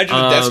 Yo, imagine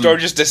the Death Star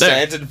just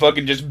descends and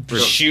fucking just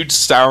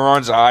shoots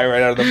Sauron's eye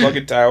right out of the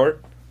fucking tower.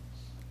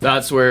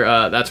 That's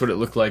what it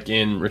looked like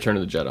in Return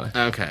of the Jedi.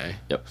 Okay.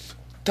 Yep.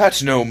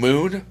 That's no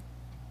moon.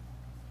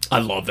 I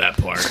love that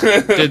part.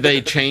 Did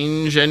they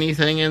change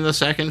anything in the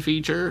second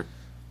feature?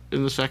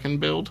 In the second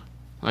build?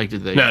 Like,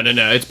 did they... No.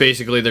 It's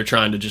basically they're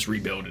trying to just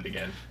rebuild it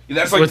again.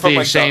 That's like with from the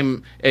like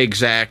same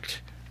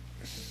exact...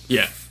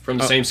 Yeah, from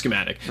the same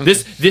schematic. Okay.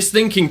 This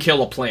thing can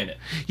kill a planet.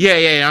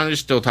 Yeah. I'm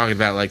just still talking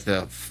about like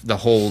the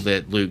hole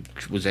that Luke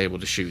was able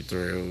to shoot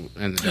through.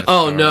 And the Death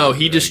Star, no,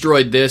 he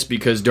destroyed this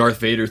because Darth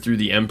Vader threw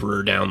the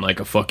Emperor down like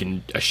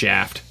a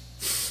shaft.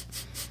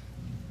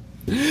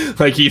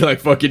 Like he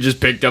fucking just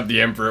picked up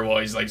the Emperor while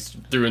he's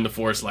threw in the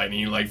Force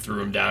lightning. He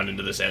threw him down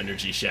into this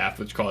energy shaft,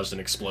 which caused an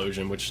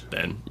explosion, which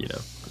then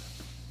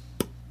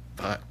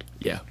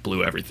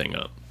blew everything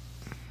up.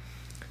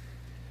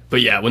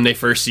 But yeah, when they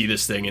first see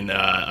this thing in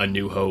A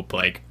New Hope,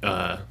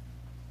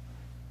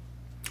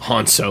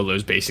 Han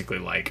Solo's basically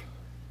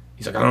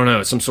he's like, I don't know,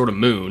 it's some sort of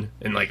moon,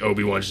 and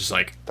Obi-Wan's just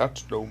like,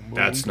 that's no moon.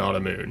 That's not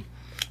a moon.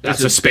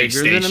 That's a space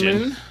bigger station. than a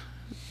moon?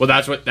 Well,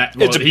 that's what that.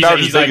 Well, it's about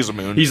as big as a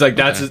moon. He's like,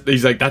 that's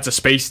a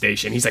space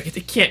station. He's like,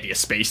 it can't be a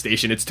space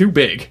station. It's too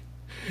big.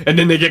 And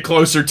then they get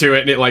closer to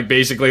it, and it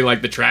basically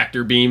the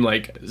tractor beam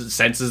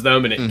senses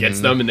them, and it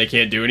gets them, and they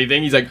can't do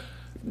anything. He's like,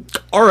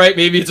 all right,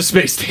 maybe it's a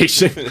space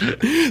station.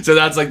 So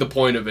that's the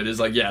point of it is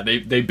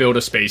they build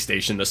a space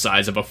station the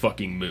size of a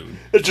fucking moon.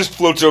 It just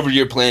floats over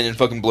your planet and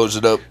fucking blows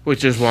it up.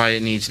 Which is why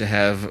it needs to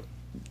have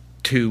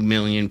 2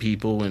 million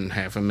people and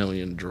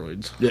 500,000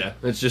 droids. Yeah,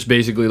 it's just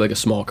basically like a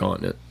small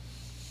continent,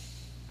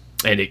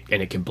 and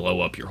it can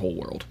blow up your whole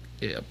world.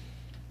 Yep.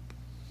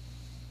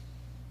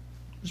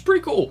 It's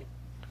pretty cool.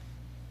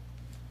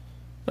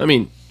 I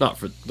mean, not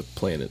for the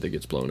planet that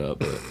gets blown up,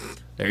 but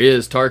there he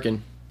is,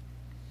 Tarkin.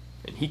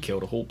 And he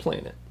killed a whole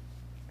planet.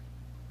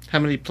 How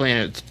many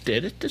planets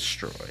did it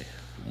destroy?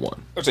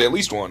 One. I'd say at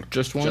least one.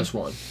 Just one? Just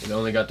one. It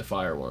only got to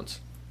fire once.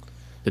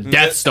 The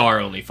Death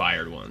Star only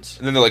fired once.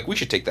 And then they're like, we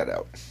should take that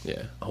out.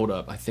 Yeah. Hold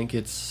up. I think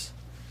it's...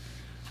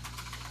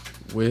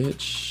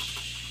 Which...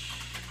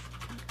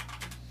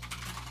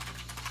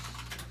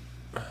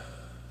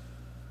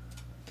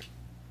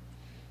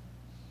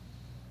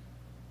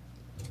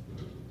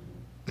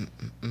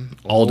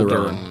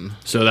 Alderaan.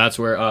 So that's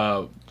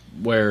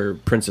where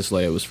Princess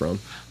Leia was from.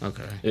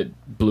 Okay. It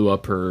blew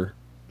up her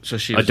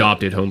she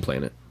adopted home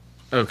planet.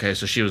 Okay,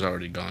 so she was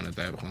already gone at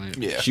that point.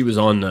 Yeah. She was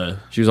on the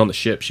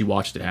ship. She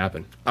watched it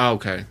happen. Oh,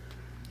 okay.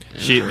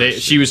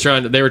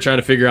 They were trying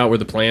to figure out where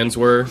the plans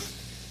were.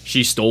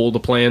 She stole the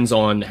plans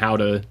on how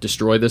to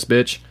destroy this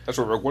bitch. That's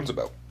what Rogue One's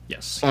about.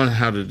 Yes. On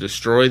how to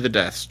destroy the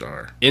Death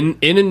Star. In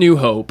A New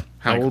Hope.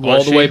 How old all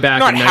was the she? way back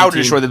Not in how to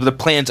destroy the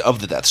plans of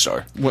the Death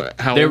Star.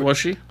 How old was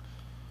she?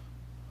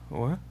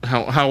 What?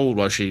 How old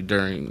was she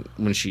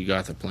when she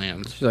got the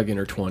plans? She's in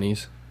her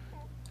 20s.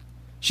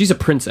 She's a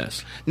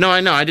princess. No, I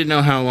know. I didn't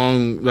know how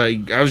long.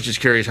 I was just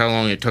curious how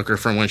long it took her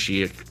from when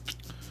she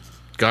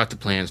got the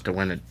plans to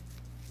when it.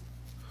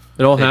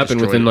 It all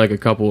happened within a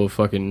couple of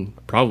fucking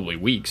probably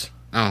weeks.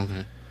 Oh,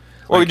 okay.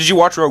 Well, did you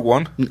watch Rogue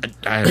One?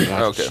 I haven't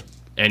watched. Okay.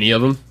 Any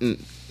of them?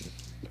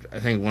 I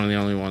think one of the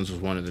only ones was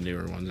one of the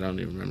newer ones. I don't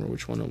even remember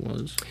which one it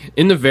was.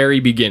 In the very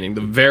beginning,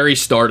 the very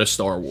start of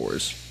Star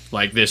Wars,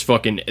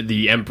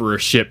 the Emperor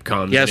ship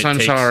comes. Yes,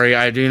 I'm sorry.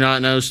 I do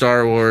not know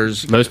Star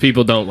Wars. Most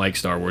people don't like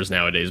Star Wars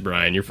nowadays,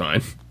 Brian. You're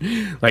fine.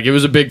 It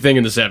was a big thing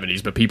in the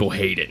 70s, but people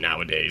hate it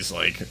nowadays,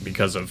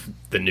 because of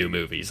the new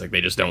movies.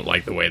 They just don't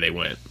like the way they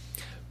went.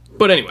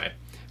 But anyway,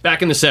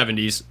 back in the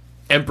 70s,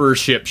 Emperor's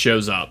ship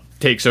shows up,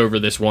 takes over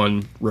this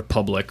one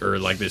republic, or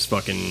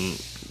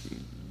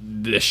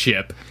this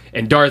ship,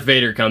 and Darth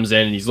Vader comes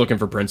in and he's looking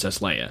for Princess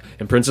Leia.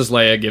 And Princess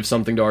Leia gives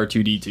something to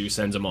R2-D2,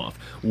 sends him off.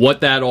 What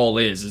that all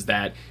is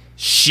that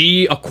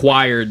she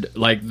acquired,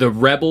 the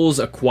rebels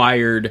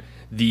acquired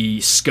the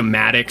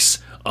schematics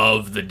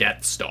of the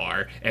Death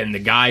Star, and the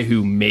guy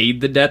who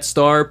made the Death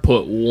Star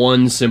put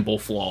one simple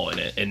flaw in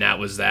it, and that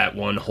was that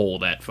one hole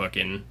that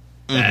fucking...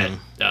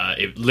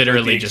 it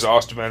literally just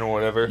exhaust vent or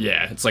whatever.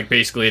 Yeah, it's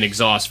basically an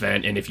exhaust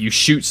vent, and if you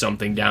shoot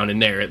something down in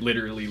there, it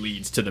literally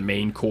leads to the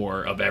main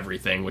core of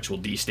everything, which will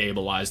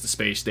destabilize the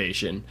space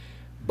station.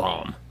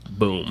 Bomb.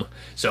 Boom.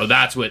 So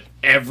that's what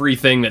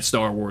everything that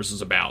Star Wars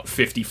is about.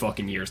 50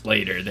 fucking years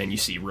later, then you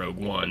see Rogue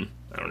One.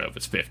 I don't know if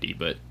it's 50,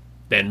 but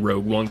then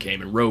Rogue One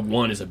came, and Rogue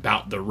One is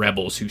about the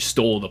rebels who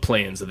stole the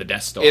plans of the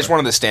Death Star. It's one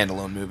of the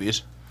standalone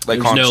movies.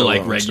 There's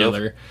no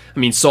regular. I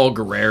mean, Saul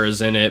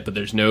Guerrera's in it, but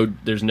there's none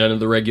of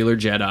the regular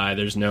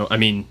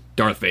Jedi.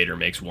 Darth Vader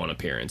makes one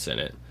appearance in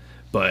it,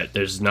 but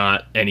there's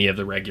not any of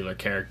the regular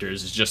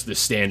characters. It's just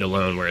this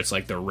standalone where it's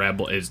the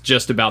rebel. It's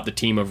just about the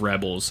team of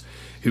rebels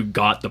who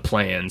got the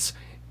plans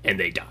and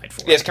they died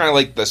for it. Yeah, it's kind of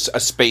like a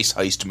space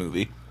heist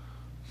movie.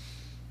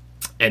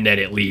 And then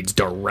it leads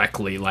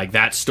directly,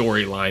 that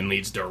storyline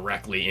leads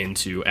directly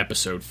into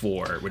Episode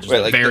 4, which is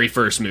the very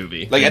first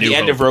movie. At the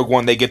end of Rogue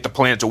One, they get the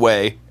plans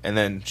away, and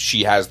then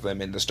she has them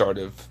in the start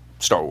of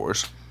Star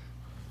Wars.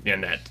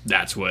 and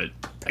that's what,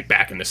 like,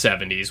 back in the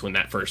 70s when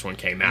that first one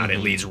came out, it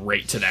leads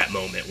right to that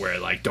moment where,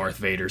 like, Darth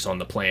Vader's on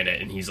the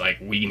planet and he's like,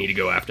 we need to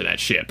go after that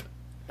ship,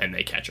 and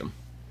they catch him,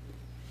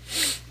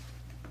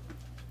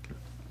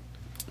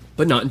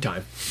 but not in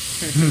time.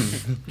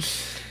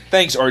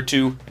 Thanks,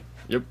 R2.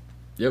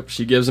 Yep,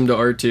 she gives him to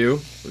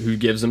R2, who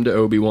gives him to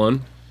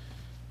Obi-Wan.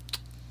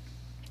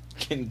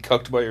 Getting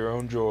cucked by your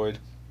own droid.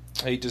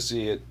 I hate to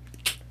see it.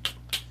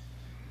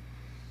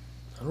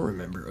 I don't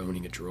remember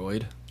owning a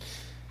droid.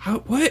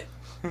 What?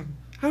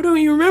 How don't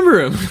you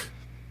remember him?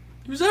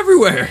 He was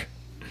everywhere.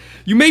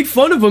 You made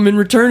fun of him in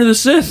Return of the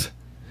Sith.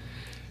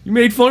 You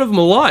made fun of him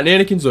a lot, and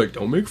Anakin's like,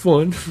 don't make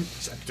fun.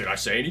 He's like, did I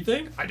say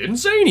anything? I didn't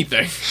say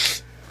anything.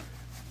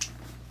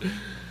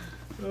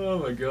 Oh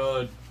my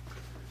god.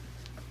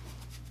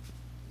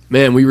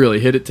 Man, we really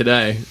hit it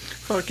today.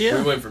 Fuck yeah.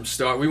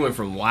 We went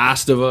from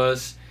Last of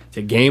Us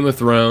to Game of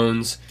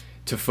Thrones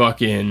to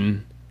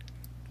fucking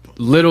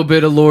little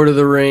bit of Lord of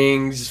the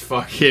Rings,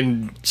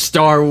 fucking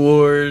Star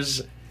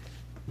Wars.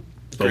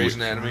 Grey's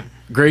Anatomy.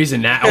 Grey's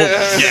Anatomy.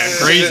 Oh, yeah,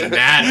 Grey's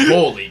Anatomy.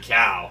 Holy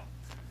cow.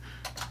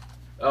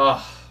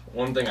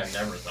 One thing I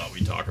never thought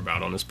we'd talk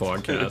about on this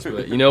podcast,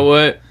 but you know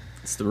what?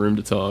 It's the room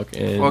to talk.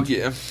 And, Fuck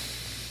yeah.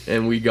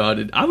 And we got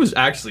it. I was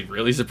actually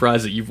really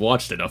surprised that you've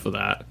watched enough of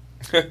that.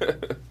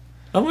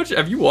 How much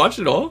have you watched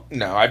it all?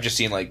 No, I've just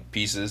seen like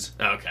pieces.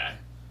 Okay.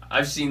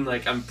 I've seen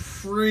like, I'm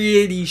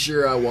pretty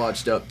sure I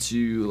watched up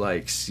to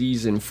like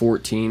season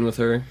 14 with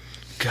her.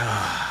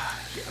 God.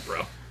 Yeah,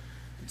 bro.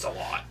 It's a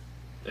lot.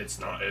 It's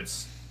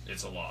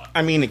a lot.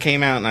 I mean, it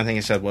came out, and I think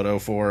it said,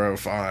 04,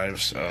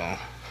 05, so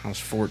I was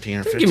 14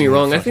 or 15. Don't get me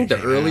wrong, I think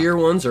the earlier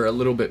ones are a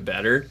little bit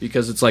better,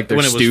 because it's like they're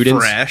when it students.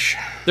 was fresh.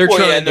 They're Well,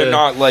 trying yeah, and they're to...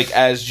 not like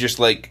as just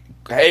like,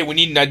 hey, we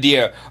need an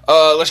idea.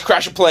 Let's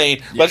crash a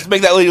plane. Let's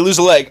make that lady lose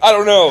a leg. I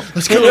don't know.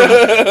 Let's kill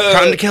her.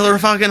 Time to kill her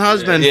fucking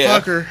husband. Yeah.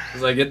 Fuck her.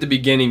 It's like at the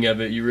beginning of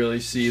it, you really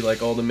see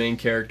like all the main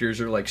characters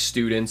are like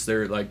students.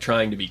 They're like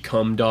trying to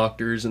become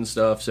doctors and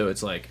stuff. So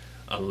it's like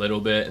a little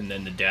bit, and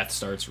then the death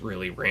starts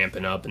really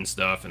ramping up and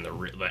stuff, and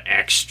the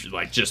extra,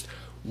 like, just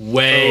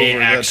way Over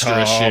the extra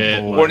top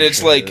shit. bullshit. When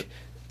it's like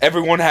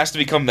everyone has to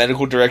become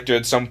medical director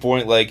at some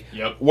point. Like,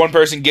 one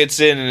person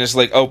gets in and it's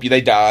like, oh, they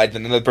died.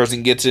 Then another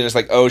person gets in and it's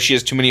like, oh, she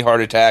has too many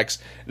heart attacks.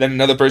 Then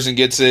another person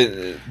gets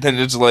in. Then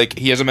it's like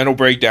he has a mental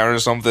breakdown or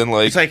something.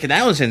 Like, It's like,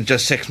 that was in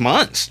just 6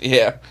 months.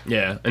 yeah.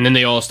 Yeah, and then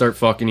they all start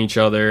fucking each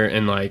other,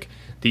 and like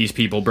these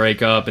people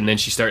break up, and then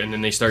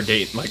they start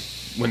dating. Like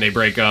when they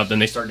break up, then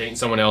they start dating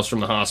someone else from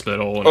the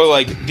hospital. And Or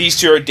like these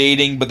two are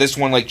dating, but this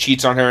one like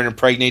cheats on her and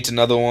impregnates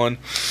another one.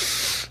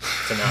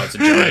 so now it's a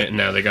giant, and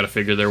now they got to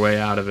figure their way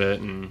out of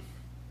it, and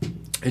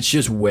it's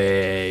just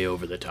way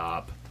over the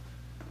top.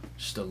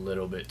 Just a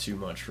little bit too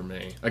much for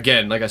me.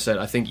 Again, like I said,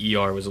 I think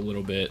ER was a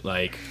little bit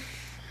like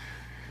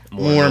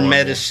More normal.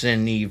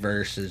 medicine-y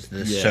versus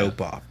the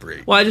soap opera.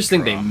 Well, I just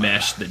think they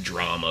meshed the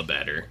drama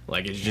better.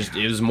 Like it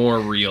was more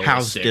realistic.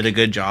 House did a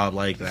good job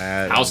like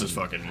that. House is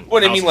fucking.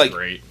 What I House mean, is like,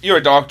 great. you're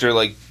a doctor,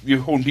 like, you're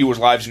holding people's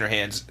lives in your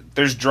hands.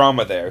 There's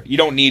drama there. You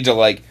don't need to,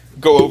 like,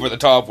 go over the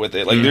top with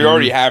it. Like, they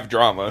already have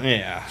drama.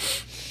 Yeah.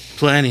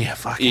 Plenty of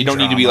fucking You don't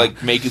need to be, drama.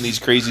 like, making these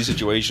crazy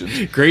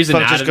situations. Grey's But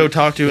Anatomy. just go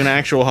talk to an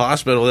actual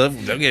hospital. They'll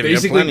give you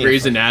Basically, plenty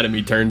Grey's of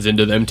Anatomy turns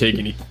into them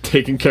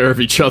taking care of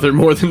each other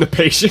more than the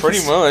patients.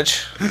 Pretty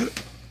much.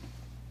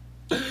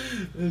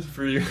 That's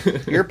pretty.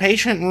 Your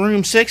patient in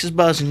room 6 is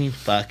buzzing you.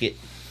 Fuck it.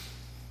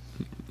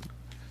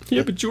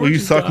 Yeah, but George Will you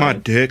is suck my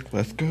dying. dick?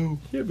 Let's go.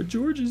 Yeah, but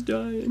George is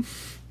dying.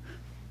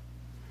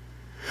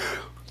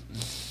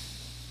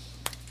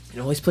 It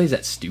always plays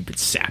that stupid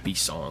sappy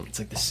song. It's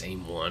like the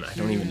same one. I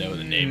don't even know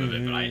the name of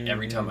it, but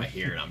every time I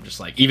hear it, I'm just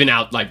like, even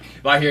out, like,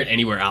 if I hear it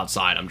anywhere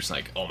outside, I'm just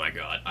like, oh my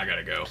god, I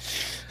gotta go.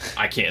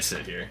 I can't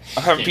sit here.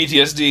 I have Can't-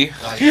 PTSD.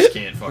 I just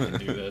can't fucking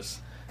do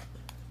this.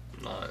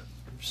 I'm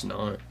just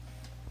not.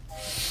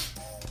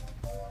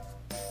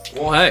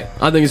 Well, hey,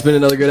 I think it's been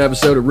another good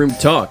episode of Room to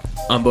Talk.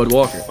 I'm Bud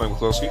Walker. Mike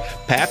McCloskey.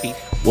 Pappy.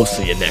 We'll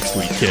see you next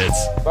week, kids.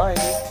 Bye.